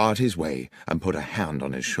 Holmes barred his way and put a hand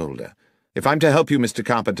on his shoulder. "If I'm to help you, Mr.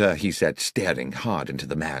 Carpenter," he said, staring hard into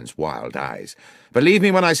the man's wild eyes, "believe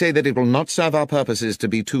me when I say that it will not serve our purposes to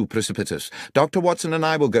be too precipitous. Dr. Watson and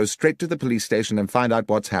I will go straight to the police station and find out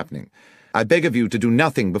what's happening. I beg of you to do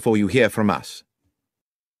nothing before you hear from us."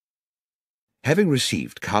 Having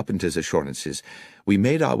received Carpenter's assurances, we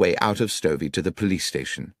made our way out of Stovey to the police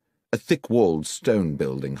station, a thick-walled stone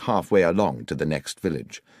building halfway along to the next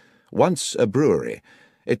village. Once a brewery,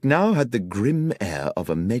 it now had the grim air of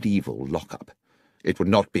a medieval lock-up. It would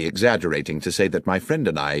not be exaggerating to say that my friend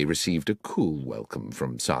and I received a cool welcome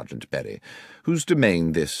from Sergeant Berry, whose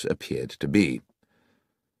domain this appeared to be.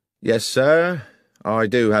 "Yes, sir, I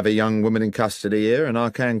do have a young woman in custody here, and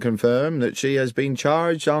I can confirm that she has been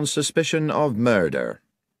charged on suspicion of murder."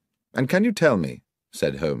 "And can you tell me,"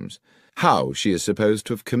 said Holmes, "how she is supposed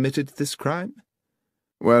to have committed this crime?"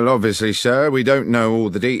 "Well, obviously, sir, we don't know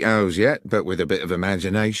all the details yet, but with a bit of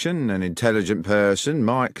imagination, an intelligent person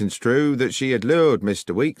might construe that she had lured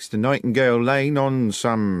Mr. Weeks to Nightingale Lane on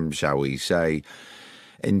some, shall we say,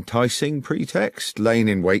 enticing pretext, lain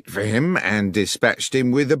in wait for him, and dispatched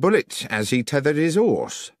him with a bullet as he tethered his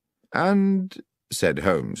horse." "And," said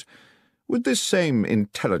Holmes, "would this same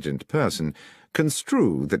intelligent person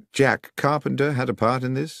construe that Jack Carpenter had a part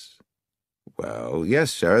in this?" "Well,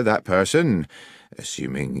 yes, sir, that person,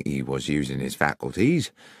 assuming he was using his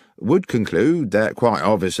faculties, would conclude that quite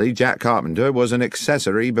obviously Jack Carpenter was an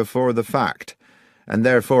accessory before the fact, and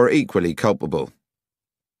therefore equally culpable."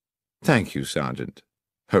 "Thank you, Sergeant,"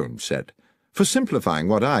 Holmes said, "for simplifying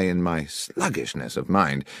what I, in my sluggishness of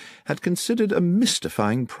mind, had considered a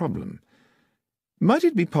mystifying problem. Might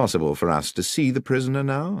it be possible for us to see the prisoner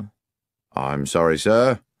now?" "I'm sorry,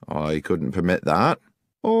 sir, I couldn't permit that."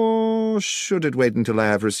 "Or should it wait until I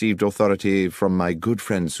have received authority from my good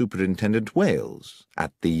friend Superintendent Wales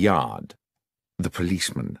at the Yard?" The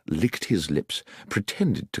policeman licked his lips,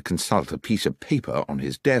 pretended to consult a piece of paper on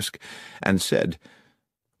his desk, and said,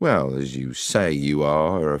 "Well, as you say you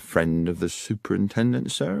are a friend of the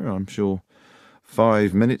superintendent, sir, I'm sure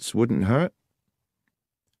 5 minutes wouldn't hurt."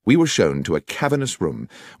 We were shown to a cavernous room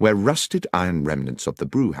where rusted iron remnants of the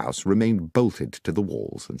brew-house remained bolted to the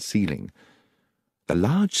walls and ceiling. The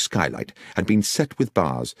large skylight had been set with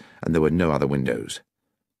bars, and there were no other windows.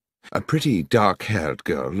 A pretty dark-haired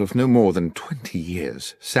girl of no more than 20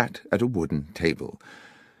 years sat at a wooden table.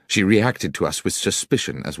 She reacted to us with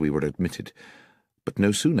suspicion as we were admitted, but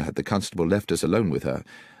no sooner had the constable left us alone with her,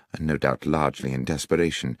 and no doubt largely in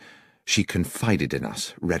desperation, she confided in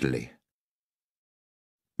us readily.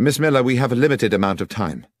 "Miss Miller, we have a limited amount of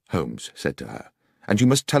time," Holmes said to her, "and you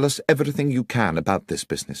must tell us everything you can about this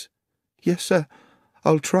business." "Yes, sir,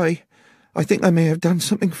 I'll try. I think I may have done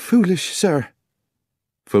something foolish, sir."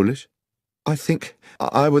 "Foolish?" "I think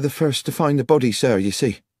I were the first to find the body, sir, you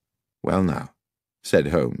see." "Well now," said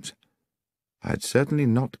Holmes, "I had certainly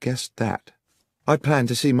not guessed that." "I'd planned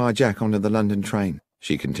to see my Jack onto the London train,"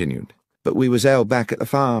 she continued, "but we was held back at the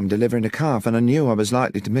farm delivering a calf, and I knew I was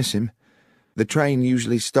likely to miss him. The train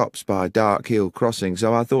usually stops by Dark Hill Crossing,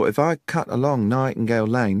 so I thought if I cut along Nightingale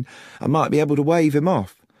Lane, I might be able to wave him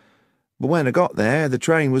off. But when I got there, the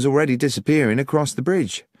train was already disappearing across the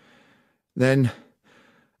bridge. Then,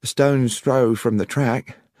 a stone's throw from the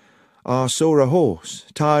track, I saw a horse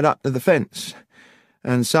tied up to the fence,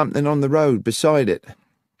 and something on the road beside it.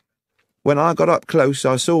 When I got up close,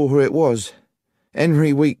 I saw who it was,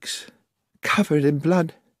 Henry Weeks, covered in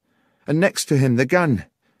blood, and next to him the gun."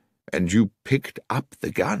 "And you picked up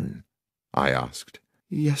the gun?" I asked.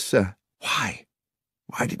 "Yes, sir." "Why?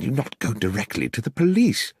 Why did you not go directly to the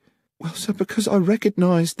police?" "Well, sir, because I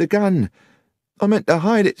recognised the gun. I meant to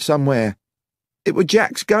hide it somewhere." It were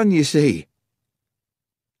Jack's gun, you see."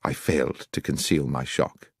 I failed to conceal my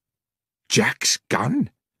shock. "Jack's gun?"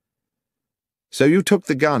 "So you took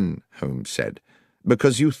the gun," Holmes said,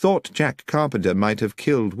 "because you thought Jack Carpenter might have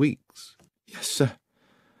killed Weeks?" "Yes, sir.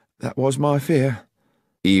 That was my fear."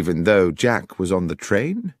 "Even though Jack was on the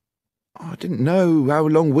train?" "I didn't know how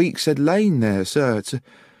long Weeks had lain there, sir. It's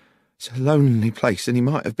a lonely place, and he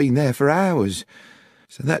might have been there for hours.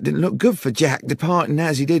 So that didn't look good for Jack, departing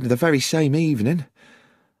as he did the very same evening.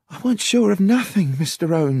 I weren't sure of nothing, Mr.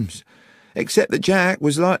 Holmes, except that Jack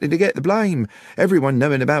was likely to get the blame, everyone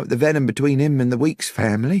knowing about the venom between him and the Weeks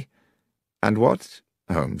family." "And what,"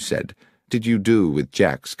 Holmes said, "did you do with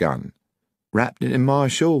Jack's gun?" "Wrapped it in my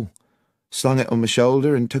shawl, slung it on my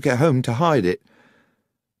shoulder, and took it home to hide it.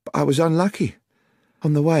 But I was unlucky.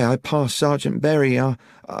 On the way I passed Sergeant Berry. I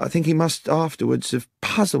think he must afterwards have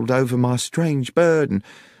puzzled over my strange burden,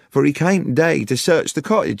 for he came today to search the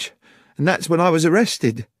cottage, and that's when I was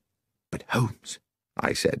arrested." "But Holmes,"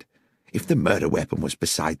 I said, "if the murder weapon was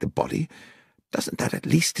beside the body, doesn't that at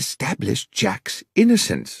least establish Jack's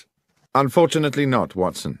innocence?" "Unfortunately not,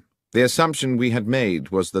 Watson. The assumption we had made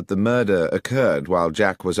was that the murder occurred while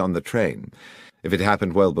Jack was on the train. If it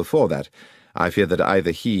happened well before that, I fear that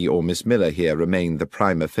either he or Miss Miller here remain the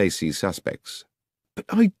prima facie suspects." "But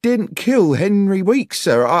I didn't kill Henry Weeks,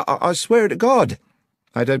 sir. I swear to God."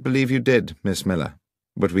 "I don't believe you did, Miss Miller,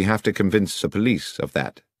 but we have to convince the police of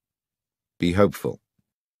that. Be hopeful."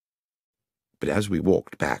 But as we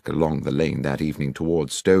walked back along the lane that evening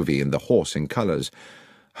towards Stovey and the horse in colours,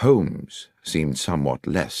 Holmes seemed somewhat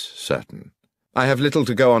less certain. "I have little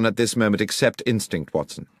to go on at this moment except instinct,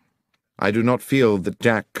 Watson. I do not feel that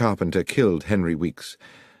Jack Carpenter killed Henry Weeks,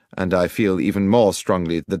 and I feel even more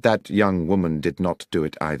strongly that that young woman did not do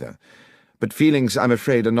it either. But feelings, I'm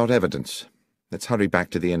afraid, are not evidence. Let's hurry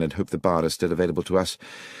back to the inn and hope the bar is still available to us.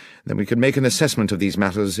 Then we can make an assessment of these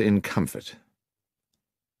matters in comfort."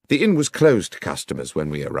 The inn was closed to customers when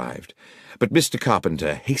we arrived, but Mr.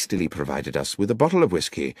 Carpenter hastily provided us with a bottle of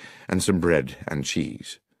whisky and some bread and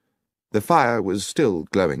cheese. The fire was still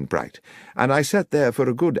glowing bright, and I sat there for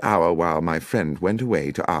a good hour while my friend went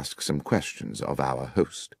away to ask some questions of our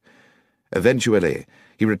host. Eventually,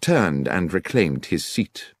 he returned and reclaimed his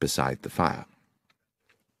seat beside the fire.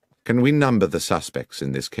 "Can we number the suspects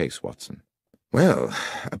in this case, Watson?" "Well,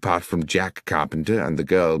 apart from Jack Carpenter and the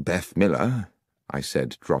girl Beth Miller," I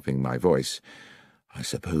said, dropping my voice, "I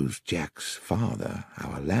suppose Jack's father,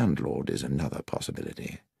 our landlord, is another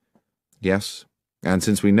possibility." "Yes, and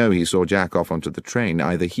since we know he saw Jack off onto the train,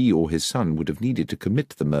 either he or his son would have needed to commit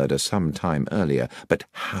the murder some time earlier. But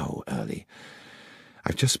how early?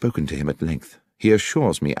 I've just spoken to him at length. He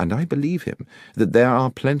assures me, and I believe him, that there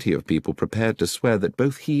are plenty of people prepared to swear that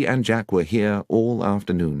both he and Jack were here all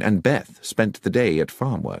afternoon, and Beth spent the day at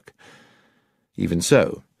farm work. Even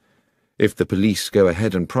so, if the police go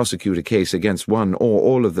ahead and prosecute a case against one or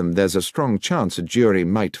all of them, there's a strong chance a jury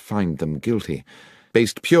might find them guilty,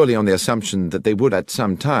 based purely on the assumption that they would at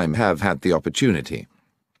some time have had the opportunity.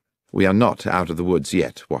 We are not out of the woods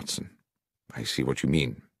yet, Watson." "I see what you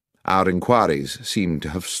mean. Our inquiries seem to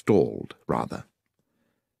have stalled, rather."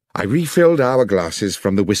 I refilled our glasses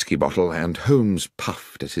from the whisky bottle, and Holmes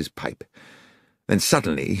puffed at his pipe. Then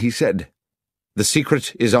suddenly he said, "The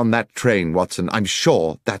secret is on that train, Watson. I'm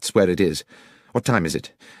sure that's where it is. What time is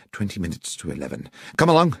it? 20 minutes to 11. Come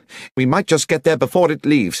along. We might just get there before it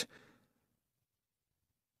leaves."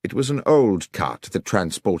 It was an old cart that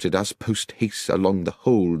transported us post-haste along the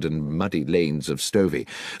hold and muddy lanes of Stovey,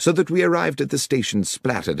 so that we arrived at the station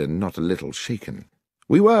splattered and not a little shaken.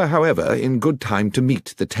 We were, however, in good time to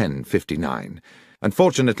meet the 10:59.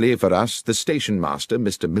 Unfortunately for us, the station-master,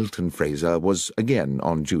 Mr. Milton Fraser, was again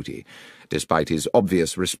on duty. Despite his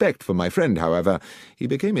obvious respect for my friend, however, he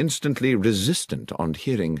became instantly resistant on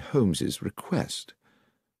hearing Holmes's request.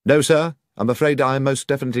 "No, sir. I'm afraid I most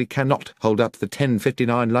definitely cannot hold up the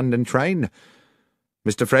 10:59 London train.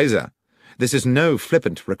 Mr. Fraser, this is no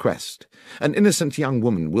flippant request. An innocent young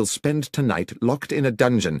woman will spend tonight locked in a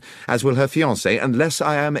dungeon, as will her fiancé, unless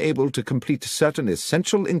I am able to complete certain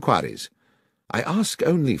essential inquiries. I ask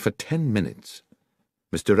only for 10 minutes.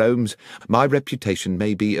 Mr. Holmes, my reputation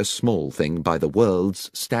may be a small thing by the world's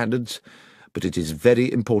standards, but it is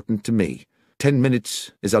very important to me. 10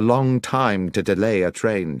 minutes is a long time to delay a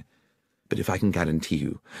train. But if I can guarantee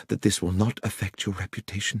you that this will not affect your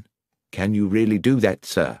reputation, can you really do that,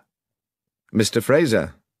 sir?" "Mr.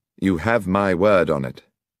 Fraser, you have my word on it."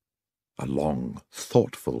 A long,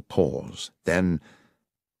 thoughtful pause. Then,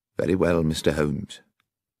 "Very well, Mr. Holmes.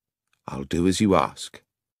 I'll do as you ask."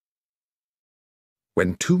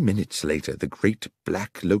 When 2 minutes later the great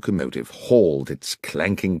black locomotive hauled its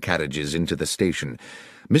clanking carriages into the station,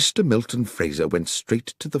 Mr. Milton Fraser went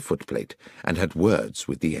straight to the footplate and had words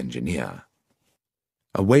with the engineer.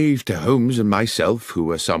 A wave to Holmes and myself, who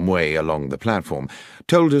were some way along the platform,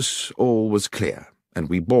 told us all was clear, and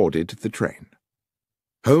we boarded the train.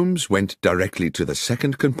 Holmes went directly to the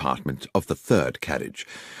second compartment of the third carriage,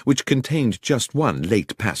 which contained just one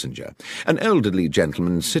late passenger, an elderly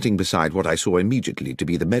gentleman sitting beside what I saw immediately to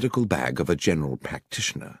be the medical bag of a general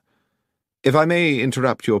practitioner. "If I may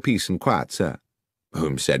interrupt your peace and quiet, sir,"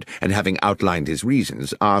 Holmes said, and having outlined his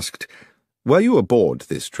reasons, asked, "Were you aboard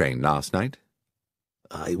this train last night?"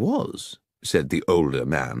 "I was," said the older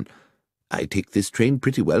man. "I take this train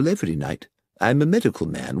pretty well every night. I'm a medical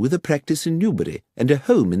man with a practice in Newbury and a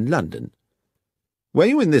home in London." "Were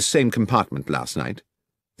you in this same compartment last night?"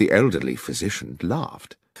 The elderly physician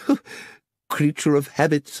laughed. "Creature of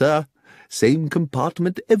habit, sir. Same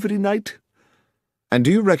compartment every night." "And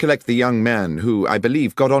do you recollect the young man who, I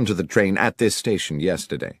believe, got onto the train at this station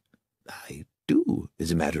yesterday?" "I do,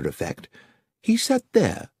 as a matter of fact. He sat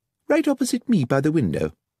there, right opposite me by the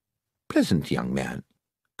window. Pleasant young man."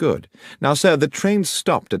 "Good. Now, sir, the train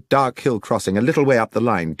stopped at Dark Hill Crossing a little way up the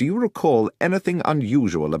line. Do you recall anything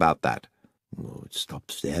unusual about that?" "Oh, it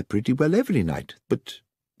stops there pretty well every night, but,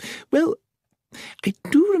 well, I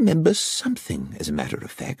do remember something, as a matter of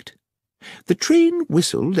fact. The train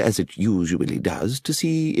whistled, as it usually does, to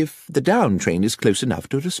see if the down train is close enough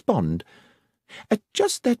to respond. At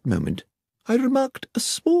just that moment, I remarked a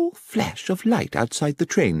small flash of light outside the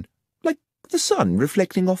train, like the sun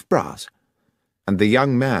reflecting off brass." "And the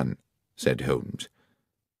young man," said Holmes.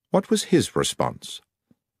 "What was his response?"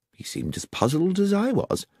 "He seemed as puzzled as I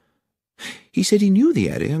was. He said he knew the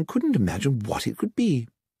area and couldn't imagine what it could be."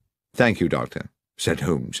 "Thank you, Doctor," said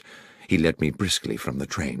Holmes. He led me briskly from the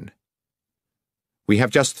train. "We have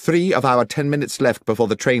just 3 of our 10 minutes left before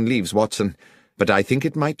the train leaves, Watson, but I think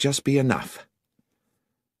it might just be enough."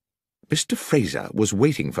 Mr. Fraser was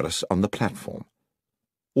waiting for us on the platform.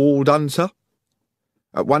 "All done, sir?"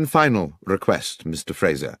 "One final request, Mr.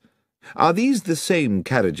 Fraser. Are these the same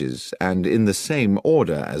carriages and in the same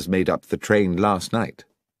order as made up the train last night?"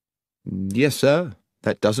 "Yes, sir.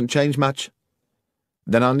 That doesn't change much."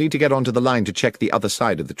 "Then I'll need to get onto the line to check the other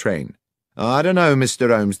side of the train." "I don't know, Mr.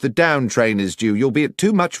 Holmes. The down train is due. You'll be at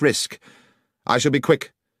too much risk." "I shall be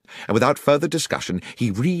quick." And without further discussion,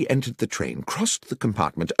 he re-entered the train, crossed the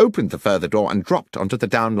compartment, opened the further door, and dropped onto the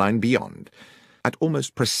down line beyond. At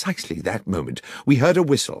almost precisely that moment, we heard a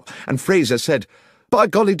whistle, and Fraser said, "By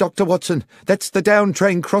golly, Dr. Watson, that's the down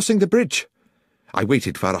train crossing the bridge." I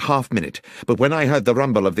waited for a half-minute, but when I heard the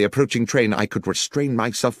rumble of the approaching train, I could restrain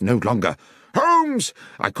myself no longer. "Holmes!"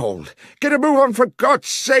 I called. "Get a move on, for God's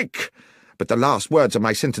sake!" But the last words of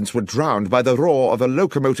my sentence were drowned by the roar of a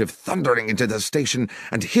locomotive thundering into the station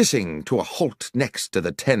and hissing to a halt next to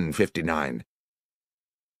the 10:59.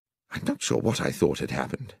 I'm not sure what I thought had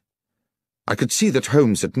happened. I could see that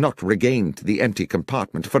Holmes had not regained the empty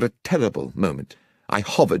compartment for a terrible moment. I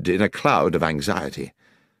hovered in a cloud of anxiety.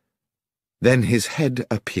 Then his head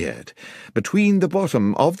appeared, between the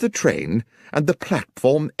bottom of the train and the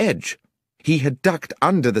platform edge. He had ducked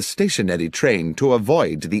under the stationary train to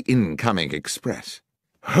avoid the incoming express.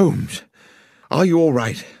 "Holmes, are you all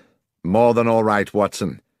right?" "More than all right,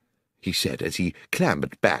 Watson," he said as he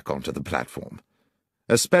clambered back onto the platform.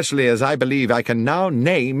 "Especially as I believe I can now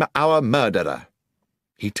name our murderer."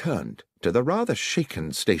 He turned to the rather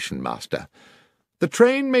shaken station-master. "The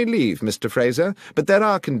train may leave, Mr. Fraser, but there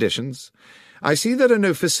are conditions. I see there are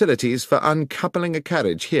no facilities for uncoupling a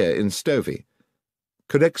carriage here in Stovey."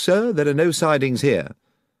 "Correct, sir. There are no sidings here."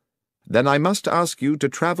 "Then I must ask you to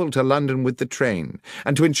travel to London with the train,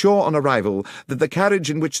 and to ensure on arrival that the carriage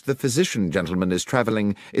in which the physician gentleman is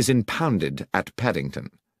travelling is impounded at Paddington."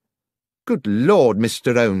 "Good Lord,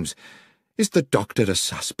 Mr. Holmes, is the doctor a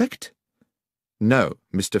suspect?" "No,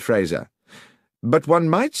 Mr. Fraser, but one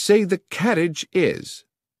might say the carriage is."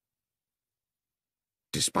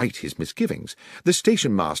 Despite his misgivings, the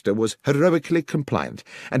station-master was heroically compliant,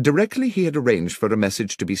 and directly he had arranged for a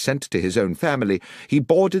message to be sent to his own family, he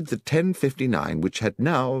boarded the 10:59, which had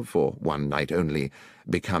now, for one night only,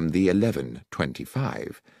 become the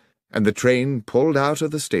 11:25, and the train pulled out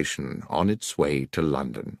of the station on its way to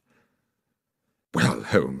London. "Well,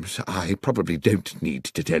 Holmes, I probably don't need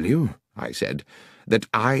to tell you," I said, "that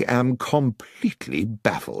I am completely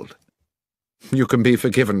baffled." "You can be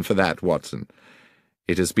forgiven for that, Watson.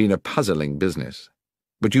 It has been a puzzling business.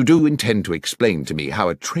 But you do intend to explain to me how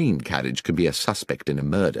a train carriage can be a suspect in a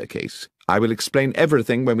murder case?" I will explain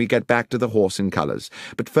everything when we get back to the Horse in Colours,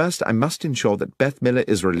 but first I must ensure that Beth Miller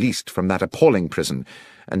is released from that appalling prison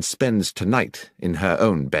and spends tonight in her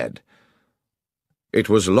own bed. It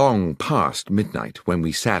was long past midnight when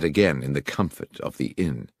we sat again in the comfort of the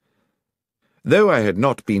inn. Though I had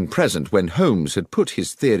not been present when Holmes had put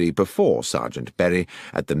his theory before Sergeant Berry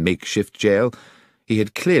at the makeshift jail, he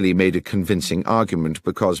had clearly made a convincing argument,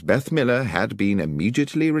 because Beth Miller had been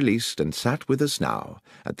immediately released and sat with us now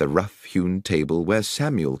at the rough-hewn table where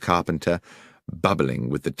Samuel Carpenter, bubbling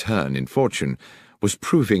with the turn in fortune, was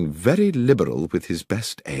proving very liberal with his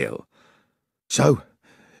best ale. "So,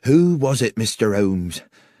 who was it, Mr. Holmes?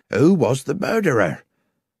 Who was the murderer?"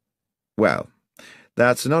 "Well,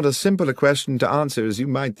 that's not as simple a question to answer as you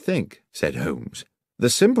might think," said Holmes. "The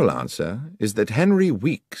simple answer is that Henry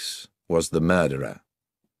Weeks was the murderer."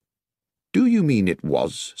 "Do you mean it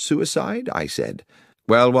was suicide?" I said.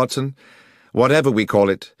 "Well, Watson, whatever we call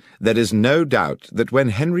it, there is no doubt that when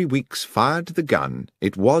Henry Weeks fired the gun,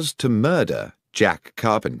 it was to murder Jack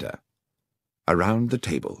Carpenter." Around the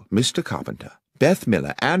table, Mr. Carpenter, Beth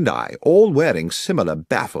Miller, and I, all wearing similar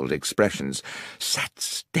baffled expressions, sat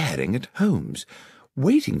staring at Holmes,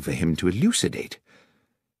 waiting for him to elucidate.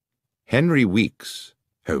 "Henry Weeks,"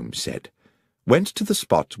 Holmes said, "went to the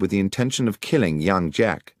spot with the intention of killing young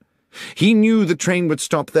Jack. He knew the train would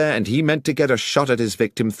stop there, and he meant to get a shot at his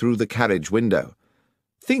victim through the carriage window.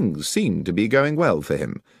 Things seemed to be going well for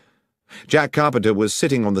him. Jack Carpenter was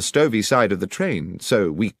sitting on the stovey side of the train, so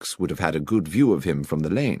Weeks would have had a good view of him from the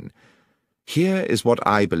lane. Here is what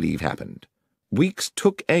I believe happened. Weeks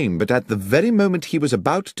took aim, but at the very moment he was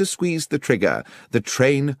about to squeeze the trigger, the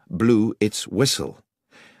train blew its whistle.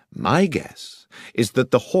 My guess is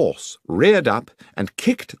that the horse reared up and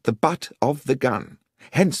kicked the butt of the gun,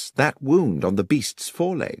 hence that wound on the beast's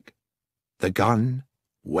foreleg. The gun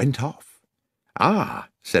went off." "Ah,"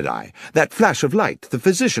 said I, "that flash of light the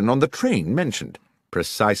physician on the train mentioned."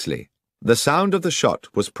 "Precisely. The sound of the shot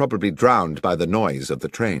was probably drowned by the noise of the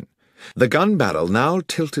train. The gun barrel now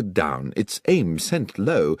tilted down, its aim sent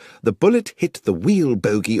low. The bullet hit the wheel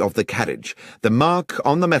bogie of the carriage. The mark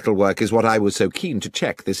on the metalwork is what I was so keen to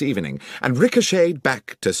check this evening, and ricocheted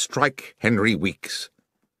back to strike Henry Weeks."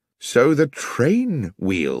 "So the train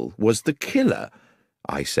wheel was the killer,"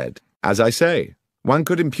 I said. "As I say, one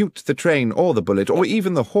could impute the train or the bullet or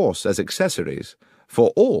even the horse as accessories, for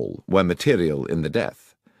all were material in the death.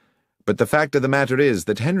 But the fact of the matter is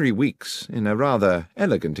that Henry Weeks, in a rather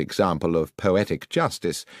elegant example of poetic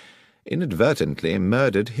justice, inadvertently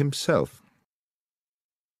murdered himself."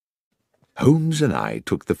 Holmes and I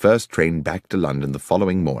took the first train back to London the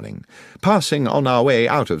following morning, passing on our way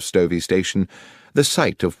out of Stovey Station the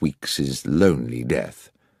sight of Weeks's lonely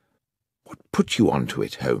death. "What put you onto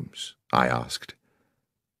it, Holmes?" I asked.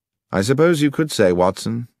 "I suppose you could say,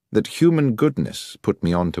 Watson, that human goodness put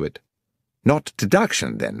me onto it." "Not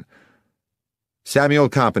deduction, then?" "Samuel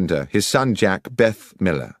Carpenter, his son Jack, Beth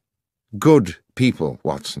Miller. Good people,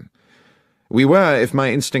 Watson. We were, if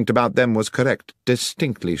my instinct about them was correct,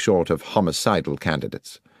 distinctly short of homicidal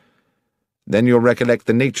candidates. Then you'll recollect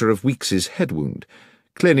the nature of Weeks's head wound.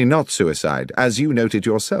 Clearly not suicide, as you noted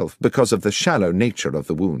yourself, because of the shallow nature of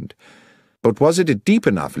the wound. But was it a deep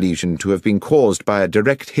enough lesion to have been caused by a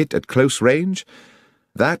direct hit at close range?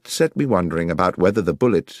 That set me wondering about whether the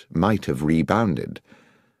bullet might have rebounded.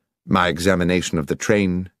 My examination of the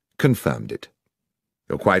train confirmed it."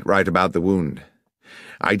 "You're quite right about the wound.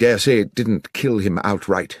 I dare say it didn't kill him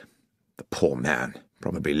outright. The poor man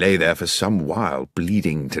probably lay there for some while,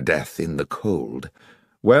 bleeding to death in the cold."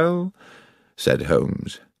 "Well," said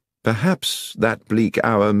Holmes, "perhaps that bleak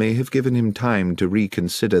hour may have given him time to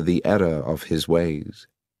reconsider the error of his ways."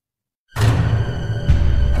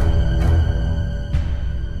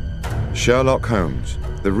 Sherlock Holmes,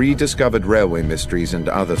 The Rediscovered Railway Mysteries and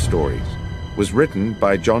Other Stories, was written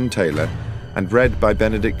by John Taylor and read by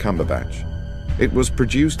Benedict Cumberbatch. It was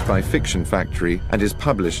produced by Fiction Factory and is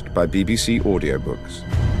published by BBC Audiobooks.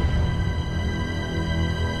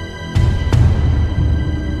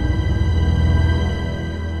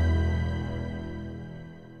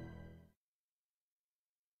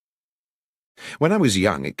 When I was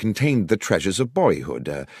young, it contained the treasures of boyhood,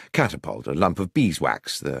 a catapult, a lump of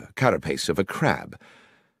beeswax, the carapace of a crab.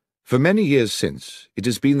 For many years since, it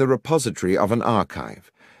has been the repository of an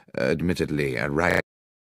archive, admittedly a rag